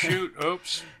 don't shoot.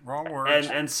 Oops, wrong words.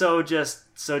 And so just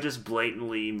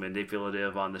blatantly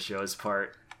manipulative on the show's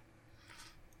part.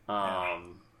 I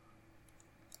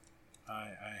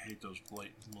hate those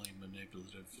blatantly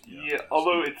manipulative. Yeah,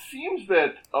 although it seems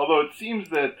that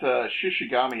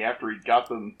Shishigami, after he got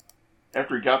them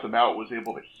out, was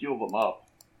able to heal them up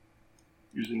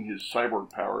using his cyborg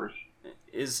powers.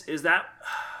 Is that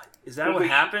what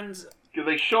happened? Because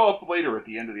they show up later at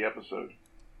the end of the episode.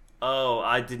 Oh,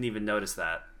 I didn't even notice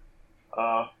that.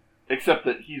 Except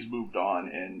that he's moved on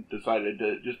and decided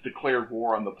to just declare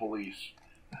war on the police.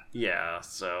 Yeah,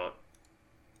 so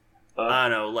I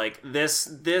don't know. Like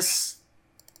this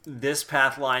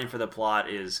path line for the plot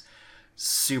is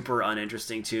super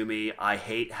uninteresting to me. I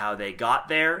hate how they got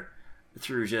there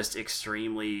through just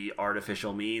extremely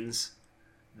artificial means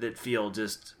that feel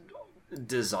just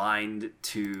designed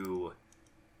to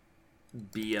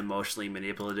be emotionally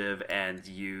manipulative and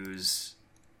use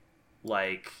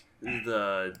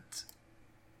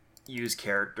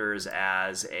characters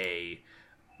as a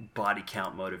body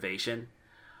count motivation.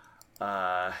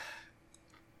 I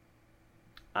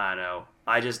don't know.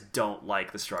 I just don't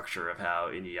like the structure of how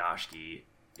Inuyashiki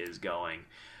is going.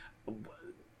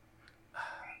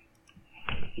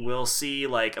 We'll see.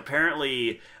 Like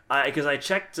apparently, because I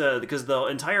checked because the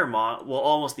entire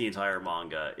almost the entire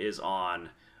manga is on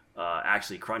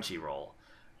actually Crunchyroll,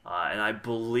 and I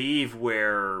believe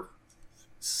we're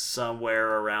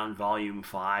somewhere around volume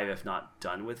 5, if not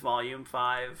done with volume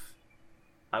 5.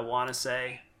 I want to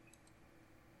say.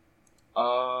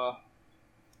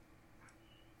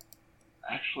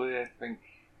 Actually, I think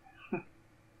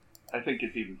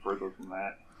it's even further than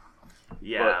that.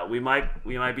 Yeah, but... we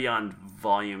might be on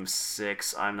volume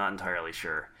 6. I'm not entirely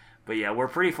sure, but yeah, we're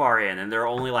pretty far in, and there are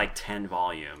only like 10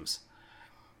 volumes.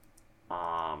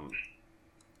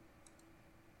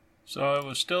 So it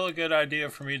was still a good idea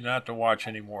for me not to watch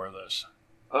any more of this.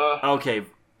 Okay.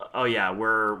 Oh yeah,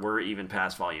 we're even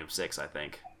past volume 6, I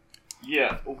think.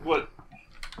 Yeah. What?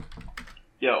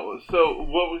 Yeah. So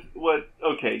what?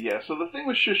 Okay. Yeah. So the thing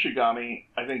with Shishigami,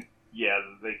 I think, yeah,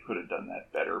 they could have done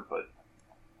that better, but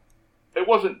it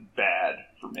wasn't bad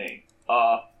for me.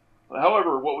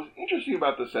 However, what was interesting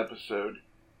about this episode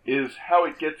is how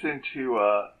it gets into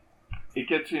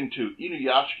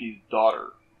Inuyashiki's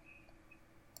daughter,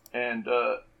 and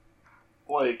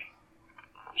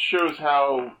shows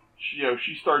how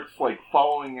she starts like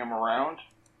following him around.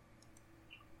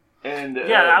 And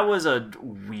yeah, that was a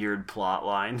weird plot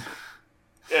line.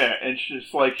 Yeah, and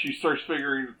she's like she starts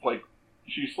figuring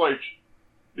she's like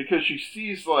because she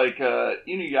sees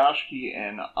Inuyashiki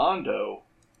and Ando,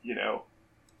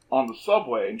 on the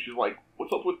subway, and she's like,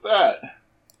 "What's up with that?"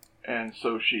 And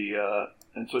so she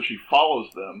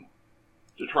follows them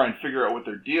to try and figure out what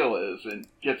their deal is, and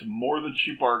gets more than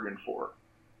she bargained for.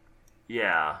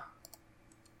 Yeah.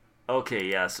 Okay,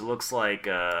 yeah, so it looks like,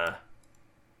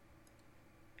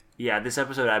 this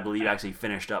episode, I believe, actually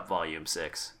finished up Volume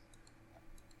 6.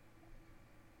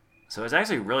 So it's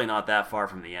actually really not that far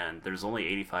from the end. There's only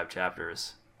 85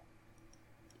 chapters.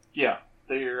 Yeah,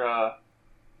 they're,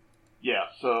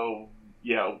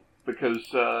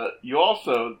 because, you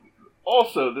also,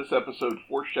 this episode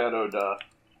foreshadowed,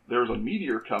 there's a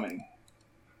meteor coming.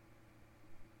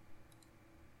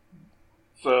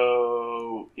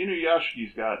 So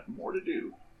Inuyashiki's got more to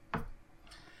do.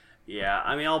 Yeah,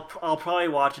 I mean, I'll probably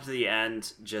watch it to the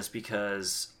end just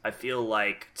because I feel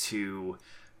like to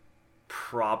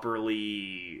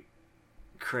properly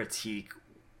critique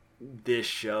this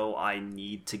show, I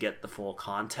need to get the full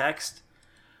context.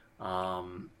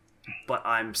 But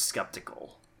I'm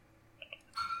skeptical.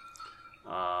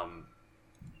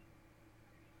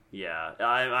 Yeah,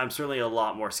 I'm certainly a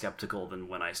lot more skeptical than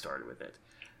when I started with it.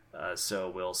 So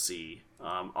we'll see.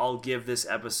 I'll give this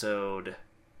episode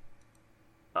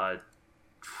That's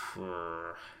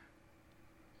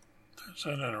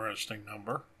an interesting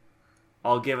number.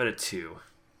 I'll give it a 2.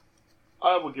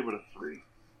 I will give it a 3.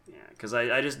 Yeah, because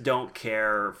I just don't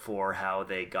care for how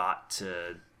they got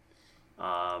to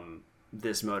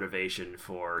this motivation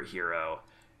for Hiro,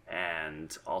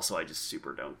 and also I just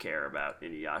super don't care about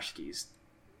Inuyashiki's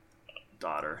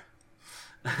daughter.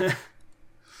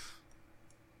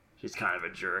 She's kind of a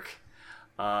jerk.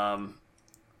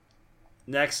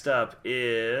 Next up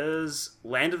is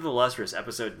Land of the Lustrous,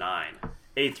 episode 9,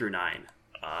 8 through 9.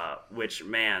 Which,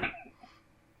 man,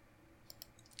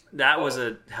 that was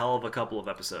a hell of a couple of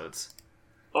episodes.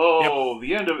 Oh, yep.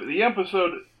 the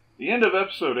end of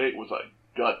episode 8 was a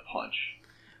gut punch.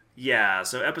 Yeah,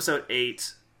 so episode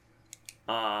 8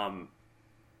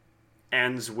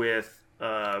 ends with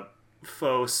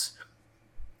Phos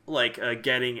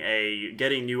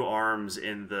getting new arms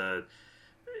in the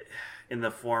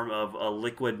form of a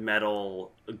liquid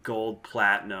metal gold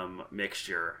platinum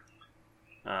mixture,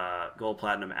 gold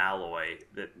platinum alloy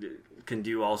that can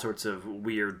do all sorts of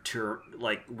weird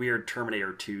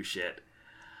Terminator 2 shit,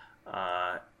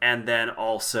 and then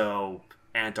also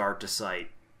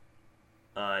Antarcticite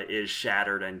is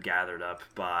shattered and gathered up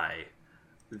by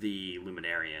the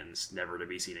Luminarians, never to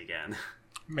be seen again.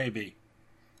 Maybe.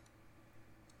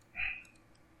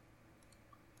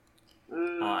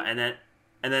 And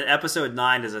then episode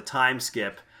 9 is a time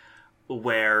skip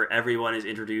where everyone is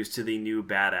introduced to the new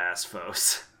badass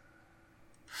Phos.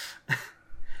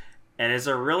 And it's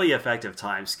a really effective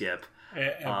time skip.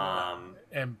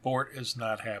 And Bort is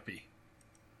not happy.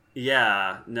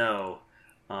 Yeah, no.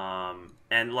 And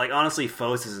honestly,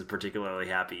 Phos isn't particularly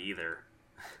happy either.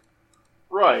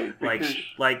 Right.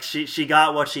 She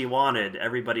got what she wanted.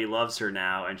 Everybody loves her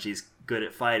now, and she's good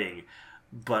at fighting.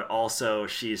 But also,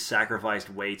 she's sacrificed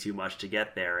way too much to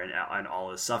get there, and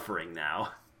all is suffering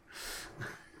now.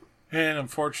 And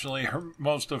unfortunately,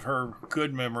 most of her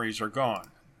good memories are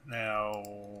gone. Now...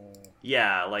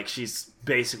 Yeah, she's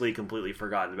basically completely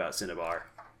forgotten about Cinnabar.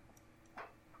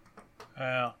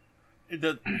 Well,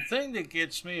 the thing that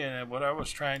gets me, and what I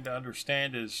was trying to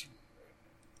understand, is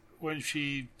when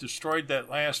she destroyed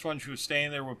that last one, she was standing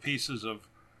there with pieces of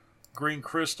green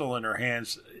crystal in her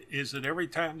hands. Is it every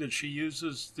time that she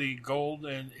uses the gold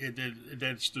and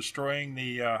it's destroying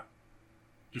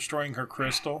her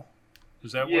crystal?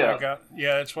 Is that what I got?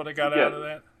 Yeah, that's what I got out of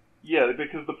that. Yeah,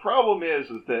 because the problem is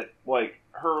that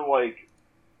her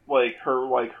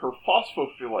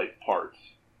phosphophylite parts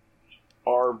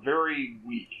are very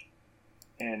weak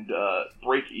and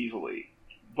break easily,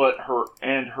 but her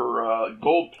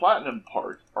gold platinum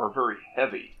parts are very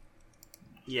heavy.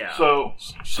 Yeah. So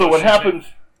what happens?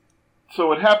 So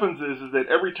what happens is that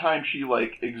every time she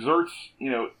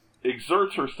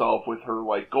exerts herself with her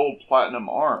gold platinum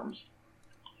arms,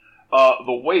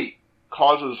 the weight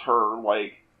causes her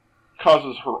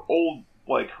old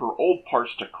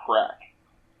parts to crack.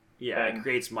 Yeah, it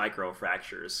creates micro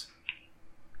fractures.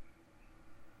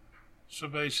 So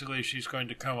basically, she's going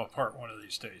to come apart one of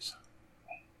these days.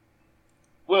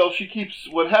 Well,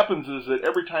 what happens is that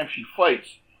every time she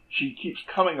fights, she keeps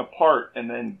coming apart and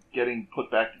then getting put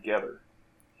back together.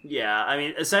 Yeah, I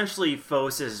mean, essentially,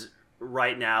 Phos is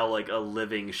right now a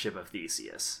living ship of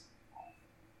Theseus.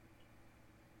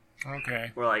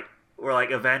 Okay. Where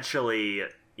eventually,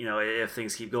 if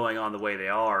things keep going on the way they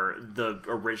are, the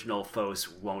original Phos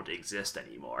won't exist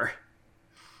anymore.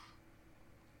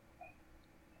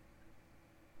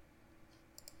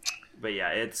 But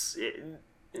yeah,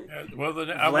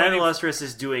 Land of Lustrous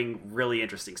is doing really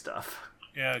interesting stuff.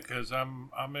 Yeah, because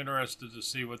I'm interested to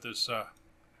see what this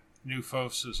new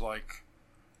Phos is like,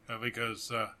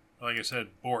 because like I said,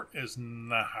 Bort is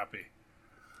not happy.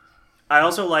 I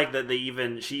also like that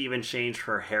she even changed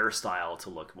her hairstyle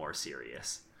to look more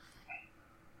serious.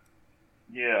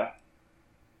 Yeah.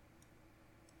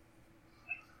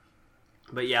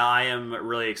 But yeah, I am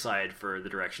really excited for the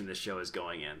direction this show is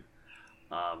going in.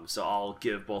 So I'll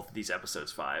give both of these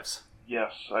episodes 5s.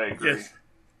 Yes, I agree. Yes.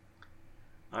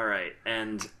 All right,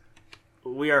 and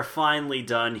we are finally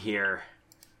done here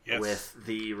with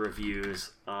the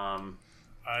reviews. I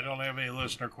don't have any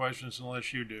listener questions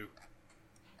unless you do.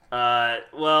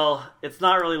 Well, it's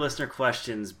not really listener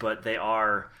questions, but they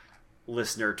are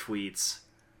listener tweets.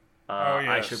 Yes,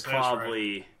 I should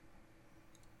probably... Right.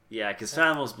 Yeah, because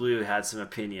Fathomless Blue had some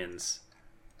opinions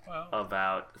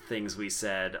about things we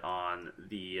said on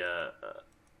the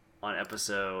on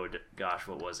episode... Gosh,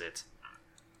 what was it?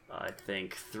 I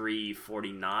think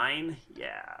 349?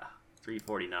 Yeah,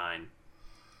 349.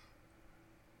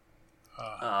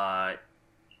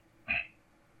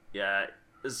 Yeah,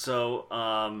 so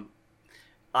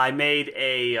I made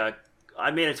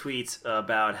a tweet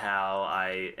about how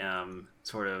I am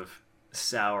sort of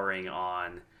souring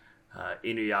on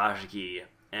Inuyashiki,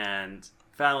 and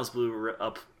Fathomless Blue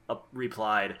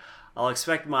replied, "I'll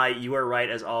expect my 'you are right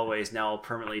as always' now I'll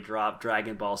permanently drop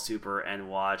Dragon Ball Super and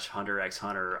watch Hunter x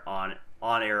Hunter on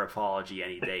air apology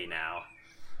any day now."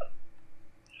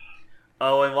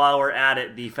 Oh, and while we're at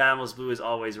it, the Fathomless Blue is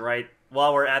always right.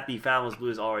 While we're at the Fathomless Blue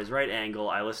is always right angle,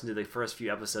 I listened to the first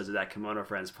few episodes of that Kimono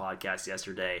Friends podcast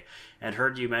yesterday and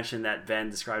heard you mention that Ben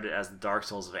described it as the Dark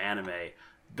Souls of anime.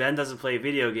 Ben doesn't play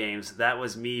video games. That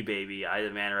was me, baby. I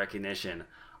demand recognition.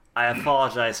 I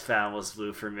apologize, Fathomless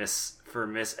Blue, for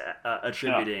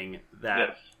attributing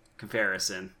that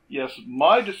comparison. Yes,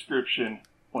 my description,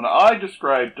 when I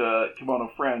described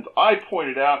Kimono Friends, I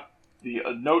pointed out the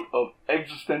note of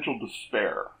existential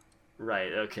despair.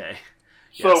 Right, okay.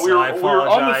 So, yeah, we're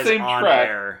on the same track,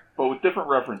 air. But with different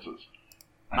references.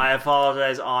 I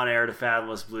apologize on air to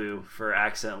Fathomless Blue for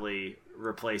accidentally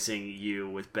replacing you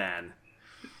with Ben.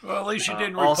 Well, at least you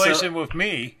didn't replace him with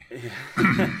me.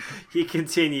 He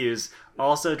continues.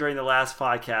 Also, during the last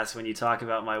podcast, when you talk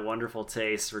about my wonderful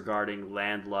tastes regarding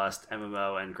Landlust,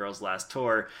 MMO, and Girls Last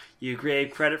Tour, you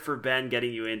gave credit for Ben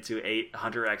getting you into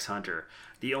Hunter x Hunter.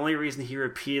 The only reason he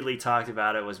repeatedly talked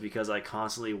about it was because I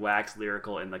constantly waxed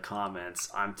lyrical in the comments.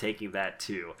 I'm taking that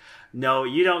too. No,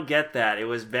 you don't get that. It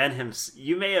was Ben himself.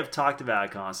 You may have talked about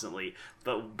it constantly,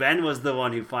 but Ben was the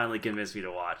one who finally convinced me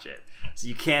to watch it. So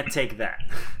you can't take that.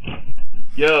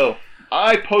 Yo,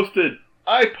 I posted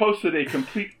a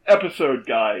complete episode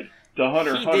guide to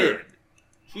Hunter x Hunter.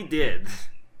 He did.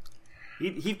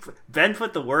 Ben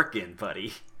put the work in,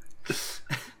 buddy.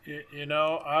 You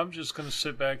know, I'm just going to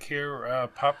sit back here.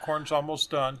 Popcorn's almost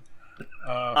done.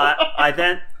 I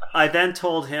then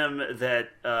told him that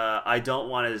I don't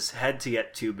want his head to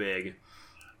get too big,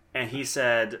 and he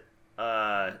said,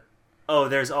 "Oh,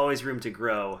 there's always room to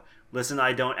grow. Listen,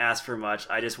 I don't ask for much.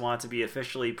 I just want to be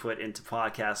officially put into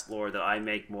podcast lore that I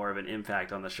make more of an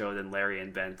impact on the show than Larry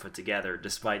and Ben put together,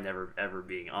 despite never ever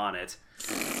being on it.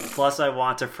 Plus, I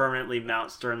want to permanently mount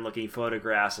stern-looking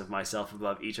photographs of myself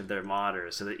above each of their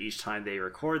monitors, so that each time they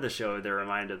record the show, they're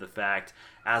reminded of the fact,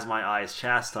 as my eyes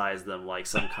chastise them like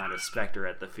some kind of specter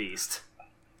at the feast."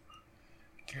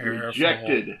 Careful.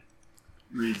 Rejected.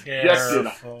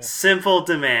 Careful. Simple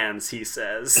demands, he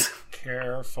says.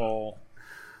 Careful.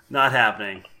 Not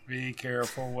happening. Be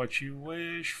careful what you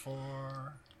wish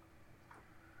for.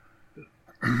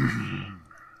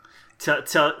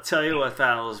 Tell you what,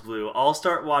 Fathomless Blue. I'll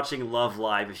start watching Love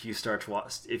Live if you start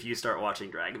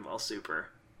watching Dragon Ball Super.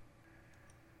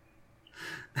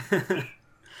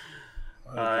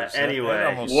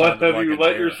 Anyway, what have you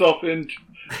let yourself in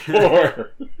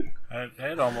for?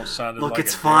 That almost sounded. Look, like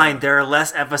it's fine. There are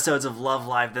less episodes of Love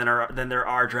Live than there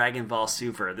are Dragon Ball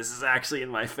Super. This is actually in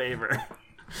my favor.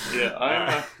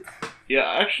 Yeah,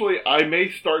 actually, I may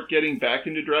start getting back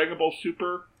into Dragon Ball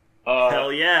Super.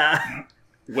 Hell yeah!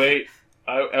 Wait,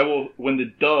 I will when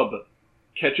the dub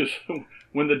gets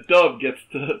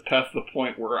to past the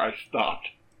point where I stopped.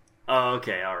 Oh,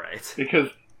 okay, all right. Because,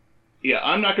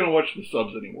 I'm not going to watch the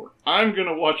subs anymore. I'm going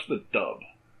to watch the dub.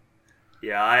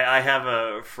 Yeah, I have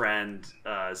a friend,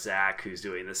 Zach, who's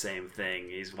doing the same thing.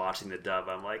 He's watching the dub.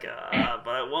 I'm like, but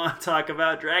I want to talk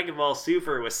about Dragon Ball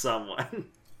Super with someone.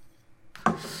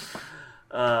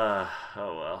 Oh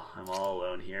well, I'm all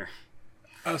alone here.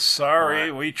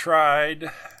 Sorry, we tried.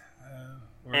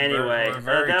 Anyway, we're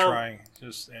very trying.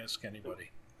 Just ask anybody.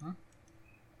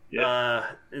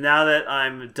 Now that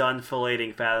I'm done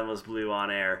filleting Fathomless Blue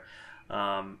on air,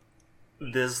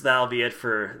 that'll be it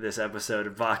for this episode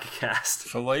of BakaCast.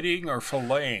 Filleting or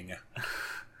filleting?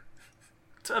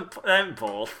 I'm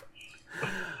both.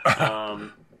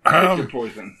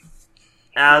 Poison.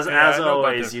 As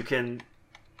always, you can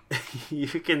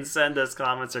send us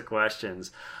comments or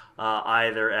questions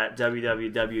either at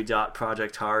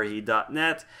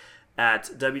www.projectharuhi.net, at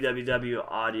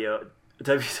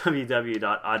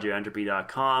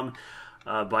www.audioentropy.com,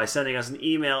 by sending us an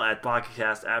email at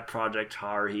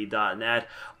bakacast@projectharuhi.net,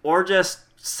 or just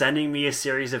sending me a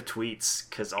series of tweets,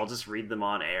 because I'll just read them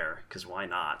on air, because why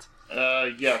not?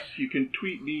 Yes, you can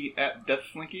tweet me at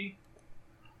DeathSlinky.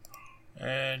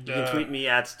 And you can tweet me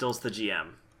at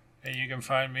StillsTheGM. And you can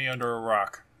find me under a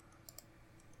rock.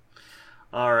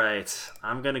 Alright,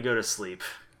 I'm gonna go to sleep.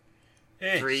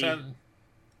 Hey, 3,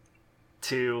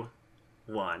 2,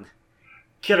 1.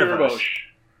 Kirabosh.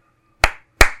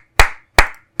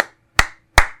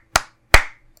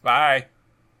 Bye.